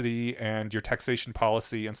city density and your taxation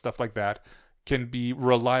policy and stuff like that can be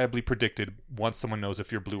reliably predicted once someone knows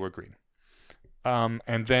if you're blue or green.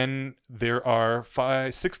 And then there are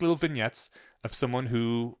 6 little vignettes of someone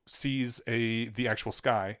who sees the actual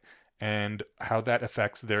sky and how that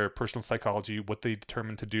affects their personal psychology, what they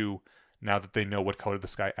determine to do now that they know what color the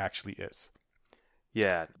sky actually is.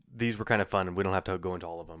 Yeah, these were kind of fun, and we don't have to go into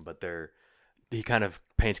all of them, but he kind of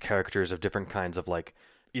paints caricatures of different kinds of like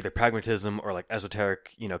either pragmatism or like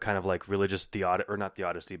esoteric, kind of like religious or not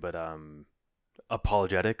theodicy, but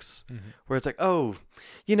apologetics, where it's like, oh,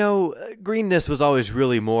 greenness was always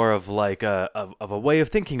really more of like of a way of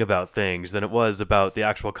thinking about things than it was about the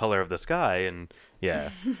actual color of the sky, and yeah.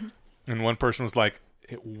 And one person was like,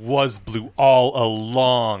 it was blue all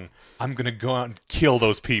along. I'm going to go out and kill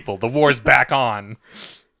those people. The war's back on.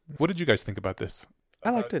 What did you guys think about this? I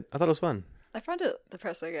liked it. I thought it was fun. I found it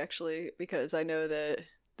depressing, actually, because I know that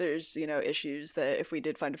there's, issues that if we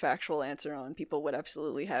did find a factual answer on, people would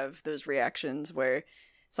absolutely have those reactions where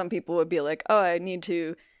some people would be like, oh, I need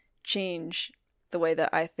to change the way that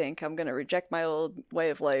I think. I'm going to reject my old way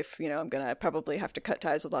of life. I'm going to probably have to cut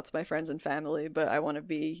ties with lots of my friends and family, but I want to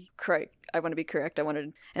be correct.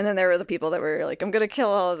 And then there were the people that were like, I'm going to kill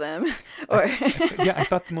all of them. Or yeah, I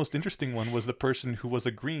thought the most interesting one was the person who was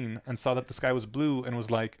a green and saw that the sky was blue and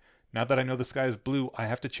was like, now that I know the sky is blue, I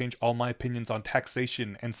have to change all my opinions on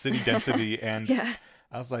taxation and city density. And yeah.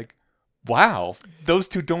 I was like, wow, those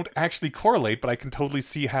two don't actually correlate, but I can totally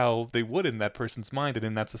see how they would in that person's mind and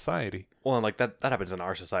in that society. Well, and like that happens in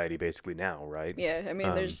our society basically now, right? Yeah, I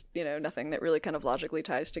mean, there's, nothing that really kind of logically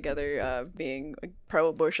ties together being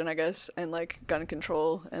pro-abortion, I guess, and like gun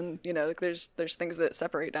control. And, like there's things that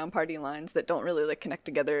separate down party lines that don't really like connect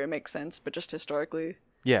together and make sense, but just historically.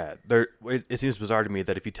 Yeah, it seems bizarre to me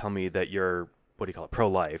that if you tell me that you're,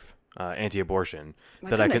 pro-life, anti-abortion,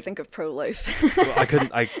 Why couldn't I think of pro-life? Well, I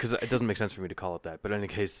couldn't, because it doesn't make sense for me to call it that. But in any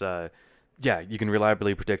case, yeah, you can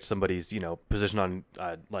reliably predict somebody's, position on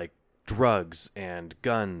like drugs and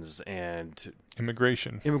guns and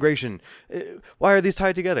immigration. Why are these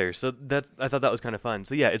tied together? So I thought that was kind of fun.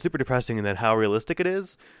 So yeah, it's super depressing in that how realistic it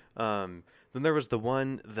is. Then there was the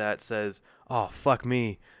one that says, "Oh fuck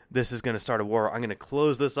me, this is going to start a war. I'm going to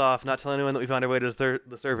close this off, not tell anyone that we found our way to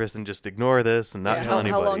the surface, and just ignore this and not tell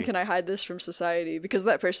anybody." How long can I hide this from society? Because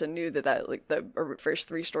that person knew that like the first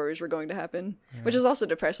 3 stories were going to happen, which is also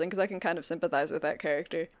depressing because I can kind of sympathize with that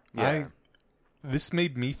character. Yeah. This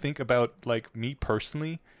made me think about like me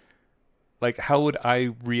personally. Like, how would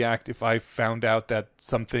I react if I found out that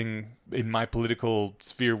something in my political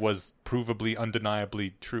sphere was provably,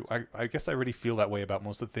 undeniably true? I guess I already feel that way about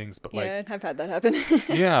most of the things, but like... Yeah, I've had that happen.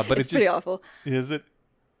 Yeah, but it's pretty awful. Is it?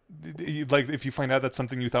 Like, if you find out that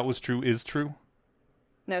something you thought was true is true?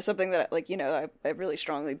 No, something that, like, I really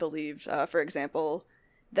strongly believed, for example,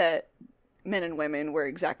 that men and women were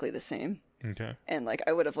exactly the same. Okay. And, like,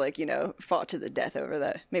 I would have, like, fought to the death over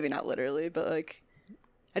that. Maybe not literally, but, like...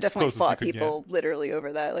 I definitely fought people literally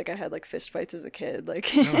over that. Like, I had, like, fist fights as a kid. Like,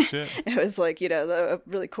 oh, shit. It was, like, a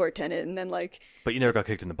really core tenet. And then, like... But you never got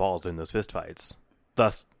kicked in the balls in those fist fights.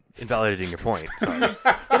 Thus, invalidating your point. Sorry.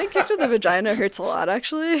 Getting kicked in the vagina hurts a lot,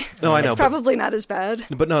 actually. No, I know. It's probably not as bad.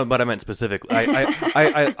 But I meant specifically.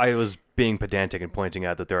 I was being pedantic and pointing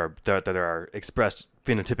out that there are expressed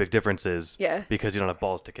phenotypic differences. Yeah. Because you don't have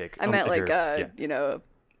balls to kick. I meant, like,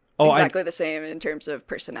 exactly the same in terms of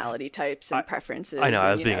personality types and preferences. I know, and,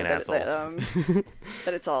 I was being an asshole.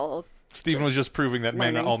 That it's all... Stephen was just proving that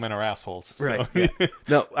all men are assholes. So. Right. Yeah.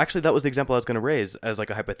 No, actually, that was the example I was going to raise as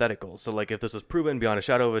like a hypothetical. So, like, if this was proven beyond a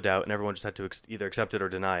shadow of a doubt and everyone just had to either accept it or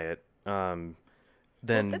deny it, then...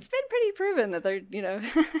 Well, it's been pretty proven that they're,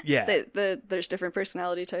 yeah. there's different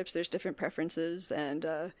personality types, there's different preferences, and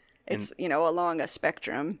it's, along a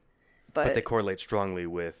spectrum. But they correlate strongly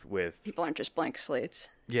with people aren't just blank slates.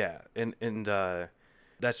 Yeah, and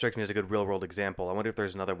that strikes me as a good real world example. I wonder if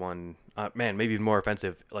there's another one. Maybe even more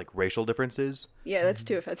offensive, like racial differences. Yeah, that's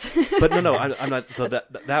too offensive. But no, I'm not. So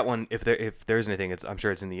that one, if there's anything, I'm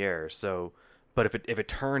sure it's in the air. So, but if it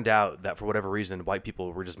turned out that for whatever reason white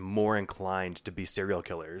people were just more inclined to be serial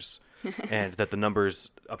killers, and that the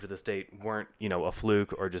numbers up to this date weren't a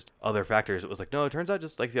fluke or just other factors, it was like, no, it turns out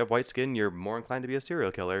just like if you have white skin, you're more inclined to be a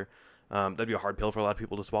serial killer. That'd be a hard pill for a lot of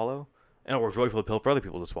people to swallow, or a joyful pill for other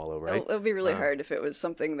people to swallow, right? It would be really hard if it was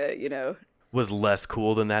something that, was less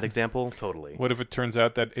cool than that example. Totally. What if it turns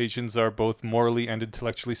out that Asians are both morally and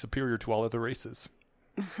intellectually superior to all other races?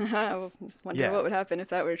 I wonder what would happen if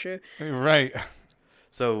that were true. Right.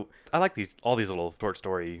 So I like all these little short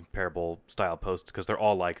story parable style posts because they're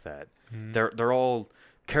all like that. They're all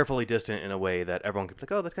carefully distant in a way that everyone can be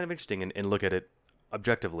like, oh, that's kind of interesting, and look at it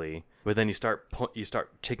objectively. But then you start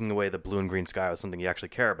taking away the blue and green sky with something you actually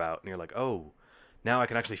care about, and you're like, oh, now I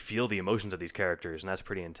can actually feel the emotions of these characters, and that's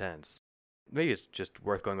pretty intense. Maybe it's just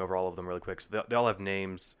worth going over all of them really quick. So they all have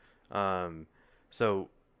names. So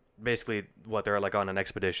basically, they're like on an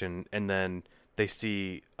expedition, and then they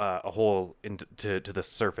see a hole to the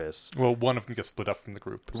surface. Well, one of them gets split up from the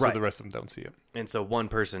group, so Right. the rest of them don't see it. And so one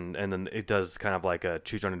person, and then it does kind of like a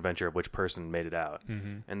choose your own adventure of which person made it out.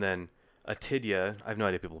 Mm-hmm. And then Atidia, I have no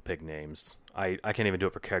idea if people pick names. I can't even do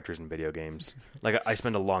it for characters in video games. Like I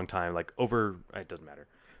spend a long time, like it doesn't matter.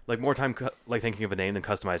 Like more time like thinking of a name than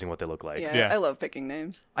customizing what they look like. Yeah, Yeah. I love picking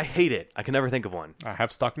names. I hate it. I can never think of one. I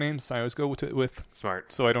have stock names. I always go with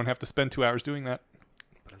Smart. so I don't have to spend 2 hours doing that.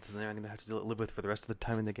 But it's something I'm going to have to live with for the rest of the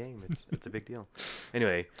time in the game. It's a big deal.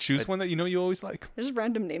 Anyway. Choose one that you always like. There's a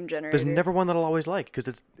random name generator. There's never one that I'll always like because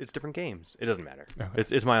it's different games. It doesn't matter. Okay.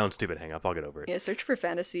 It's my own stupid hang up. I'll get over it. Yeah, search for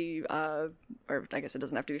fantasy, or I guess it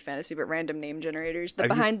doesn't have to be fantasy, but random name generators. The I've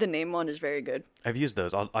behind the name one is very good. I've used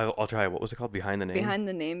those. I'll try. What was it called? Behind the name. Behind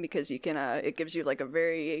the name, because you can, it gives you like a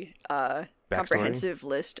very comprehensive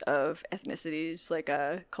list of ethnicities, like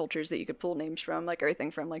cultures that you could pull names from, like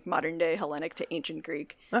everything from like modern day Hellenic to ancient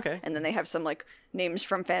Greek. Okay. And then they have some like names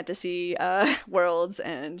from fantasy worlds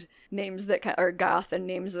and names that are goth and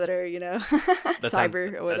names that are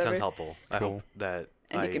cyber or whatever. That sounds helpful. I Cool. hope that.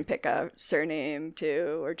 And you can pick a surname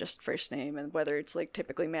too, or just first name, and whether it's like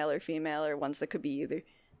typically male or female, or ones that could be either.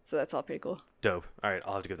 So that's all pretty cool. Dope. All right,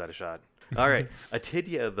 I'll have to give that a shot. All right,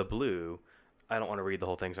 Atidia the Blue. I don't want to read the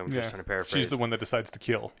whole thing, so I'm just trying to paraphrase. She's the one that decides to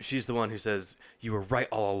kill. She's the one who says, "You were right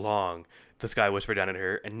all along." This guy whispered down at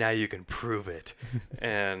her, "And now you can prove it."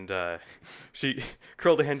 And she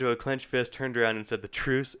curled a hand to a clenched fist, turned around, and said, "The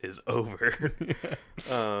truce is over."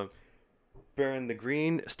 Baron the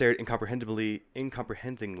Green stared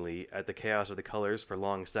incomprehendingly at the chaos of the colors for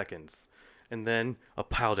long seconds, and then a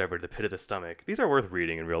pile driver to the pit of the stomach. These are worth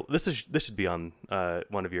reading in real. This should be on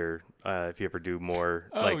one of your if you ever do more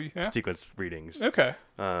sequence readings. Okay.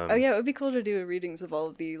 Oh yeah, it would be cool to do readings of all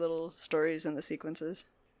of the little stories and the sequences.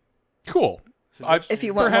 Cool. If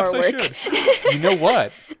you want Perhaps more I work. should. You know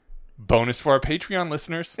what? Bonus for our Patreon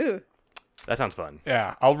listeners. Ooh, That sounds fun.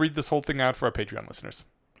 Yeah, I'll read this whole thing out for our Patreon listeners.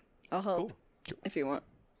 I'll help Cool. if you want.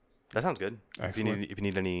 That sounds good. Excellent. If you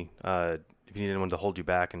need anyone to hold you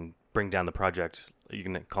back and bring down the project, you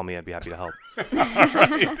can call me. I'd be happy to help.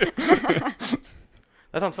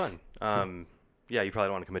 That sounds fun. Yeah, you probably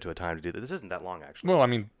don't want to commit to a time to do that. This isn't that long, actually. Well, I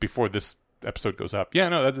mean, before this episode goes up. Yeah,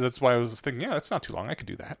 no, that's why I was thinking, yeah, that's not too long. I could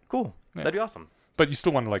do that. Cool. Yeah. That'd be awesome. But you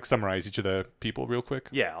still want to, like, summarize each of the people real quick?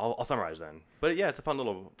 Yeah, I'll summarize then. But yeah, it's a fun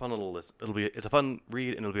little listen. It's a fun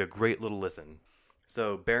read, and it'll be a great little listen.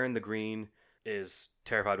 So Baron the Green is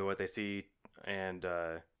terrified by what they see, and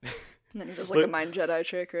And then he does like a mind Jedi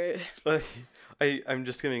trick, right? I'm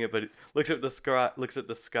just skimming it, but it looks at the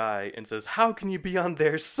sky and says, "How can you be on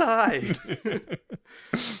their side?"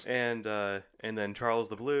 and then Charles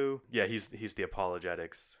the Blue, yeah, he's the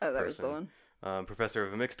apologetics. Oh, that was person. the one. Professor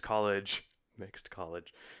of a mixed college.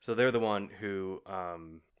 So they're the one who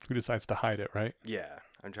Who decides to hide it, right? yeah,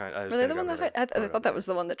 I'm trying. Were they the one that I thought that was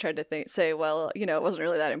the one that tried to say, well, it wasn't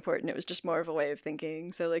really that important. It was just more of a way of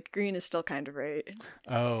thinking. So like Green is still kind of right.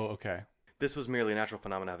 Oh, okay. This was merely a natural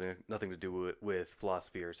phenomenon having nothing to do with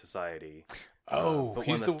philosophy or society. Oh, but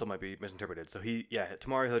one that still might be misinterpreted. So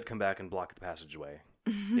Tamari Hood come back and block the passageway.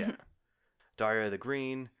 Yeah. Daria the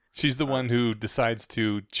Green. She's the one who decides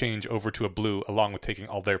to change over to a blue along with taking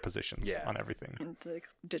all their positions on everything. And like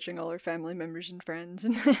ditching all her family members and friends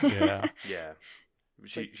and Yeah. Yeah.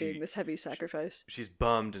 doing this heavy sacrifice. She's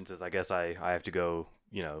bummed and says, I guess I have to go,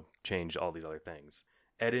 change all these other things.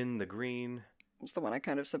 Eden the Green. It's the one I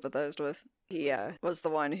kind of sympathized with. He was the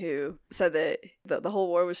one who said that the whole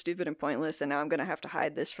war was stupid and pointless, and now I'm going to have to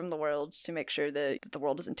hide this from the world to make sure that the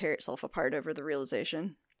world doesn't tear itself apart over the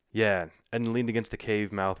realization. Yeah, Eden leaned against the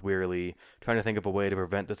cave mouth wearily, trying to think of a way to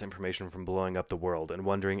prevent this information from blowing up the world, and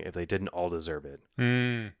wondering if they didn't all deserve it.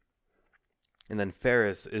 Mm. And then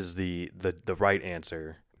Ferris is the right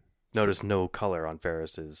answer. Notice no color on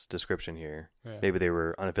Ferris's description here. Yeah. Maybe they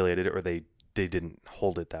were unaffiliated, or they didn't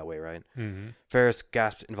hold it that way, right? Mm-hmm. Ferris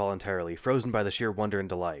gasped involuntarily, frozen by the sheer wonder and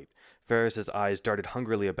delight. Ferris's eyes darted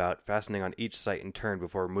hungrily about, fastening on each sight in turn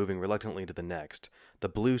before moving reluctantly to the next. The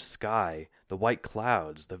blue sky, the white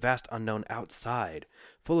clouds, the vast unknown outside,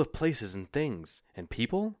 full of places and things, and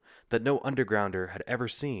people that no undergrounder had ever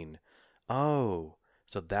seen. Oh,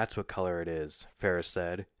 so that's what color it is, Ferris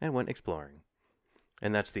said, and went exploring.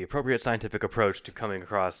 And that's the appropriate scientific approach to coming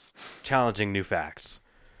across challenging new facts.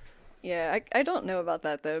 Yeah, I don't know about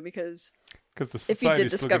that, though, because the if you society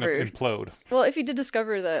did is still going to discover- implode. Well, if you did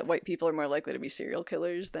discover that white people are more likely to be serial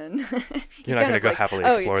killers, then You're not going to go happily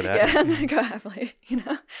explore that. Yeah, I'm going to go happily,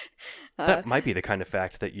 That might be the kind of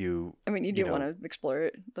fact that you... I mean, you do want to explore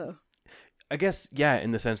it, though. I guess, yeah,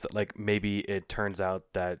 in the sense that, like, maybe it turns out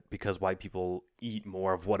that because white people eat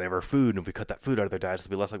more of whatever food, and if we cut that food out of their diets, they'll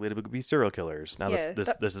be less likely to be serial killers. Now, Yeah,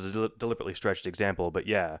 this is a deliberately stretched example, but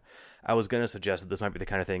yeah, I was going to suggest that this might be the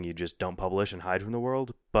kind of thing you just don't publish and hide from the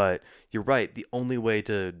world, but you're right. The only way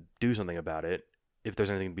to do something about it, if there's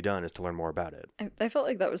anything to be done, is to learn more about it. I felt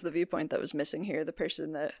like that was the viewpoint that was missing here. The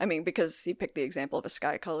person that, I mean, because he picked the example of a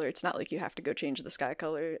sky color, it's not like you have to go change the sky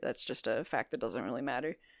color. That's just a fact that doesn't really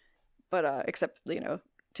matter. But except,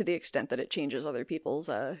 to the extent that it changes other people's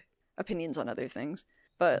opinions on other things.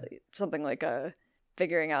 But something like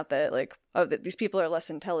figuring out that, like, that these people are less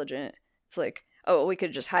intelligent. It's like, oh, we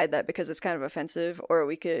could just hide that because it's kind of offensive, or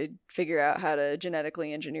we could figure out how to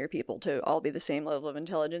genetically engineer people to all be the same level of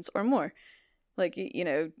intelligence or more. Like,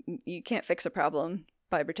 you can't fix a problem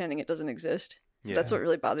by pretending it doesn't exist. So that's what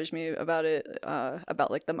really bothers me about it,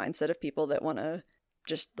 about, like, the mindset of people that want to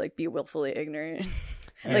just, like, be willfully ignorant.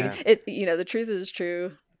 Like, the truth is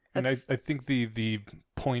true. And I think the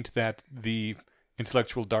point that the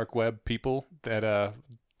intellectual dark web people, that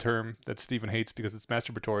term that Stephen hates because it's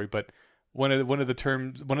masturbatory, but one of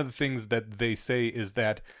the things that they say is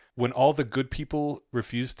that when all the good people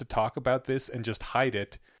refuse to talk about this and just hide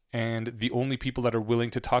it, and the only people that are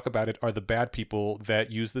willing to talk about it are the bad people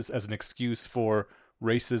that use this as an excuse for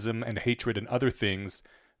racism and hatred and other things,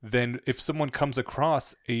 then if someone comes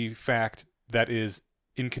across a fact that is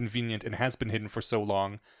inconvenient and has been hidden for so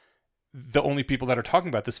long, the only people that are talking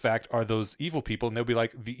about this fact are those evil people, and they'll be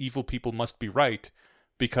like, the evil people must be right,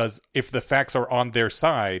 because if the facts are on their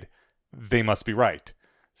side, they must be right.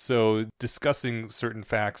 So discussing certain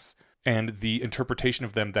facts and the interpretation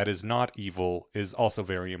of them that is not evil is also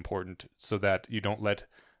very important, so that you don't let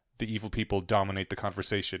the evil people dominate the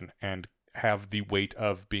conversation and have the weight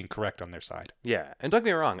of being correct on their side. Yeah, and don't get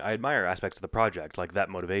me wrong, I admire aspects of the project, like that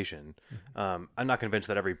motivation. I'm not convinced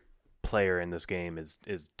that every player in this game is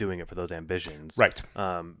doing it for those ambitions. Right.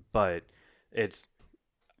 But it's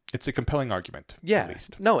a compelling argument, yeah, at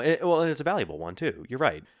least. No, and it's a valuable one, too. You're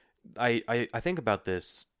right. I think about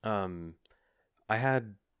this. I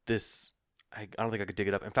had this... I don't think I could dig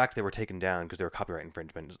it up. In fact, they were taken down because they were copyright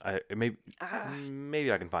infringements. Maybe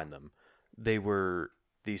I can find them. They were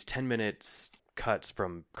these 10-minute cuts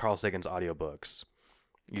from Carl Sagan's audiobooks,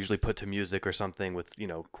 usually put to music or something with,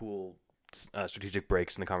 cool strategic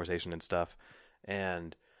breaks in the conversation and stuff.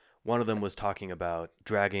 And one of them was talking about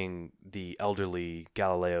dragging the elderly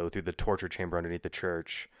Galileo through the torture chamber underneath the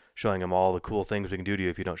church, showing him all the cool things we can do to you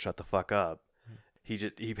if you don't shut the fuck up.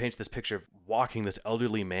 He paints this picture of walking this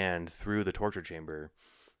elderly man through the torture chamber,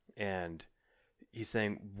 and he's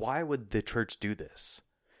saying, why would the church do this?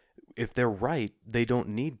 If they're right, they don't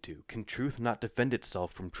need to. Can truth not defend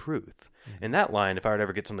itself from truth? Mm-hmm. And that line, if I were to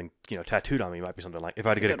ever get something, tattooed on me, it might be something like, if I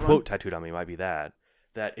were to get a quote tattooed on me, it might be that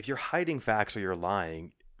if you're hiding facts or you're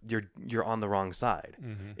lying, you're on the wrong side.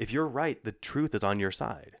 Mm-hmm. If you're right, the truth is on your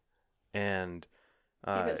side. And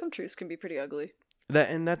but some truths can be pretty ugly.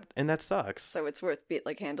 That sucks. So it's worth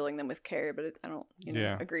handling them with care, but I don't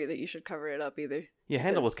agree that you should cover it up either. Yeah,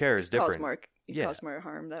 handle with care is different. Cause more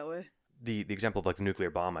harm that way. The example of the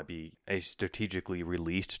nuclear bomb might be a strategically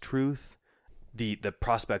released truth. The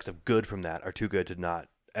prospects of good from that are too good to not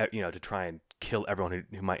to try and kill everyone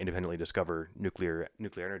who might independently discover nuclear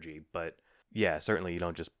energy. But yeah, certainly you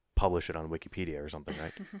don't just publish it on Wikipedia or something,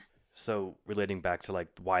 right? So relating back to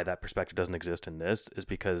why that perspective doesn't exist in this is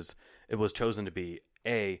because it was chosen to be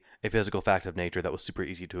a physical fact of nature that was super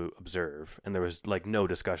easy to observe, and there was no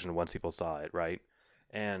discussion once people saw it, right?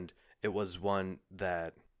 And it was one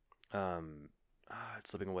that it's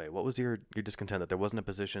slipping away. What was your discontent that there wasn't a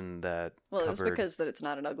position that it was because that it's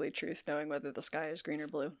not an ugly truth knowing whether the sky is green or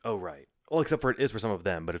blue. Oh, right. Well, except for it is for some of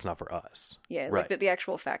them, but it's not for us. Yeah, right. The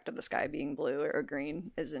actual fact of the sky being blue or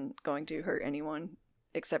green isn't going to hurt anyone,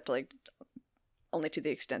 except only to the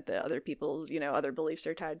extent that other people's other beliefs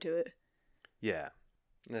are tied to it. Yeah,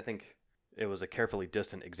 and I think it was a carefully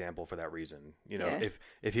distant example for that reason.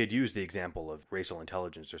 If he had used the example of racial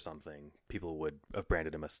intelligence or something, people would have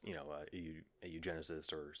branded him as a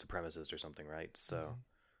eugenicist or supremacist or something, right? So,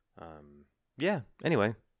 yeah.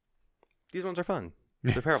 Anyway, these ones are fun.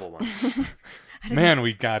 The parable ones. Man,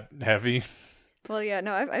 we got heavy. Well, yeah,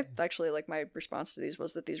 no, I actually my response to these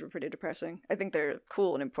was that these were pretty depressing. I think they're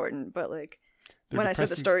cool and important, but when I said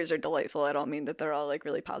the stories are delightful, I don't mean that they're all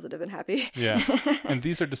really positive and happy. Yeah, and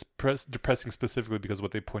these are depressing specifically because what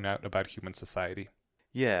they point out about human society.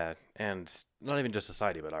 Yeah, and not even just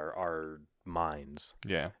society, but our minds.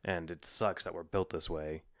 Yeah, and it sucks that we're built this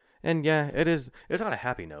way. And yeah, it is. It's on a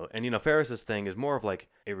happy note. And Ferris's thing is more of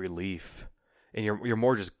a relief. and you're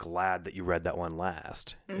more just glad that you read that one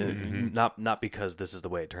last. Not because this is the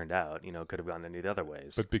way it turned out. You know, it could have gone any of the other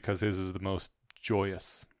ways. But because his is the most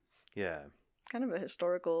joyous. Yeah. Kind of a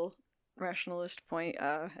historical rationalist point.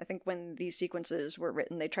 I think when these sequences were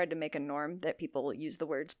written, they tried to make a norm that people use the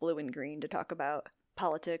words blue and green to talk about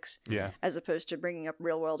politics, as opposed to bringing up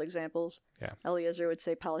real world examples. Yeah. Eliezer would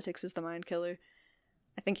say politics is the mind killer.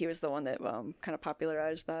 I think he was the one that kind of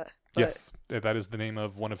popularized that. But, yes, that is the name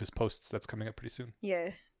of one of his posts that's coming up pretty soon.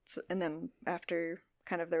 Yeah, and then after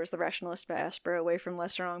kind of there was the rationalist diaspora away from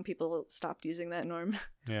less wrong, people stopped using that norm.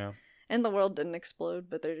 Yeah. And the world didn't explode,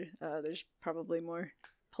 but there's probably more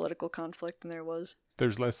political conflict than there was.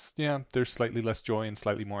 There's slightly less joy and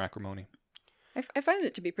slightly more acrimony. I find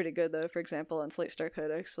it to be pretty good, though. For example, on Slate Star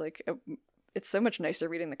Codex, like, it's so much nicer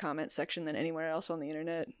reading the comment section than anywhere else on the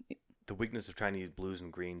internet. The weakness of trying to use blues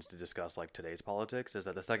and greens to discuss like today's politics is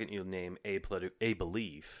that the second you name a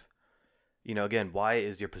belief, you know, again, why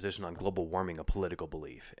is your position on global warming a political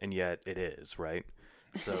belief? And yet it is, right?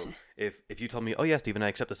 So if you told me, oh yeah, Stephen, I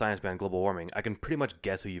accept the science behind global warming, I can pretty much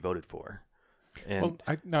guess who you voted for. And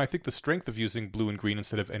I think the strength of using blue and green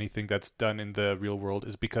instead of anything that's done in the real world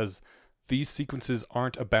is because these sequences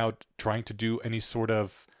aren't about trying to do any sort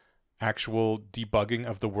of actual debugging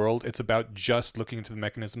of the world. It's about just looking into the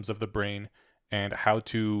mechanisms of the brain and how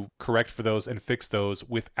to correct for those and fix those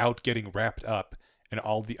without getting wrapped up in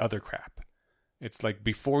all the other crap. It's like,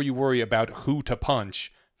 before you worry about who to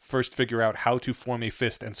punch, first figure out how to form a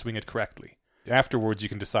fist and swing it correctly. Afterwards, you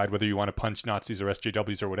can decide whether you want to punch Nazis or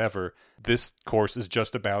SJWs or whatever. This course is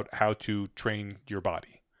just about how to train your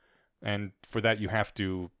body. And for that, you have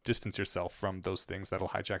to distance yourself from those things that'll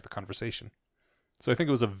hijack the conversation. So I think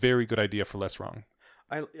it was a very good idea for Less Wrong.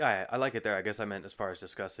 I like it there. I guess I meant as far as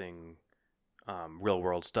discussing real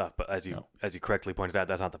world stuff, but as you correctly pointed out,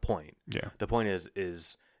 that's not the point. Yeah. The point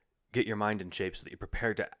is get your mind in shape so that you're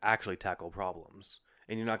prepared to actually tackle problems.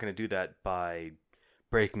 And you're not going to do that by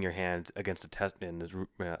breaking your hand against a test, and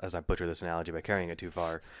as I butcher this analogy by carrying it too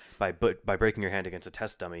far, by breaking your hand against a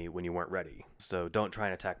test dummy when you weren't ready. So don't try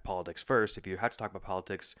and attack politics first. If you have to talk about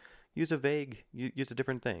politics, use a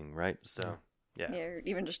different thing, right? So, yeah. Yeah, or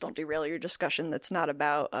even just don't derail your discussion that's not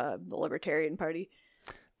about the Libertarian Party.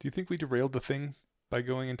 Do you think we derailed the thing by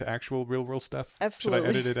going into actual real world stuff? Absolutely. Should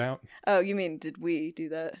I edit it out? Oh, you mean, did we do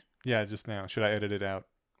that? Yeah, just now. Should I edit it out?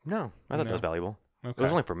 No, I thought that was valuable. Okay. It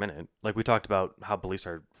was only for a minute. Like, we talked about how beliefs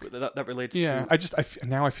are... That relates to... Yeah,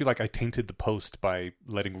 now I feel like I tainted the post by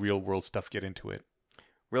letting real world stuff get into it.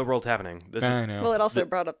 Real world's happening. I know. Well, it also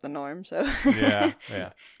brought up the norm, so... Yeah.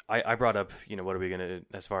 I brought up, what are we going to...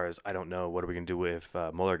 As far as, I don't know, what are we going to do if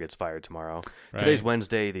Mueller gets fired tomorrow? Right. Today's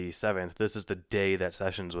Wednesday, the 7th. This is the day that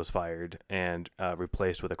Sessions was fired and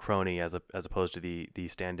replaced with a crony as opposed to the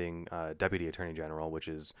standing Deputy Attorney General, which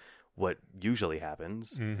is... what usually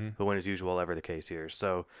happens, but when is usual ever the case here.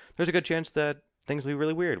 So there's a good chance that things will be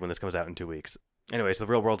really weird when this comes out in 2 weeks. Anyway, so the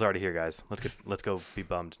real world's already here, guys. Let's go be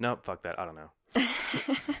bummed. Nope, fuck that. I don't know.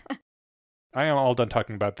 I am all done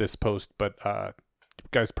talking about this post, but you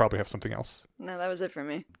guys probably have something else. No, that was it for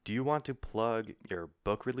me. Do you want to plug your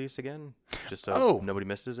book release again? Just so nobody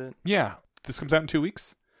misses it? Yeah. This comes out in 2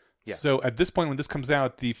 weeks. Yeah. So at this point, when this comes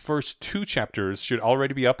out, the first 2 chapters should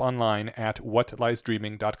already be up online at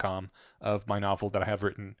whatliesdreaming.com of my novel that I have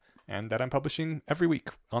written and that I'm publishing every week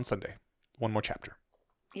on Sunday. 1 more chapter.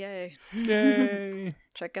 Yay. Yay.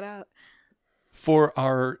 Check it out. For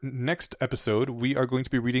our next episode, we are going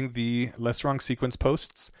to be reading the Less Wrong sequence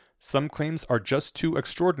posts, Some Claims Are Just Too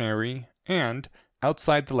Extraordinary, and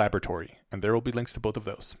Outside the Laboratory. And there will be links to both of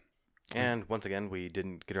those. And once again, we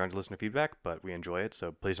didn't get around to listener feedback, but we enjoy it,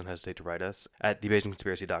 so please don't hesitate to write us at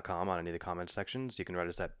TheBeijingConspiracy.com on any of the comments sections. You can write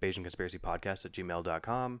us at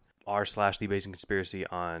BeijingConspiracyPodcast@gmail.com,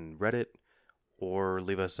 r/TheBeijingConspiracy on Reddit, or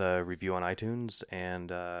leave us a review on iTunes, and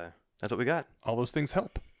that's what we got. All those things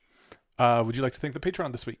help. Would you like to thank the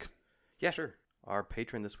Patreon this week? Yeah, sure. Our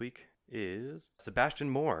patron this week is Sebastian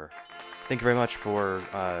Moore. Thank you very much for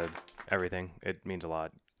everything. It means a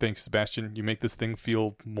lot. Thanks, Sebastian. You make this thing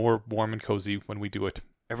feel more warm and cozy when we do it.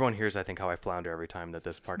 Everyone hears, I think, how I flounder every time that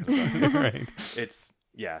this part comes up. That's right. It's,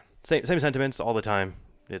 same sentiments all the time.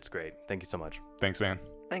 It's great. Thank you so much. Thanks, man.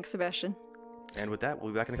 Thanks, Sebastian. And with that,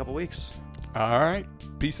 we'll be back in a couple weeks. All right.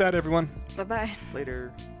 Peace out, everyone. Bye-bye.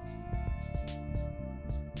 Later.